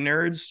NBA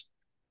nerds.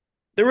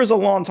 There was a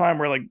long time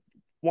where like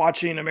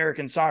watching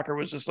American soccer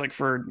was just like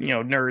for,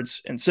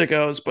 nerds and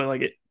sickos, but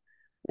like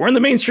we're in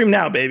the mainstream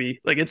now, baby.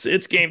 Like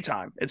it's game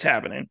time. It's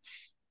happening.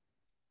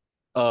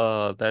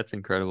 That's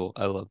incredible.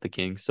 I love the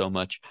Kings so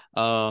much.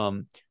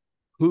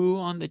 Who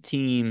on the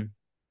team?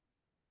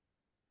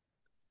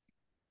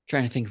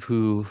 Trying to think of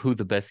who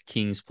the best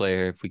Kings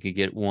player, if we could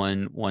get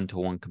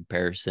one-to-one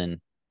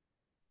comparison.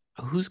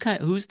 Who's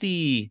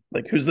the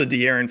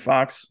De'Aaron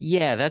Fox?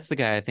 Yeah, that's the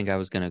guy I think I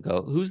was gonna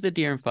go. Who's the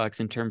De'Aaron Fox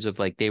in terms of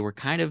like they were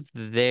kind of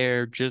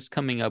there just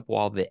coming up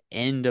while the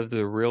end of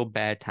the real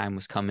bad time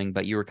was coming,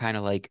 but you were kind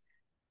of like,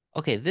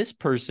 okay, this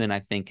person I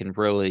think can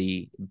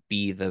really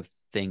be the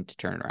thing to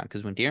turn around.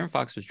 Because when De'Aaron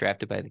Fox was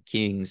drafted by the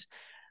Kings,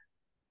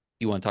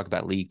 you want to talk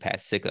about league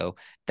pass sicko,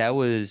 that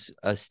was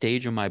a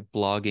stage of my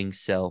blogging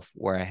self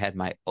where I had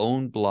my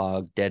own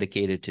blog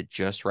dedicated to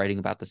just writing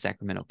about the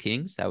Sacramento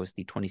Kings. That was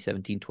the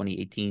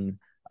 2017-2018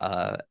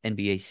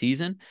 NBA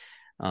season.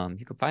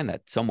 You can find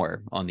that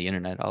somewhere on the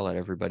internet. I'll let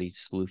everybody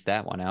sleuth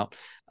that one out.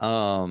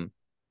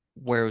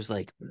 Where it was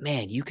like,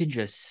 man, you can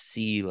just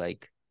see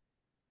like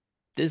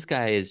this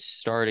guy is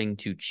starting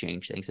to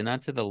change things, and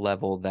not to the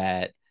level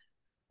that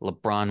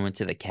LeBron went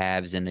to the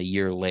Cavs and a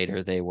year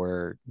later they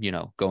were,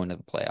 going to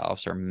the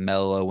playoffs, or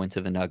Melo went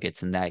to the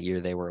Nuggets and that year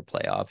they were a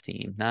playoff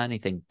team. Not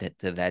anything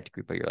to that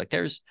degree, but you're like,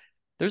 there's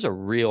a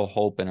real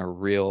hope and a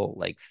real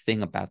like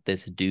thing about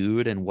this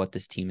dude and what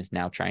this team is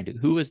now trying to.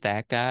 Who is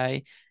that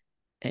guy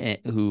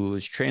who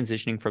is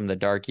transitioning from the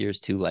dark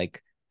years to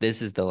like,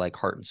 this is the like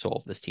heart and soul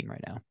of this team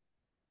right now?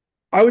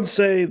 I would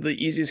say the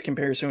easiest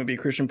comparison would be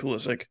Christian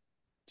Pulisic.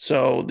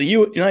 So the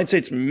United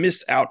States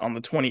missed out on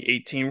the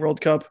 2018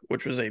 World Cup,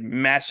 which was a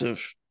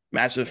massive,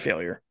 massive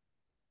failure.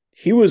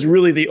 He was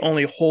really the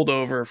only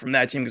holdover from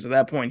that team because at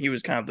that point he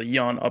was kind of the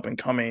young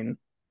up-and-coming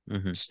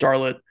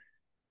starlet.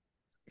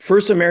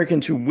 First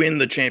American to win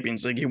the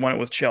Champions League. He won it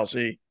with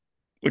Chelsea,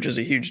 which is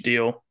a huge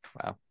deal.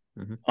 Wow.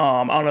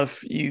 I don't know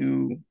if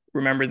you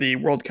remember the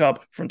World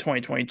Cup from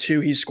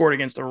 2022. He scored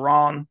against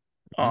Iran,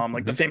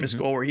 the famous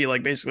goal where he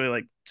like basically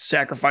like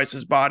sacrificed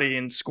his body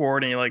and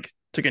scored, and he like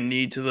took a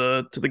knee to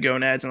the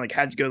gonads and like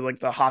had to go to like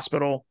the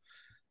hospital.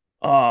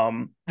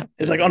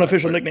 His like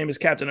unofficial nickname is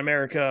Captain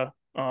America.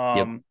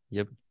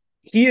 Yep.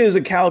 He is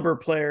a caliber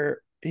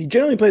player. He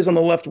generally plays on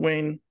the left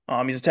wing. He's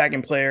an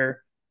attacking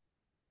player,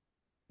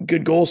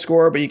 good goal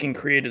scorer, but he can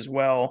create as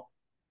well.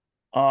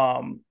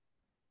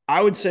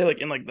 I would say like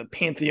in like the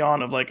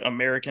pantheon of like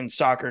American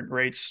soccer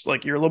greats,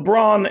 like your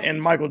LeBron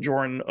and Michael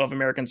Jordan of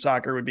American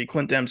soccer would be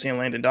Clint Dempsey and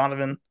Landon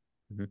Donovan.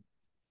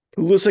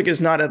 Pulisic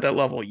is not at that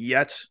level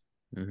yet.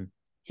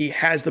 He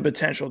has the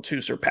potential to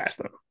surpass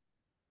them.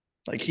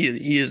 Like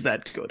he is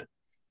that good.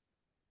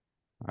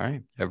 All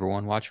right,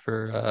 everyone watch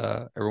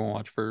for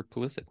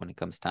Pulisic when it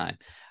comes time.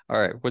 All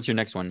right, what's your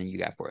next one that you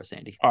got for us,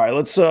 Andy? All right,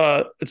 it's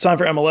time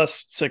for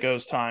MLS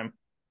sickos time.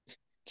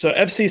 So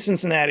FC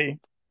Cincinnati,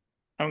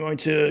 I'm going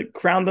to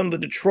crown them the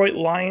Detroit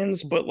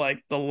Lions, but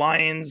like the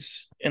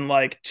Lions in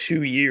like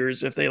 2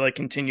 years if they like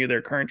continue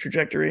their current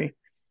trajectory.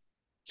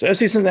 So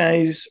FC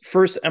Cincinnati's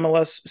first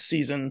MLS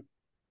season,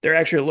 they're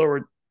actually a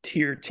lower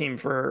tier team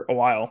for a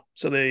while.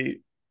 So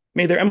they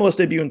made their MLS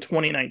debut in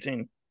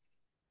 2019.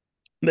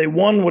 They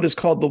won what is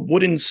called the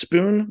Wooden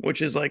Spoon,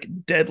 which is like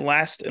dead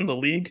last in the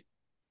league.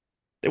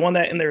 They won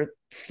that in their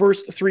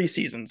first 3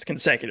 seasons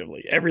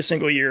consecutively. Every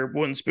single year,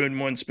 Wooden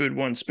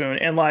Spoon.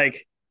 And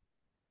like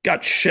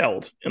got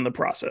shelled in the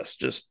process,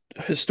 just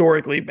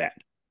historically bad.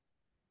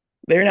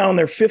 They're now in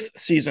their 5th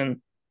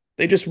season.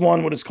 They just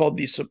won what is called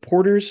the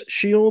Supporters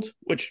Shield,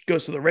 which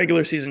goes to the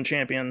regular season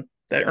champion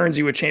that earns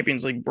you a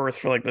Champions League berth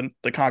for like the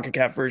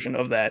CONCACAF version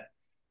of that.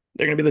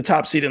 They're going to be the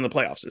top seed in the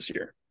playoffs this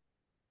year.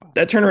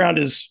 That turnaround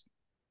is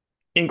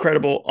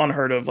incredible,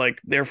 unheard of.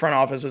 Like their front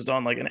office has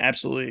done like an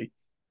absolutely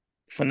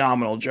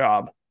phenomenal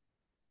job.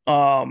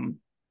 I'm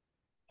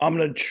going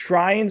to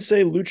try and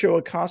say Lucho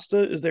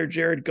Acosta is their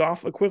Jared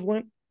Goff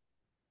equivalent,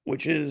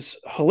 which is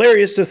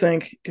hilarious to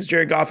think because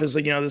Jared Goff is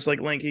like, this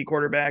like lanky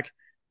quarterback.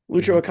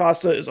 Lucho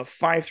Acosta is a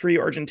 5'3"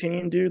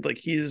 Argentinian dude. Like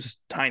he's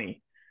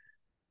tiny,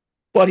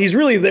 but he's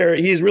really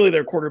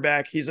their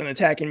quarterback. He's an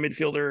attacking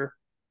midfielder.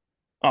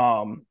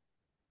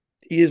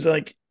 He is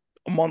like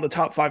among the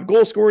top 5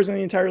 goal scorers in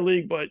the entire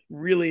league, but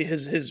really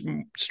his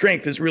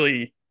strength is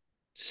really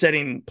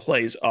setting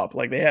plays up.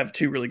 Like they have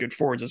 2 really good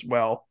forwards as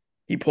well.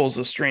 He pulls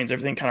the strings.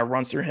 Everything kind of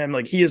runs through him.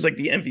 Like he is like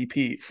the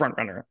MVP front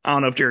runner. I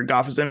don't know if Jared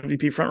Goff is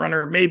MVP front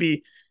runner.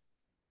 Maybe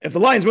if the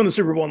Lions win the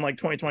Super Bowl in like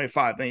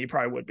 2025, then he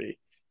probably would be.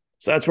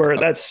 So that's where I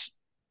was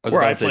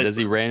where about to say, does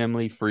he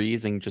randomly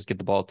freeze and just get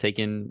the ball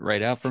taken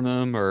right out from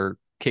him, or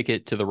kick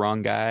it to the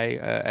wrong guy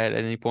at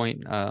any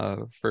point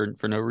for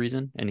no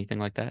reason, anything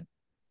like that?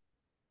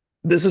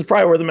 This is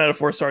probably where the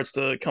metaphor starts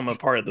to come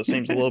apart at the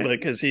seams a little bit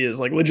because he is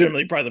like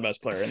legitimately probably the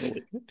best player in the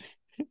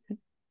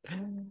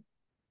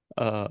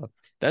league.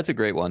 That's a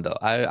great one though.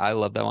 I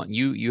love that one.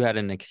 You had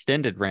an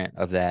extended rant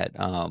of that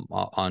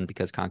on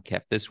because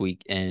CONCACAF this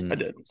week and I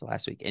did. It was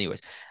last week.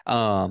 Anyways,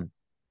 and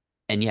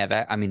yeah,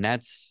 that I mean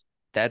that's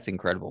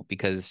incredible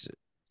because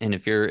and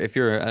if you're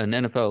an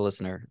NFL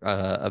listener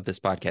of this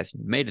podcast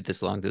and you made it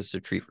this long, this is a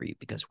treat for you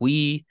because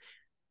we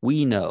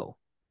know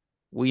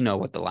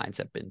what the Lions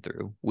have been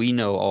through. We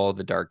know all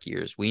the dark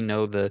years. We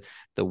know the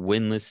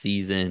winless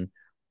season,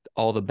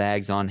 all the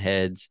bags on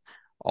heads,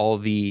 all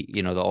the,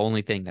 the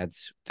only thing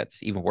that's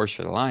even worse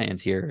for the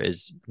Lions here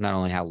is not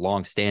only how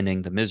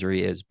long-standing the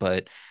misery is,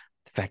 but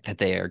the fact that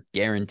they are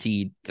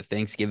guaranteed the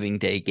Thanksgiving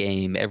Day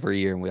game every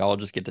year, and we all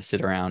just get to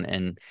sit around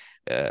and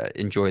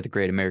enjoy the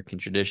great American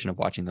tradition of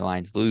watching the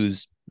Lions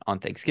lose on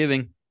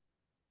Thanksgiving.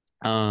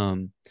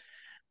 But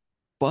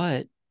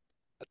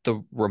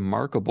the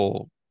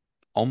remarkable,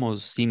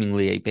 almost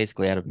seemingly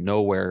basically out of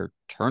nowhere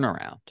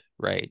turnaround,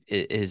 right,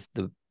 is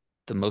the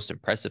most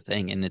impressive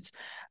thing. And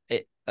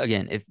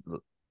again,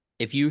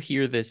 if you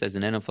hear this as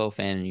an NFL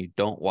fan and you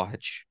don't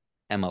watch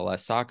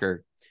MLS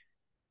soccer,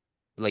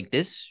 like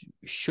this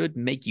should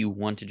make you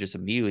want to just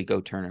immediately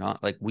go turn it on.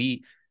 Like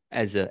we,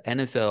 as a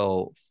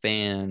NFL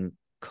fan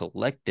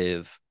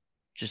collective,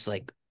 just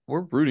like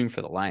we're rooting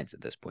for the Lions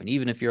at this point.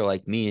 Even if you're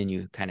like me and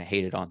you kind of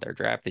hated on their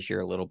draft this year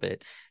a little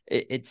bit,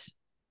 it's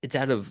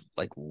out of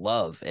like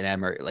love and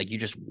admiration. Like you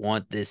just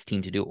want this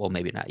team to do it. Well,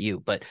 maybe not you,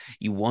 but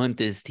you want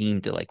this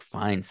team to like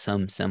find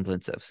some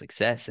semblance of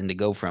success and to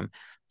go from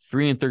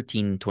 3-13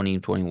 in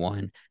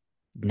 2021,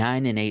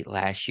 9-8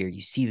 last year.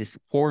 You see this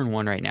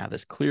 4-1 right now,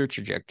 this clear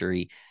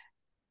trajectory.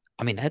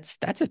 I mean, that's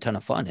a ton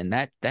of fun. And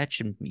that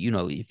should,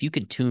 if you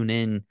can tune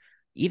in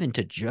even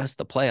to just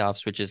the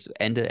playoffs, which is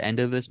end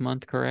of this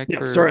month, correct?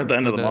 Yeah, start at the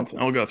end of the month.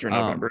 I'll go through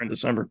November and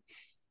December.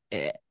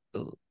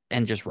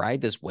 And just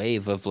ride this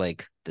wave of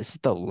like, this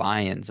is the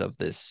Lions of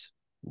this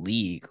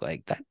league.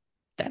 Like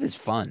that is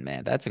fun,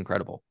 man. That's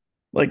incredible.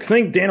 Like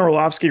think Dan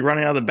Orlovsky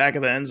running out of the back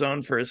of the end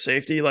zone for his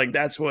safety. Like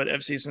that's what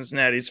FC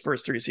Cincinnati's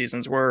first 3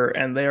 seasons were.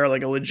 And they are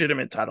like a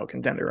legitimate title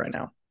contender right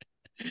now.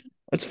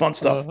 That's fun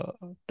stuff.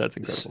 That's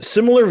incredible.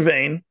 Similar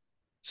vein.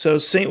 So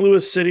St.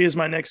 Louis City is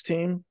my next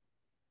team.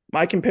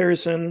 My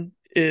comparison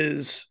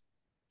is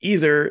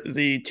either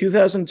the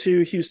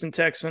 2002 Houston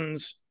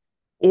Texans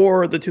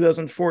or the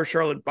 2004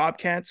 Charlotte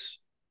Bobcats,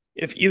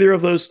 if either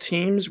of those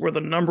teams were the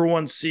number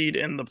 1 seed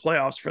in the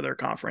playoffs for their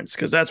conference,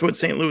 because that's what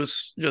St.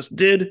 Louis just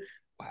did.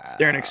 Wow.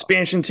 They're an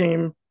expansion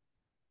team.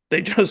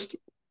 They just,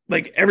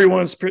 like,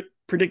 everyone's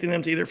predicting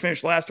them to either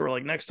finish last or,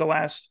 like, next to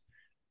last.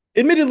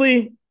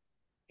 Admittedly,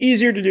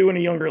 easier to do in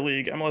a younger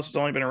league, unless it's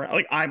only been around.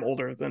 Like, I'm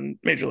older than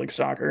Major League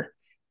Soccer.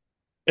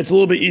 It's a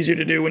little bit easier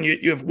to do when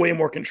you have way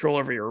more control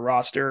over your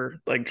roster.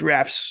 Like,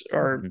 drafts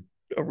are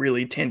a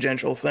really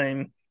tangential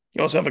thing.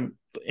 You also have an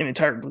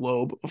entire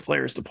globe of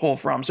players to pull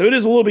from. So it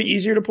is a little bit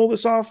easier to pull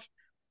this off.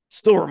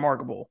 Still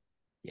remarkable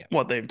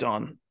what they've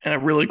done. And a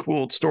really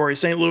cool story.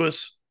 St.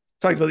 Louis,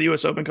 talked about the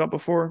U.S. Open Cup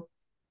before.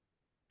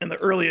 In the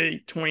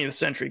early 20th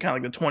century, kind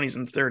of like the 20s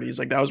and 30s,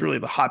 like that was really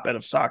the hotbed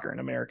of soccer in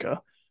America.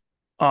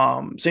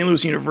 St.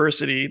 Louis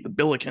University, the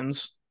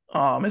Billikens,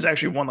 has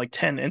actually won like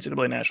 10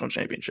 NCAA national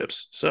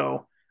championships.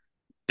 So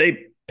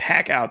they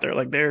pack out there.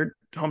 Like their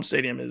home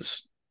stadium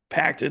is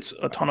packed. It's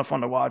a ton of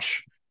fun to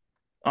watch.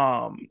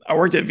 I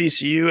worked at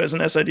VCU as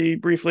an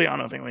SID briefly. I don't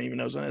know if anyone even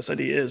knows what an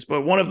SID is,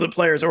 but one of the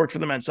players I worked for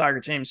the men's soccer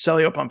team,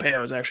 Celio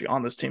Pompeo, is actually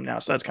on this team now.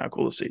 So that's kind of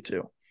cool to see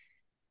too.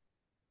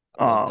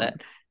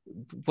 That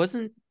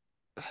wasn't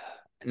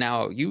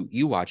now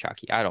you watch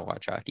hockey. I don't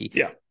watch hockey.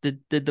 Yeah.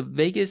 Did the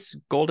Vegas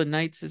Golden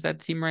Knights, is that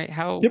the team right?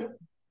 How? Yep.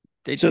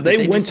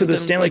 They went to the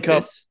Stanley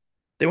Cup.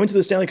 They went to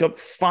the Stanley Cup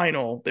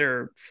final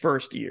their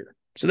first year.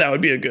 So that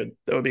would be a good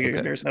Okay.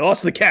 comparison. They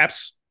lost to the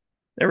Caps.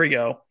 There we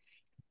go.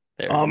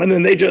 There. And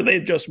then they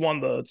just won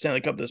the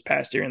Stanley Cup this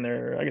past year, and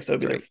I guess that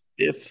would be Right.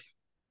 their fifth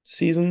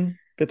season,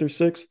 fifth or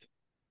sixth.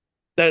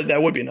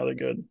 That would be another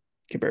good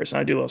comparison.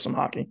 I do love some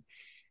hockey.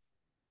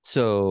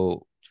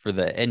 So for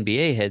the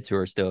NBA heads who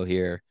are still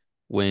here,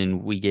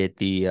 when we get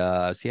the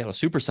Seattle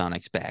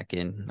Supersonics back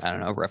in, I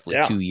don't know, roughly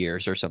Yeah. 2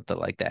 years or something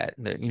like that,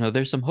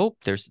 there's some hope.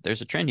 There's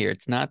a trend here.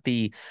 It's not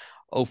the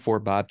 04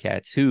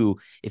 Bobcats who,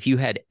 if you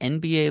had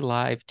NBA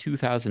Live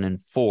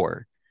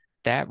 2004,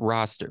 that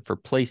roster for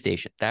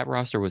PlayStation, that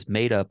roster was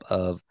made up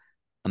of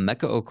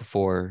Emeka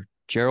Okafor,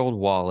 Gerald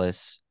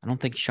Wallace. I don't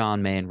think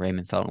Sean May and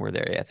Raymond Felton were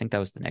there yet. I think that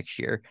was the next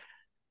year.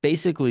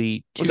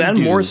 Basically, Was two Adam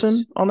dudes.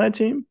 Morrison on that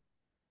team?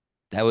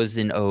 That was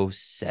in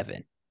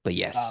 07. But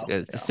yes,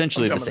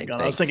 essentially the same thing.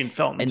 I was thinking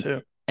Felton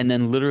too. And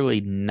then literally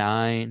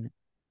 9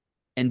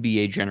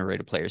 NBA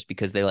generated players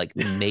because they like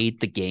made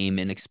the game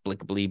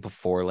inexplicably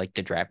before like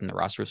the draft and the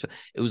roster. So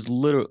it was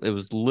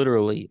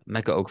literally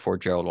Emeka Okafor,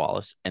 Gerald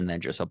Wallace, and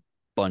then just a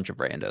bunch of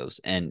randos.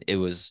 And it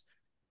was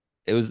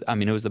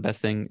the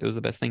best thing. It was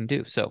the best thing to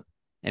do. So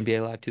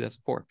NBA Live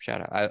 2004,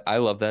 shout out. I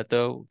love that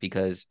though,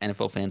 because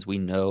NFL fans, we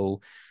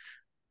know,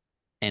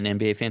 and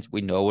NBA fans,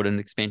 we know what an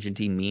expansion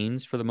team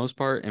means for the most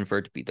part, and for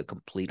it to be the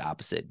complete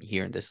opposite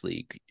here in this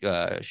league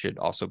should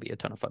also be a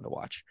ton of fun to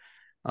watch.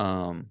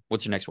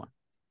 What's your next one?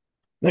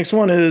 Next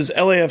one is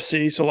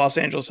LAFC, so Los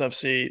Angeles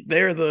FC.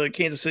 They're the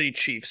Kansas City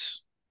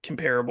Chiefs,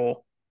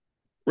 comparable.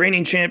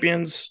 Reigning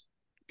champions,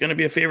 going to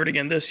be a favorite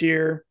again this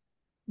year.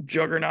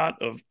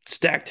 Juggernaut of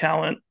stacked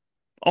talent.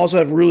 Also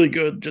have really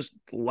good, just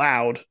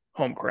loud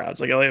home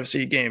crowds. Like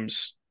LAFC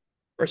games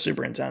are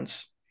super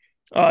intense.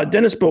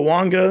 Dennis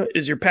Bawanga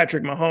is your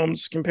Patrick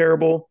Mahomes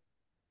comparable.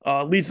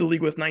 Leads the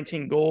league with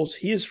 19 goals.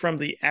 He is from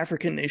the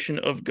African nation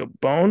of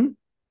Gabon.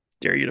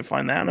 Dare you to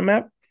find that on a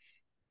map.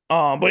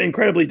 But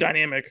incredibly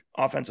dynamic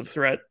offensive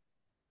threat.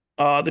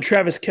 The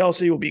Travis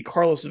Kelce will be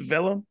Carlos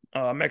Vela,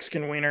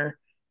 Mexican winger.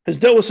 Has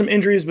dealt with some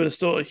injuries, but is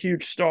still a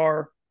huge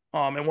star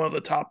and one of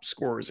the top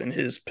scorers in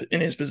his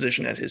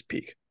position at his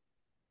peak.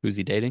 Who's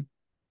he dating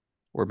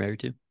or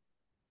married to?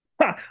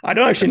 I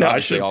don't actually That's know. I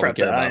obviously should all we prep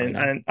care that.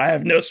 about, I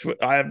have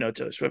no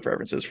Taylor Swift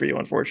references for you,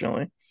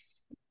 unfortunately.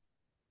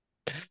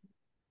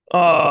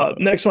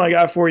 Next one I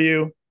got for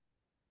you.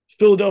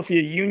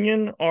 Philadelphia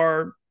Union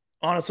are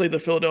honestly the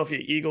Philadelphia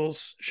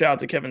Eagles. Shout out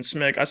to Kevin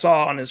Smick. I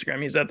saw on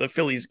Instagram he's at the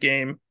Phillies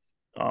game.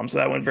 So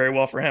that went very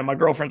well for him. My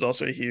girlfriend's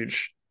also a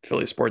huge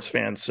Philly sports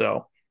fan,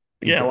 so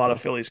getting a lot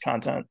of Phillies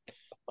content.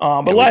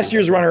 But last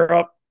year's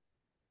runner-up,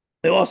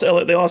 they lost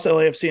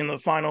LAFC in the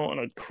final in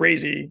a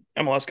crazy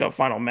MLS Cup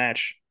final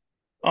match.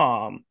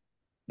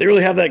 They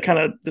really have that kind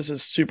of, this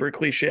is super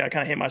cliche, I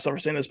kind of hate myself for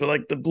saying this, but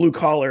like the blue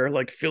collar,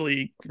 like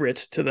Philly grit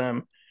to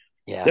them.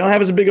 Yeah. They don't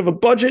have as big of a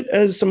budget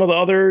as some of the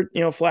other,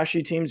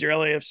 flashy teams, your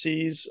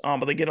LAFCs,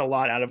 but they get a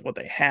lot out of what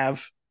they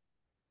have.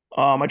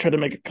 I tried to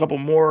make a couple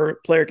more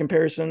player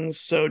comparisons.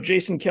 So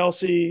Jason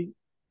Kelce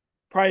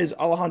probably is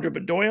Alejandro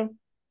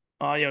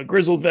Bedoya,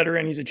 grizzled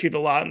veteran. He's achieved a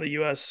lot in the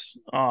U.S.,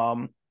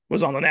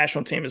 was on the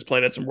national team, has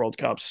played at some World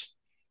Cups.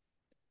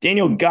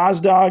 Daniel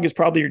Gazdag is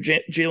probably your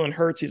Jalen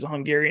Hurts. He's a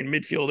Hungarian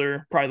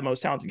midfielder, probably the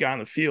most talented guy on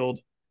the field.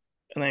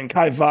 And then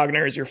Kai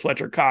Wagner is your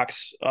Fletcher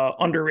Cox,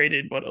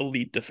 underrated but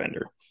elite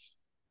defender.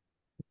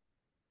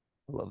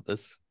 I love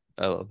this.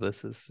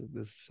 This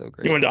is so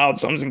great. You went to odd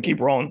sums and keep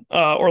rolling.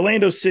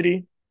 Orlando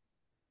City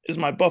is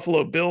my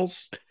Buffalo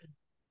Bills.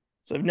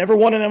 So I've never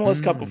won an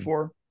MLS Cup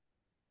before.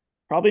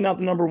 Probably not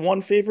the number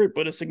one favorite,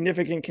 but a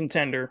significant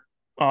contender.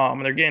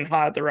 And they're getting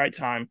hot at the right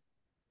time.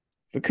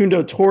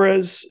 Facundo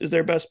Torres is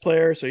their best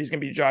player, so he's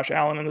going to be Josh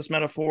Allen in this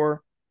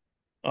metaphor.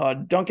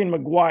 Duncan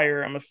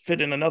McGuire, I'm going to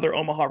fit in another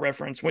Omaha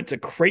reference, went to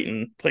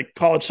Creighton, played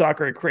college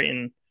soccer at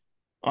Creighton.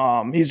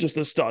 He's just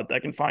a stud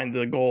that can find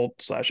the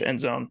goal/end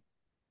zone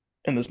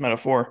in this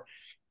metaphor.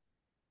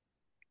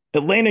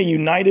 Atlanta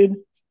United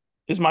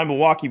is my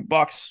Milwaukee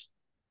Bucks.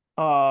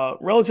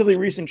 Relatively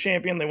recent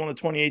champion. They won the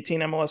 2018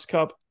 MLS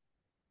Cup.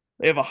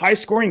 They have a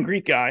high-scoring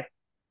Greek guy,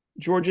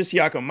 Georgios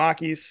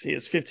Giacomakis. He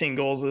has 15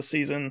 goals this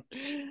season.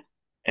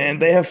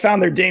 And they have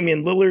found their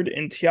Damian Lillard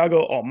and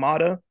Thiago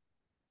Almada.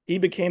 He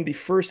became the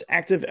first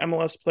active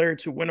MLS player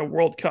to win a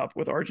World Cup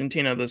with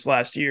Argentina this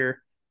last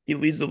year. He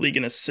leads the league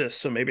in assists,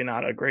 so maybe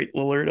not a great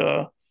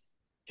Lillard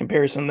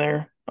comparison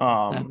there.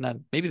 Not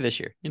maybe this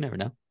year. You never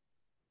know.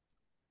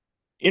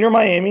 Inter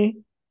Miami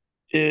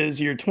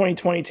is your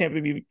 2020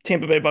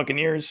 Tampa Bay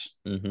Buccaneers.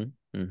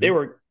 They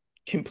were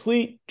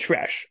complete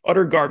trash,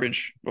 utter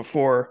garbage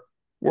before,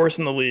 worse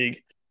in the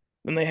league.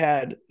 Then they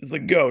had the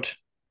GOAT.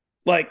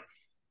 Like,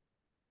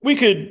 we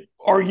could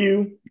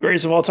argue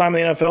greatest of all time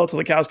in the NFL till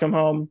the cows come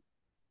home.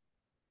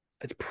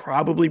 It's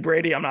probably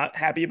Brady. I'm not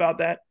happy about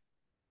that.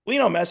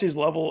 Lionel Messi's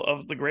level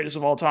of the greatest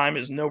of all time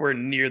is nowhere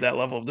near that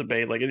level of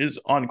debate. Like, it is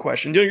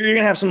unquestioned. You're going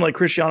to have some like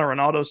Cristiano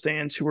Ronaldo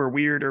stands who are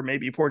weird or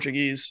maybe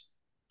Portuguese.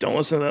 Don't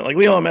listen to that. Like,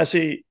 Lionel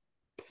Messi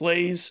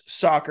plays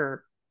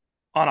soccer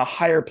on a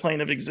higher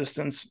plane of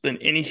existence than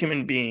any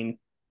human being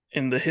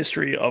in the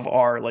history of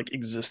our like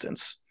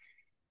existence.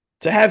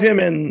 to have him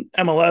in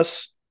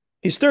MLS,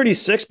 he's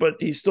 36, but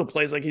he still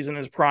plays like he's in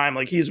his prime.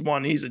 Like he's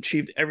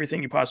achieved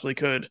everything he possibly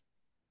could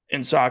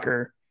in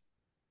soccer.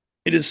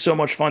 It is so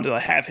much fun to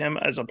have him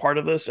as a part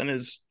of this, and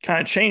has kind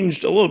of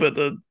changed a little bit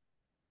the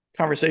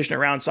conversation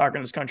around soccer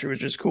in this country,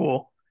 which is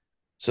cool.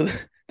 So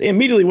they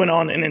immediately went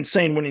on an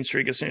insane winning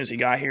streak as soon as he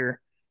got here.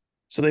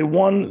 So they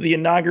won the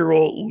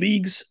inaugural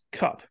Leagues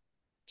Cup.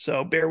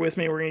 So bear with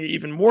me, we're going to get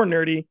even more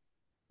nerdy.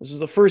 This is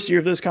the first year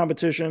of this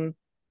competition.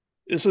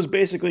 This was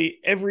basically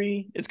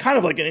it's kind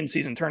of like an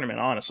in-season tournament,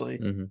 honestly.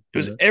 Mm-hmm. It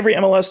was every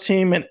MLS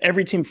team and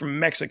every team from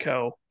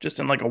Mexico, just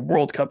in like a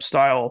World Cup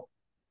style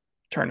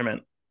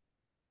tournament.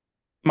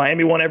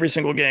 Miami won every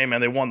single game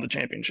and they won the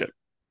championship,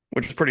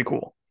 which is pretty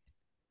cool.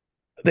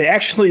 They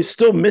actually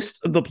still missed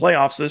the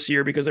playoffs this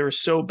year because they were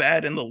so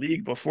bad in the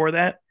league before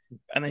that.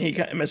 And then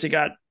Messi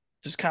got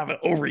just kind of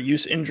an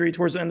overuse injury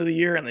towards the end of the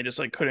year, and they just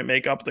like couldn't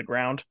make up the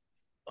ground.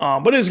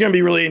 But it's going to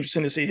be really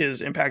interesting to see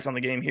his impact on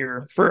the game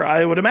here for,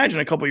 I would imagine,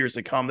 a couple years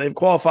to come. They've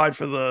qualified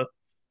for the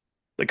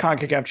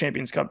CONCACAF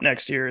Champions Cup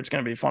next year. It's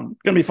going to be fun.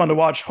 Going to be fun to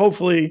watch.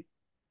 Hopefully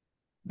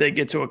they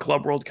get to a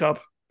Club World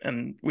Cup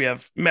and we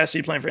have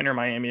Messi playing for Inter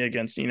Miami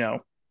against,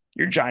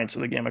 your giants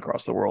of the game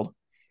across the world.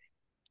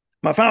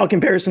 My final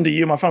comparison to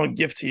you, my final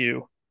gift to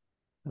you,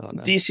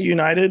 DC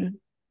United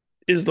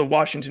is the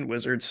Washington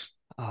Wizards,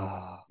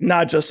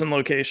 not just in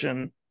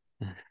location.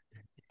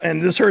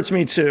 And this hurts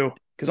me too,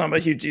 because I'm a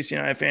huge DC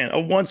United fan. A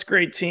once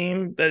great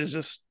team that is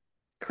just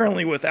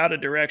currently without a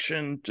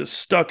direction, just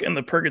stuck in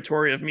the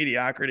purgatory of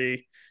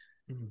mediocrity.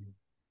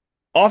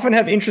 Often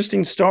have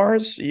interesting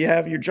stars. You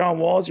have your John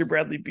Walls, your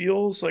Bradley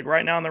Beals. Like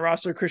right now on the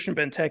roster, Christian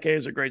Benteke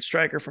is a great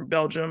striker from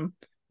Belgium.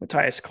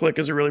 Matthias Klick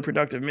is a really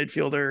productive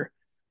midfielder.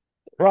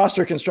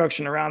 Roster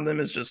construction around them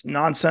is just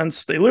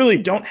nonsense. They literally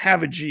don't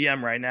have a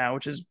GM right now,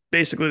 which is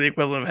basically the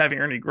equivalent of having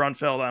Ernie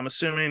Grunfeld, I'm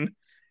assuming.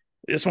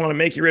 They just want to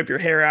make you rip your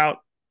hair out.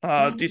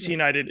 DC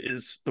United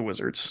is the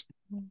Wizards.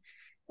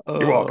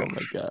 You're welcome.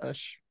 Oh my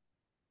gosh.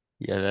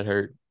 Yeah, that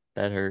hurt.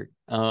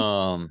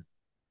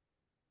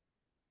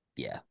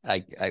 Yeah,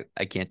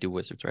 I can't do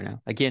Wizards right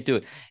now. I can't do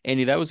it.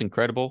 Andy, that was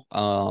incredible.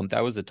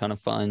 That was a ton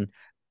of fun.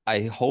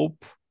 I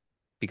hope,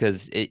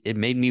 because it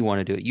made me want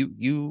to do it.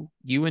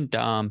 You and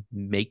Dom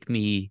make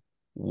me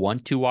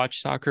want to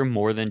watch soccer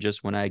more than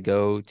just when I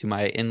go to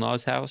my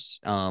in-laws'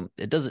 house.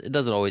 It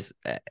doesn't always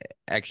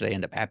actually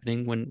end up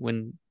happening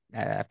when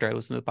after I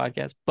listen to the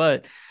podcast,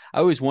 but I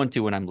always want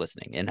to when I'm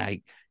listening, and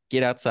I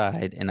get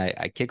outside and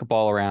I kick a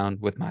ball around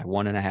with my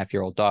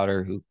 1.5-year-old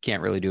daughter who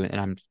can't really do it. And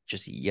I'm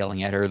just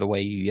yelling at her the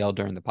way you yelled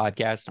during the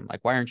podcast. I'm like,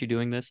 why aren't you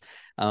doing this?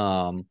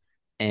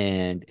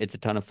 And it's a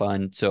ton of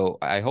fun. So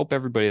I hope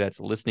everybody that's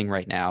listening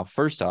right now,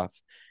 first off,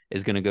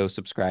 is going to go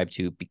subscribe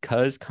to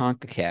Because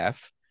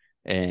CONCACAF.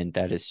 And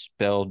that is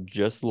spelled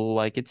just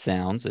like it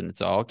sounds, and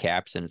it's all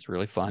caps, and it's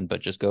really fun. But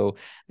just go,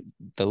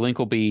 the link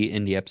will be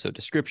in the episode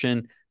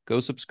description. Go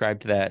subscribe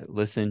to that.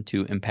 Listen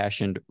to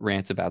impassioned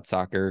rants about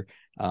soccer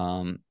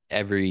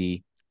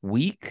every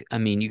week. I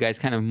mean, you guys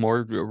kind of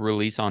more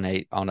release on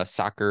a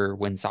soccer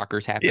when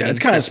soccer's happening. Yeah, it's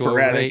kind of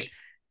sporadic. Right?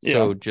 Yeah.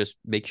 So just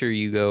make sure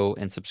you go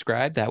and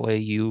subscribe. That way,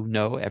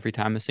 every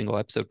time a single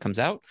episode comes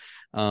out.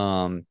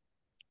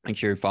 Make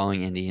sure you're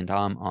following Andy and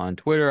Tom on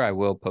Twitter. I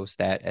will post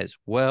that as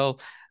well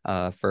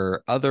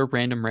for other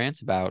random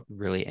rants about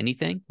really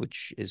anything,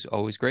 which is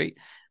always great.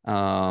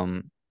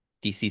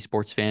 DC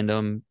sports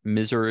fandom,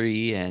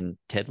 misery, and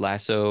Ted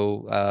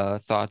Lasso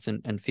thoughts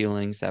and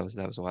feelings. That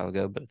was a while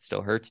ago, but it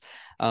still hurts.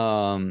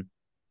 That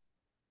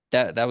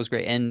was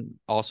great. And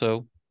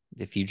also,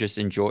 if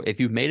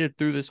you made it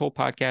through this whole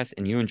podcast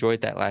and you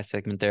enjoyed that last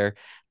segment there,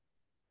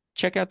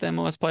 check out the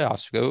MLS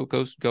playoffs.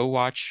 Go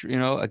watch,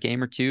 a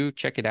game or two.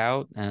 Check it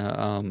out.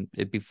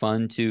 It'd be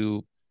fun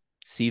to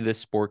see this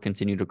sport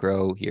continue to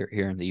grow here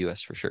in the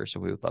U.S. for sure.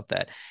 So we would love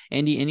that.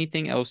 Andy,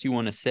 anything else you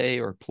want to say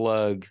or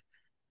plug?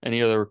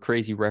 Any other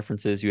crazy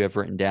references you have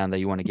written down that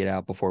you want to get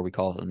out before we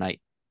call it a night?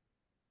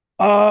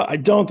 I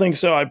don't think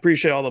so. I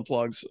appreciate all the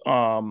plugs.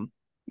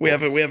 We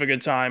have a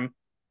good time.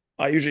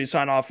 I usually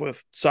sign off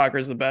with soccer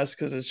is the best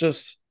because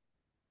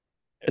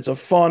it's a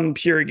fun,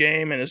 pure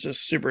game, and it's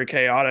just super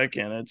chaotic,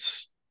 and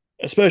it's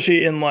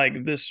especially in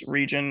like this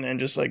region and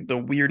just like the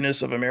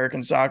weirdness of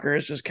American soccer,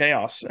 it's just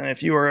chaos. And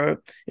if you are a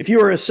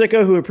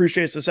sicko who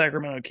appreciates the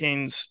Sacramento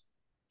Kings,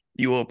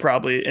 you will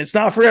probably, it's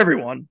not for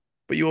everyone,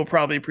 but you will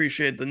probably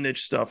appreciate the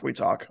niche stuff we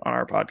talk on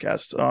our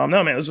podcast.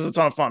 No, man, this is a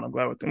ton of fun. I'm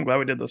glad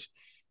we did this.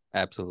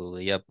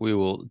 Absolutely. Yep. We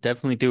will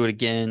definitely do it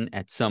again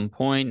at some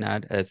point.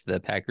 Not if the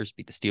Packers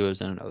beat the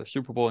Steelers in another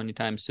Super Bowl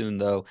anytime soon,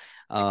 though.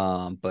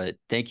 But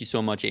thank you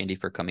so much, Andy,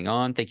 for coming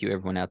on. Thank you,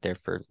 everyone out there,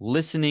 for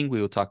listening.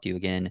 We will talk to you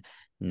again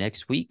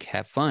next week.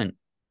 Have fun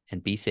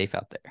and be safe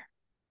out there.